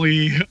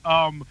Machinally,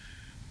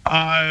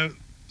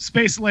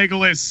 Space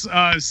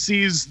Legolas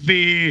sees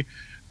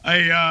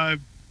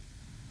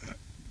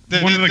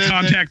one of the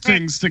contact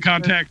things to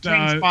contact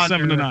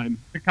 7 of 9.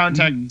 To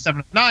contact 7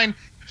 of 9.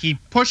 He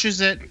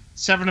pushes it.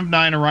 7 of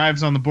 9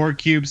 arrives on the Borg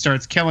cube,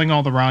 starts killing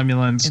all the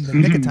Romulans. In the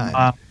nick of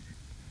time.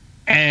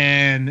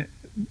 And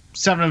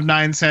 7 of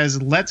 9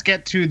 says, "Let's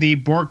get to the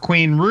Borg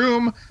Queen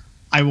room.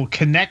 I will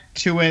connect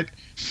to it.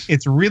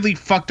 It's really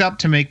fucked up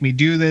to make me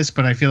do this,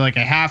 but I feel like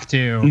I have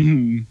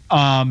to.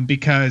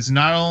 Because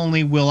not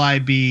only will I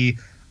be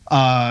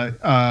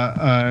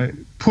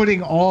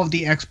putting all of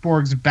the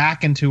X-Borgs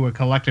back into a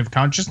collective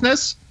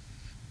consciousness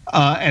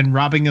and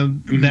robbing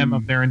them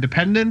of their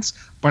independence,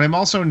 but I'm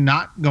also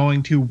not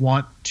going to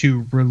want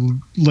to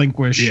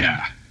relinquish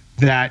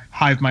that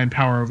hive mind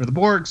power over the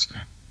Borgs."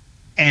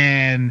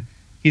 And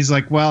he's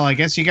like, "Well, I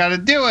guess you got to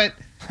do it."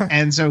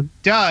 And so he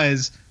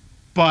does,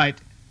 but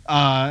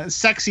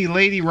sexy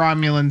lady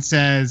Romulan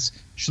says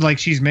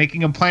she's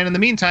making a plan in the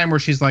meantime where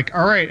she's like,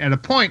 "All right, at a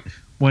point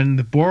when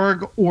the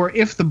Borg, or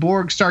if the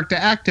Borg start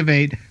to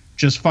activate,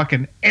 just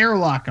fucking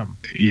airlock them."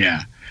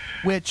 Yeah.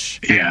 Which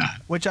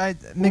I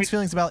mixed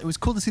feelings about. It was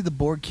cool to see the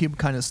Borg cube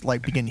kind of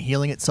like begin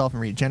healing itself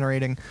and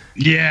regenerating.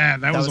 Yeah,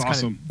 that was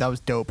awesome. That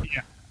was dope.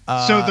 Yeah.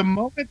 So the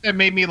moment that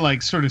made me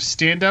like sort of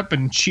stand up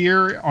and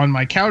cheer on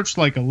my couch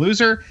like a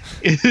loser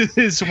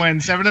is when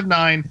 7 of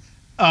 9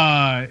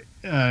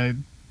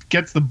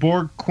 gets the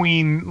Borg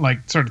Queen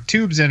like sort of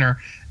tubes in her,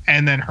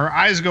 and then her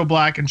eyes go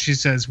black and she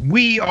says,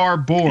 "We are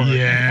Borg."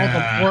 Yeah. And all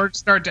the Borg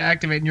start to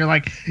activate and you're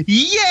like,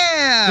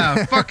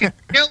 "Yeah, fucking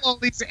kill all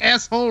these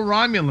asshole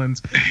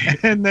Romulans."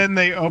 And then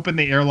they open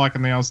the airlock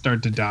and they all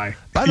start to die.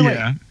 By the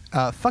way,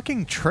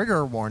 fucking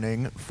trigger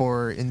warning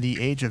for in the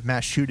age of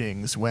mass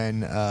shootings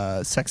when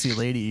sexy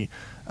lady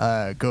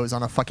goes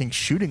on a fucking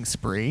shooting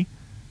spree.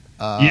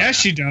 Yeah,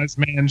 she does,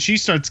 man. She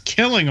starts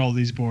killing all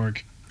these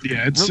Borg.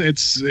 Yeah,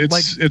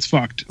 it's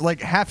fucked.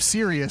 Like half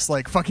serious,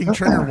 like fucking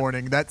trigger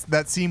warning.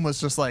 That scene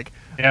was just like,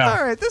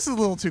 all right, this is a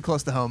little too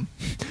close to home.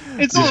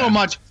 It's a little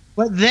much.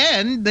 But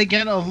then they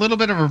get a little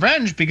bit of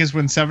revenge because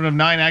when 7 of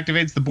 9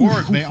 activates the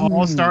Borg, they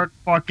all start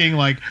fucking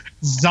like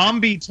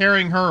zombie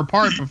tearing her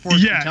apart before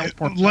she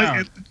teleports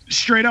out.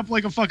 Straight up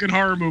like a fucking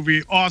horror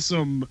movie.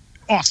 Awesome.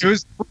 It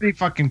was pretty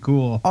fucking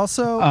cool.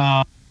 Also,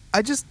 I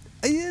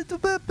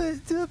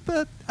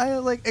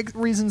like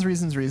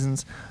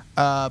reasons.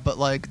 But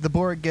like the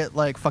Borg get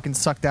like fucking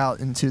sucked out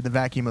into the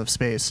vacuum of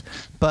space.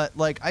 But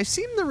like I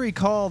seem to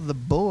recall the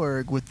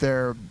Borg with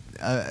their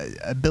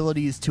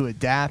abilities to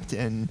adapt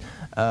and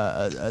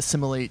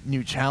assimilate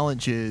new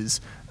challenges,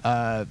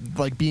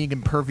 like being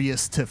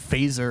impervious to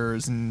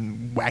phasers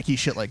and wacky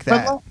shit like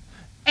that.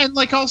 And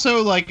like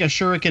also like a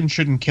shuriken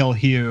shouldn't kill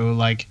Hugh.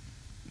 Like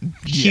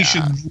he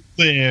should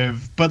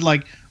live, but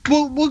like.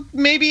 Well,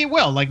 maybe it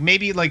will. Like,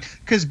 maybe, like,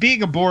 because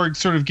being a Borg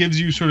sort of gives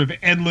you sort of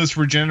endless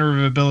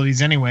regenerative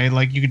abilities anyway.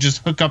 Like, you could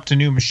just hook up to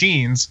new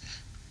machines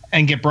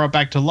and get brought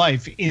back to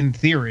life, in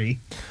theory.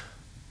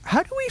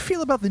 How do we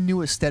feel about the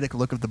new aesthetic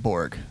look of the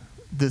Borg?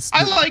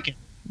 I like it.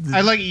 I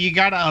like it. You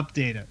gotta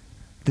update it.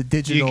 The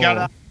digital. You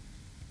gotta.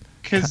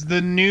 Because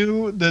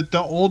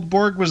the old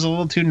Borg was a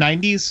little too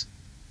 90s.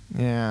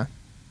 Yeah.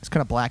 It's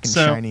kind of black and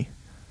shiny.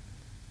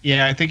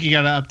 Yeah, I think you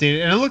got to update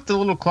it. And it looked a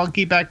little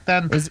clunky back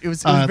then. It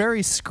was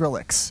very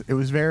Skrillex. It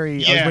was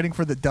very... I was waiting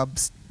for the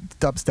dubstep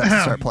to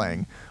start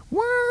playing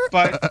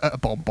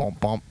But bump, bump,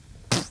 bump.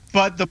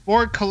 But the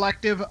Borg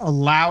Collective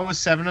allows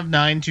Seven of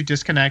Nine to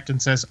disconnect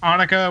and says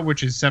Annika,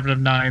 which is Seven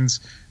of Nine's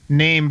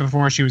name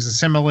before she was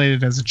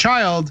assimilated as a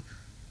child.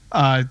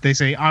 They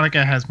say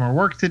Annika has more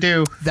work to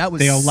do. That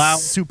was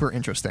super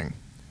interesting.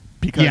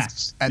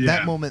 Because at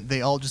that moment,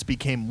 they all just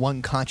became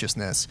one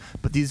consciousness.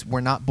 But these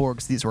were not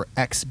Borgs. These were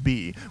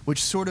XB,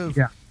 which sort of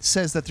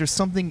says that there's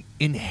something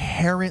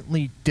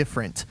inherently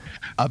different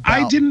about...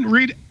 I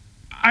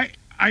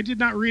did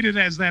not read it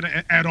as that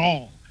at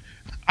all.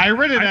 I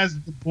read it as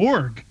the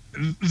Borg.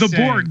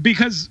 Borg,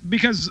 because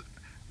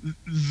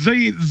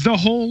the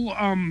whole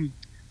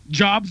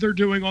job they're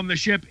doing on the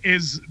ship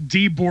is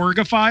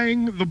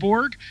de-Borgifying the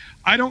Borg.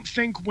 I don't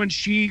think when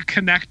she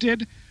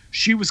connected,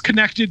 she was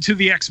connected to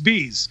the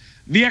XBs.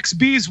 The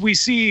XBs, we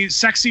see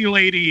sexy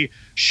lady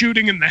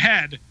shooting in the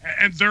head,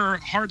 and they're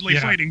hardly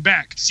fighting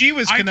back. She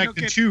was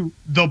connected to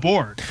the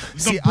Borg.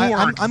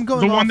 I'm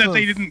going the one that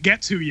they didn't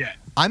get to yet.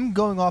 I'm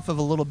going off of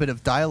a little bit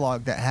of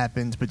dialogue that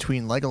happened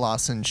between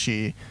Legolas and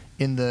she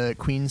in the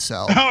Queen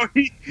cell. Oh,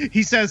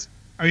 he says,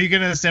 "Are you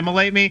going to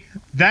assimilate me?"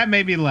 That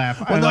made me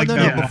laugh. Well,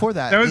 no. Before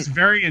that, that was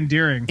very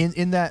endearing.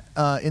 In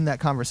that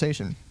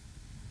conversation,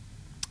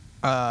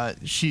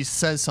 she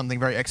says something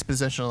very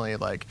expositionally,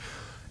 like,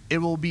 "It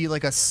will be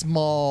like a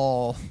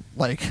small,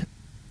 like,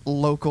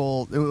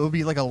 local. It will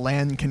be like a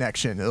land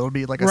connection. It will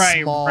be like a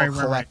small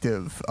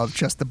collective of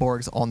just the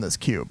Borgs on this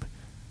cube."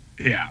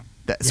 Yeah.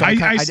 So I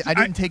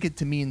didn't take it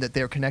to mean that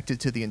they're connected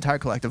to the entire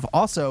collective.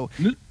 Also,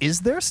 is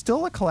there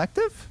still a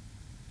collective?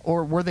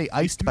 Or were they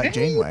iced by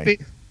Janeway?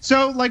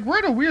 So, like, we're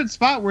in a weird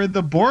spot where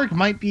the Borg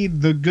might be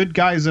the good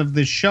guys of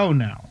this show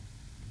now.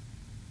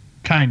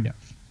 Kind of.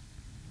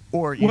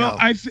 Or, you know.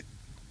 I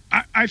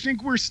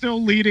think we're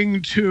still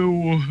leading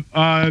to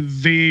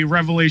the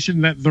revelation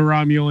that the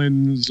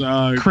Romulans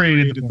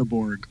created the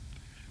Borg.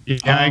 Yeah,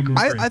 I agree.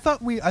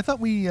 I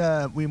thought we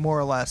more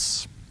or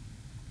less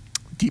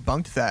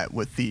debunked that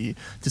with the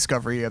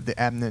discovery of the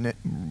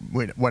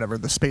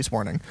the space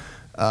warning.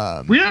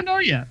 We don't know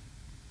yet.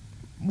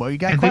 Well, you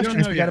got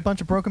questions. We got a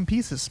bunch of broken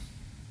pieces.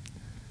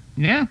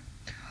 Yeah.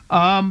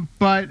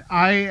 But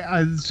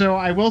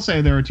I will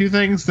say there are two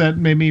things that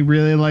made me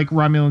really like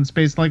Romulan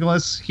Space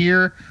Legolas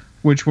here,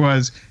 which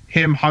was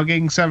him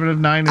hugging Seven of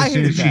Nine as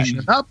soon as she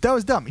showed up. That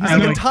was dumb. He's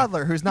like a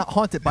toddler who's not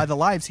haunted by the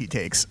lives he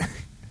takes.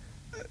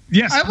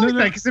 Yes, I like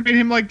that because it made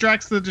him like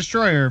Drax the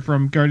Destroyer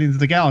from Guardians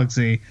of the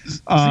Galaxy.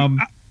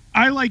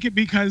 I like it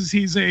because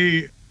he's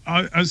a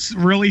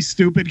really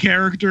stupid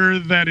character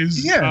that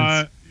is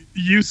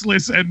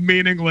useless and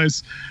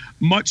meaningless,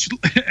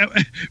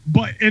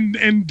 but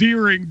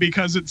endearing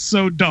because it's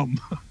so dumb.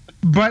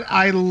 But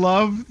I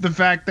love the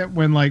fact that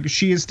when like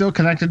she is still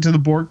connected to the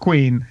Borg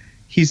Queen,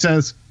 he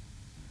says,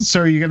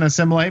 "So are you gonna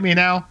assimilate me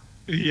now?"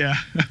 Yeah,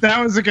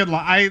 that was a good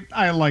line.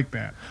 I like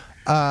that.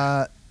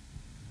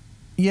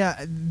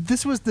 Yeah,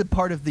 this was the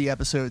part of the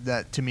episode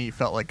that to me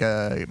felt like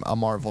a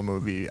Marvel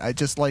movie. I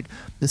just like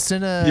the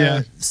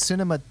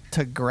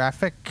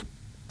cinematographic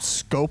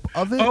scope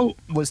of it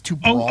was too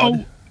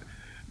broad.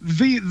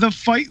 The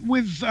fight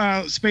with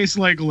Space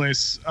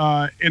Legolas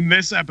in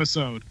this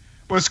episode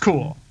was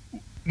cool.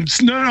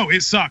 No,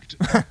 it sucked.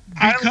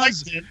 I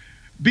liked it.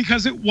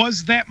 Because it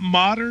was that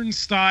modern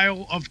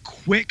style of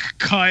quick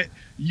cut,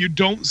 you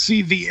don't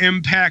see the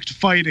impact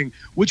fighting,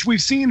 which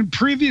we've seen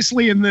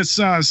previously in this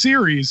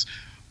series.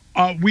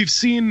 We've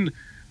seen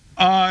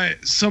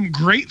some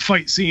great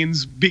fight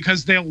scenes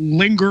because they'll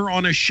linger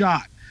on a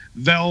shot.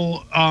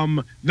 They'll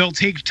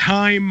take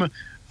time,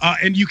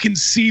 and you can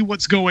see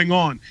what's going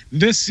on.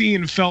 This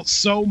scene felt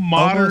so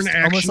modern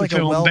action like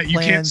film that you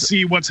can't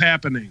see what's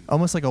happening.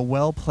 Almost like a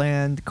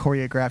well-planned,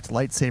 choreographed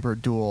lightsaber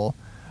duel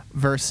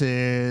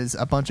versus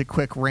a bunch of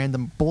quick,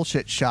 random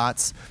bullshit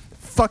shots.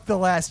 Fuck The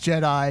Last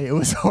Jedi. It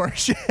was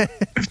horseshit.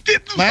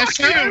 Last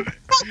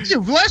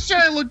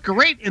Jedi looked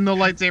great in the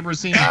lightsaber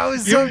scene. That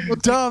was so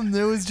dumb.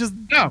 It was just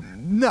no.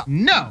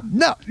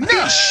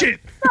 Shit.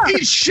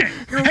 Eat shit.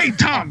 Hey,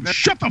 Tom,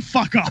 shut the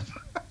fuck up.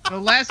 The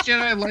Last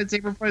Jedi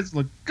lightsaber fights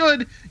looked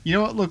good. You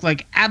know what looked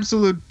like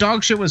absolute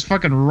dog shit was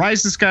fucking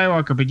Rise of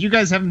Skywalker, but you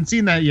guys haven't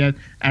seen that yet,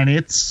 and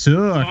it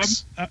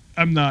sucks.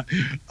 I'm not.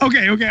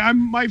 Okay.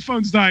 My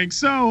phone's dying.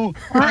 So,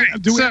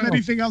 do we have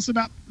anything else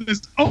about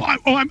this?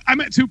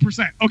 I'm at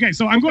 2%. Okay,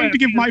 so I'm going to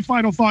give my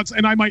final thoughts,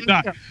 and I might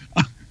not.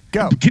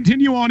 Go.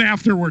 Continue on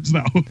afterwards,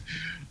 though.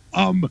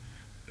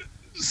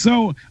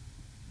 So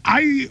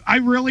I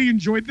really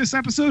enjoyed this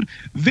episode.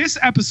 This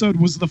episode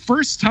was the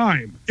first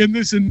time in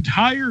this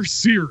entire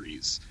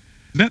series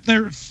that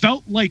there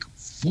felt like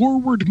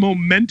forward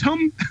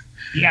momentum.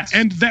 Yes.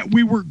 And that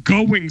we were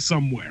going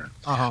somewhere.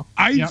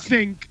 I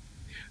think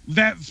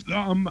that,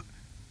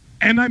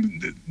 and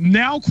I'm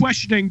now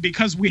questioning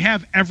because we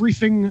have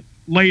everything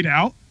laid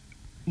out.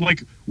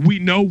 Like, we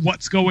know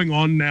what's going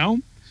on now.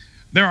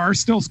 There are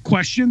still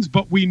questions,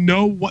 but we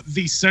know what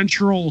the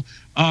central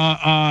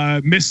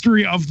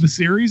mystery of the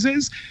series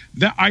is.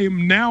 That I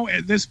am now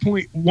at this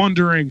point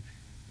wondering,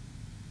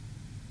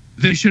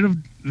 they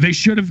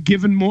should have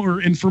given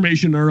more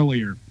information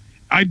earlier.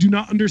 I do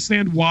not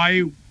understand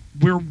why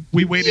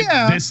we waited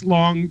this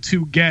long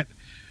to get.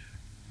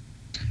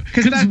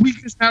 Because that's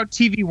just how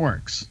TV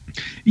works.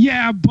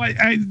 Yeah, but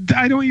I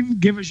don't even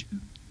give a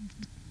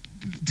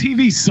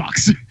TV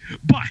sucks.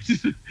 But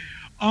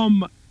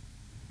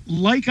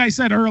like I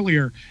said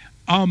earlier,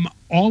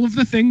 all of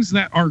the things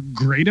that are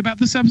great about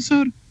this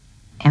episode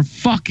are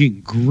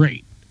fucking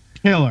great.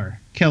 Killer.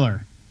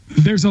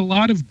 There's a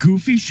lot of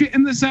goofy shit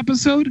in this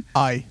episode.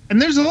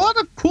 And there's a lot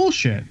of cool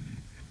shit.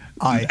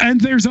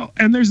 And there's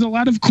a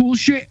lot of cool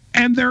shit,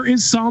 and there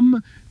is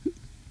some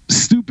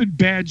stupid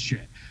bad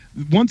shit.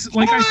 Once,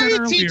 like I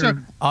said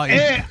earlier,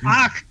 I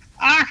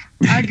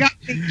got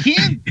the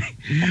kid.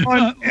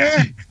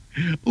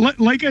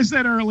 Like I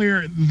said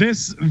earlier,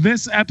 this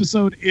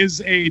episode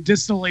is a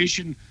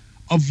distillation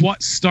of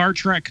what Star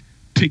Trek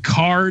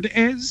Picard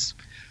is,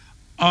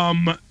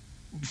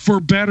 for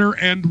better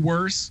and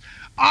worse.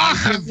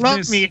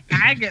 Love me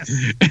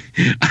haggis.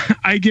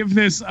 I give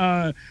this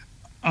a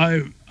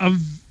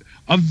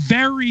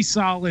very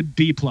solid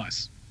B+.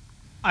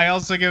 I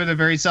also give it a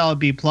very solid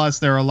B+.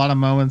 There are a lot of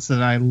moments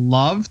that I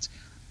loved.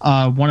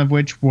 One of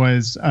which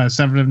was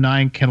 7 of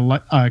 9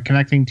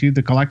 connecting to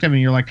the collective,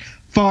 and you're like,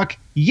 "Fuck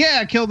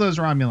yeah, kill those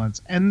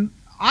Romulans!" And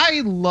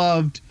I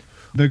loved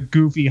the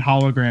goofy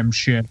hologram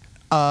shit.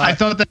 I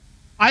thought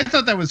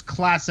that was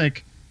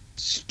classic,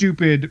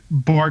 stupid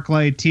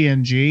Barclay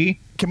TNG.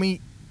 Can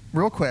we,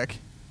 real quick?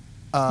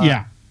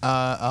 Yeah.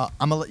 I'm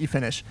gonna let you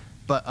finish.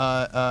 But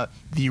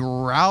the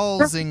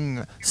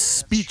rousing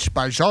speech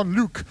by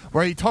Jean-Luc,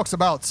 where he talks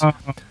about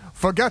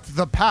forget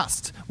the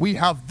past. We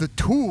have the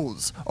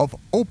tools of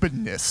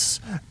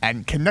openness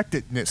and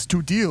connectedness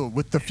to deal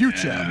with the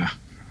future.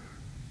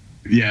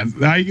 Yeah,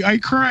 I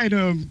cried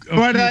a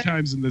few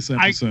times in this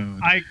episode.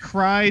 I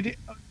cried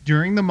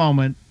during the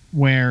moment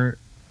where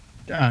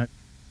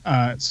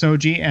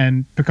Soji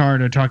and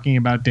Picard are talking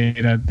about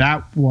Data.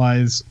 That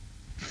was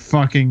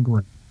fucking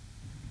great.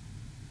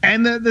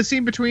 And the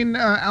scene between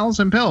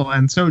Alison Pill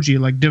and Soji,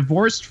 like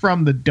divorced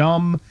from the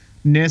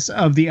dumbness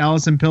of the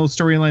Alison Pill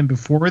storyline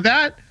before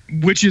that,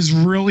 which is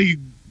really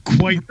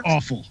quite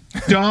awful,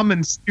 dumb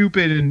and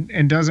stupid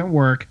and doesn't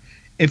work.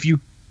 If you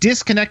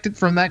disconnect it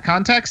from that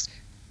context,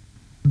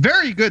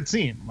 very good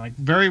scene, like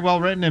very well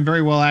written and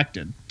very well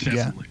acted.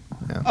 Definitely.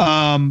 Yeah.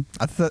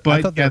 I thought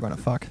they were gonna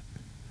fuck.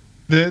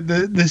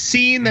 The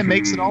scene that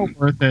makes it all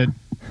worth it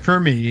for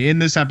me in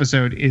this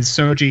episode is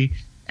Soji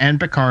and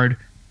Picard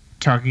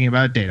talking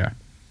about Data.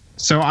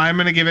 So I'm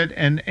going to give it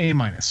an A-.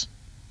 Nice.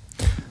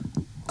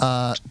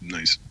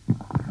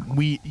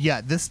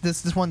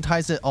 This one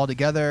ties it all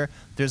together.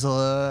 There's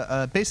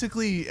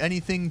basically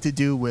anything to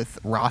do with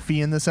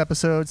Rafi in this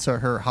episode, so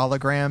her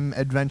hologram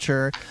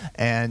adventure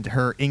and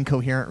her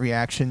incoherent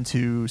reaction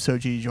to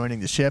Soji joining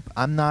the ship.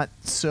 I'm not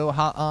so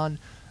hot on.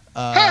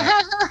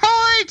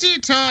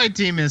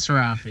 Hoity-toity, Miss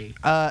Rafi.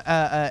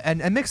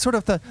 And mix sort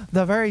of the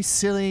very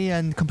silly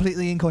and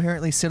completely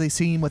incoherently silly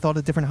scene with all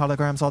the different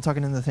holograms all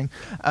talking in the thing,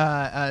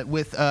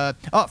 with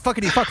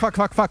fuckity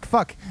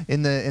fuck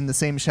in the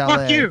same chalet.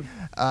 Fuck you.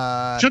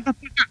 Shut the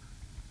fuck up.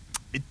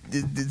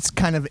 It's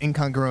kind of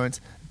incongruent,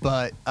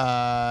 but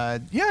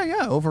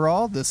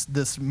overall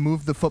this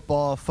moved the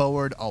football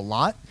forward a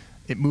lot.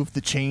 It moved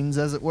the chains,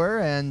 as it were,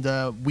 and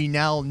we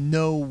now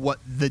know what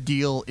the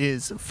deal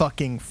is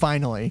fucking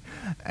finally.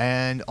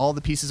 And all the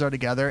pieces are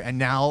together, and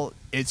now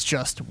it's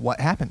just what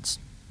happens.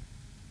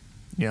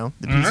 You know,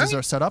 the pieces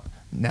are set up.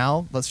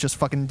 Now let's just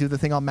fucking do the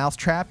thing on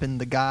Mousetrap and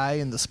the guy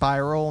and the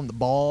spiral and the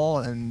ball,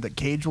 and the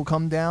cage will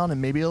come down,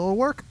 and maybe it'll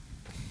work.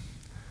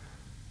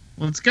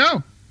 Let's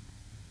go.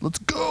 Let's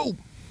go.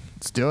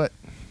 Let's do it.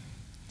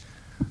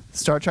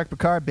 Star Trek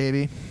Picard,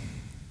 baby.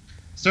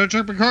 Star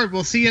Trek Picard,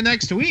 we'll see you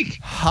next week.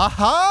 Ha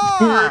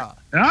ha!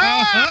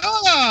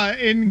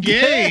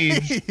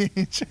 Engage.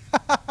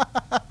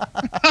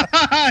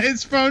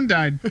 His phone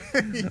died.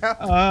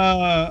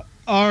 Yeah.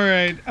 All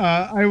right.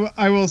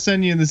 I will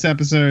send you this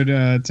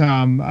episode,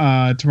 Tom,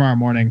 tomorrow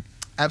morning.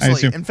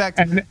 Absolutely. In fact,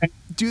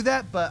 do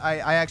that, but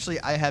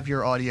I have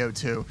your audio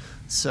too.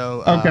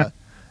 So, okay.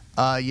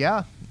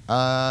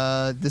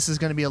 This is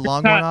going to be a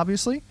long one,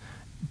 obviously.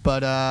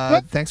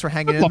 But thanks for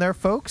hanging in there,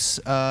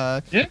 folks.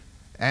 Yeah.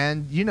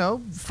 And,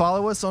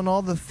 follow us on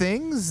all the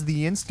things,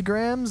 the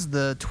Instagrams,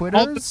 the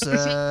Twitters,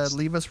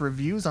 leave us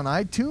reviews on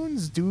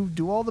iTunes,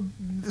 do all the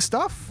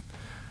stuff.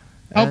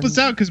 Help us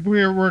out, because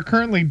we're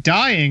currently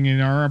dying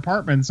in our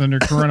apartments under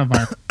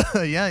coronavirus.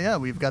 Yeah,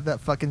 we've got that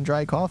fucking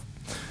dry cough.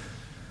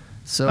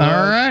 So,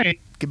 all right.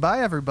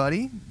 Goodbye,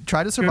 everybody.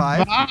 Try to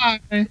survive.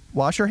 Goodbye.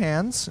 Wash your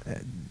hands.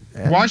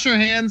 Wash your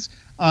hands.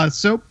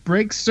 Soap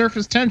breaks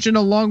surface tension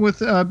along with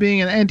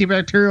being an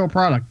antibacterial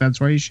product. That's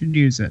why you should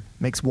use it.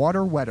 Makes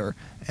water wetter.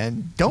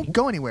 And don't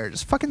go anywhere.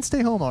 Just fucking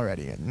stay home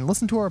already and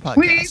listen to our podcast.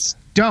 Please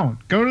don't.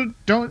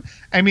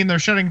 I mean, they're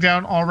shutting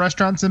down all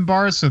restaurants and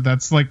bars, so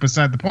that's like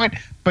beside the point.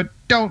 But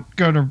don't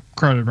go to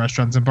crowded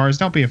restaurants and bars.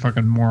 Don't be a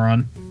fucking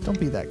moron. Don't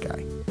be that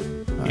guy.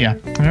 Yeah.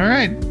 All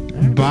right.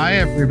 Bye,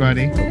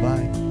 everybody.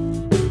 Bye-bye.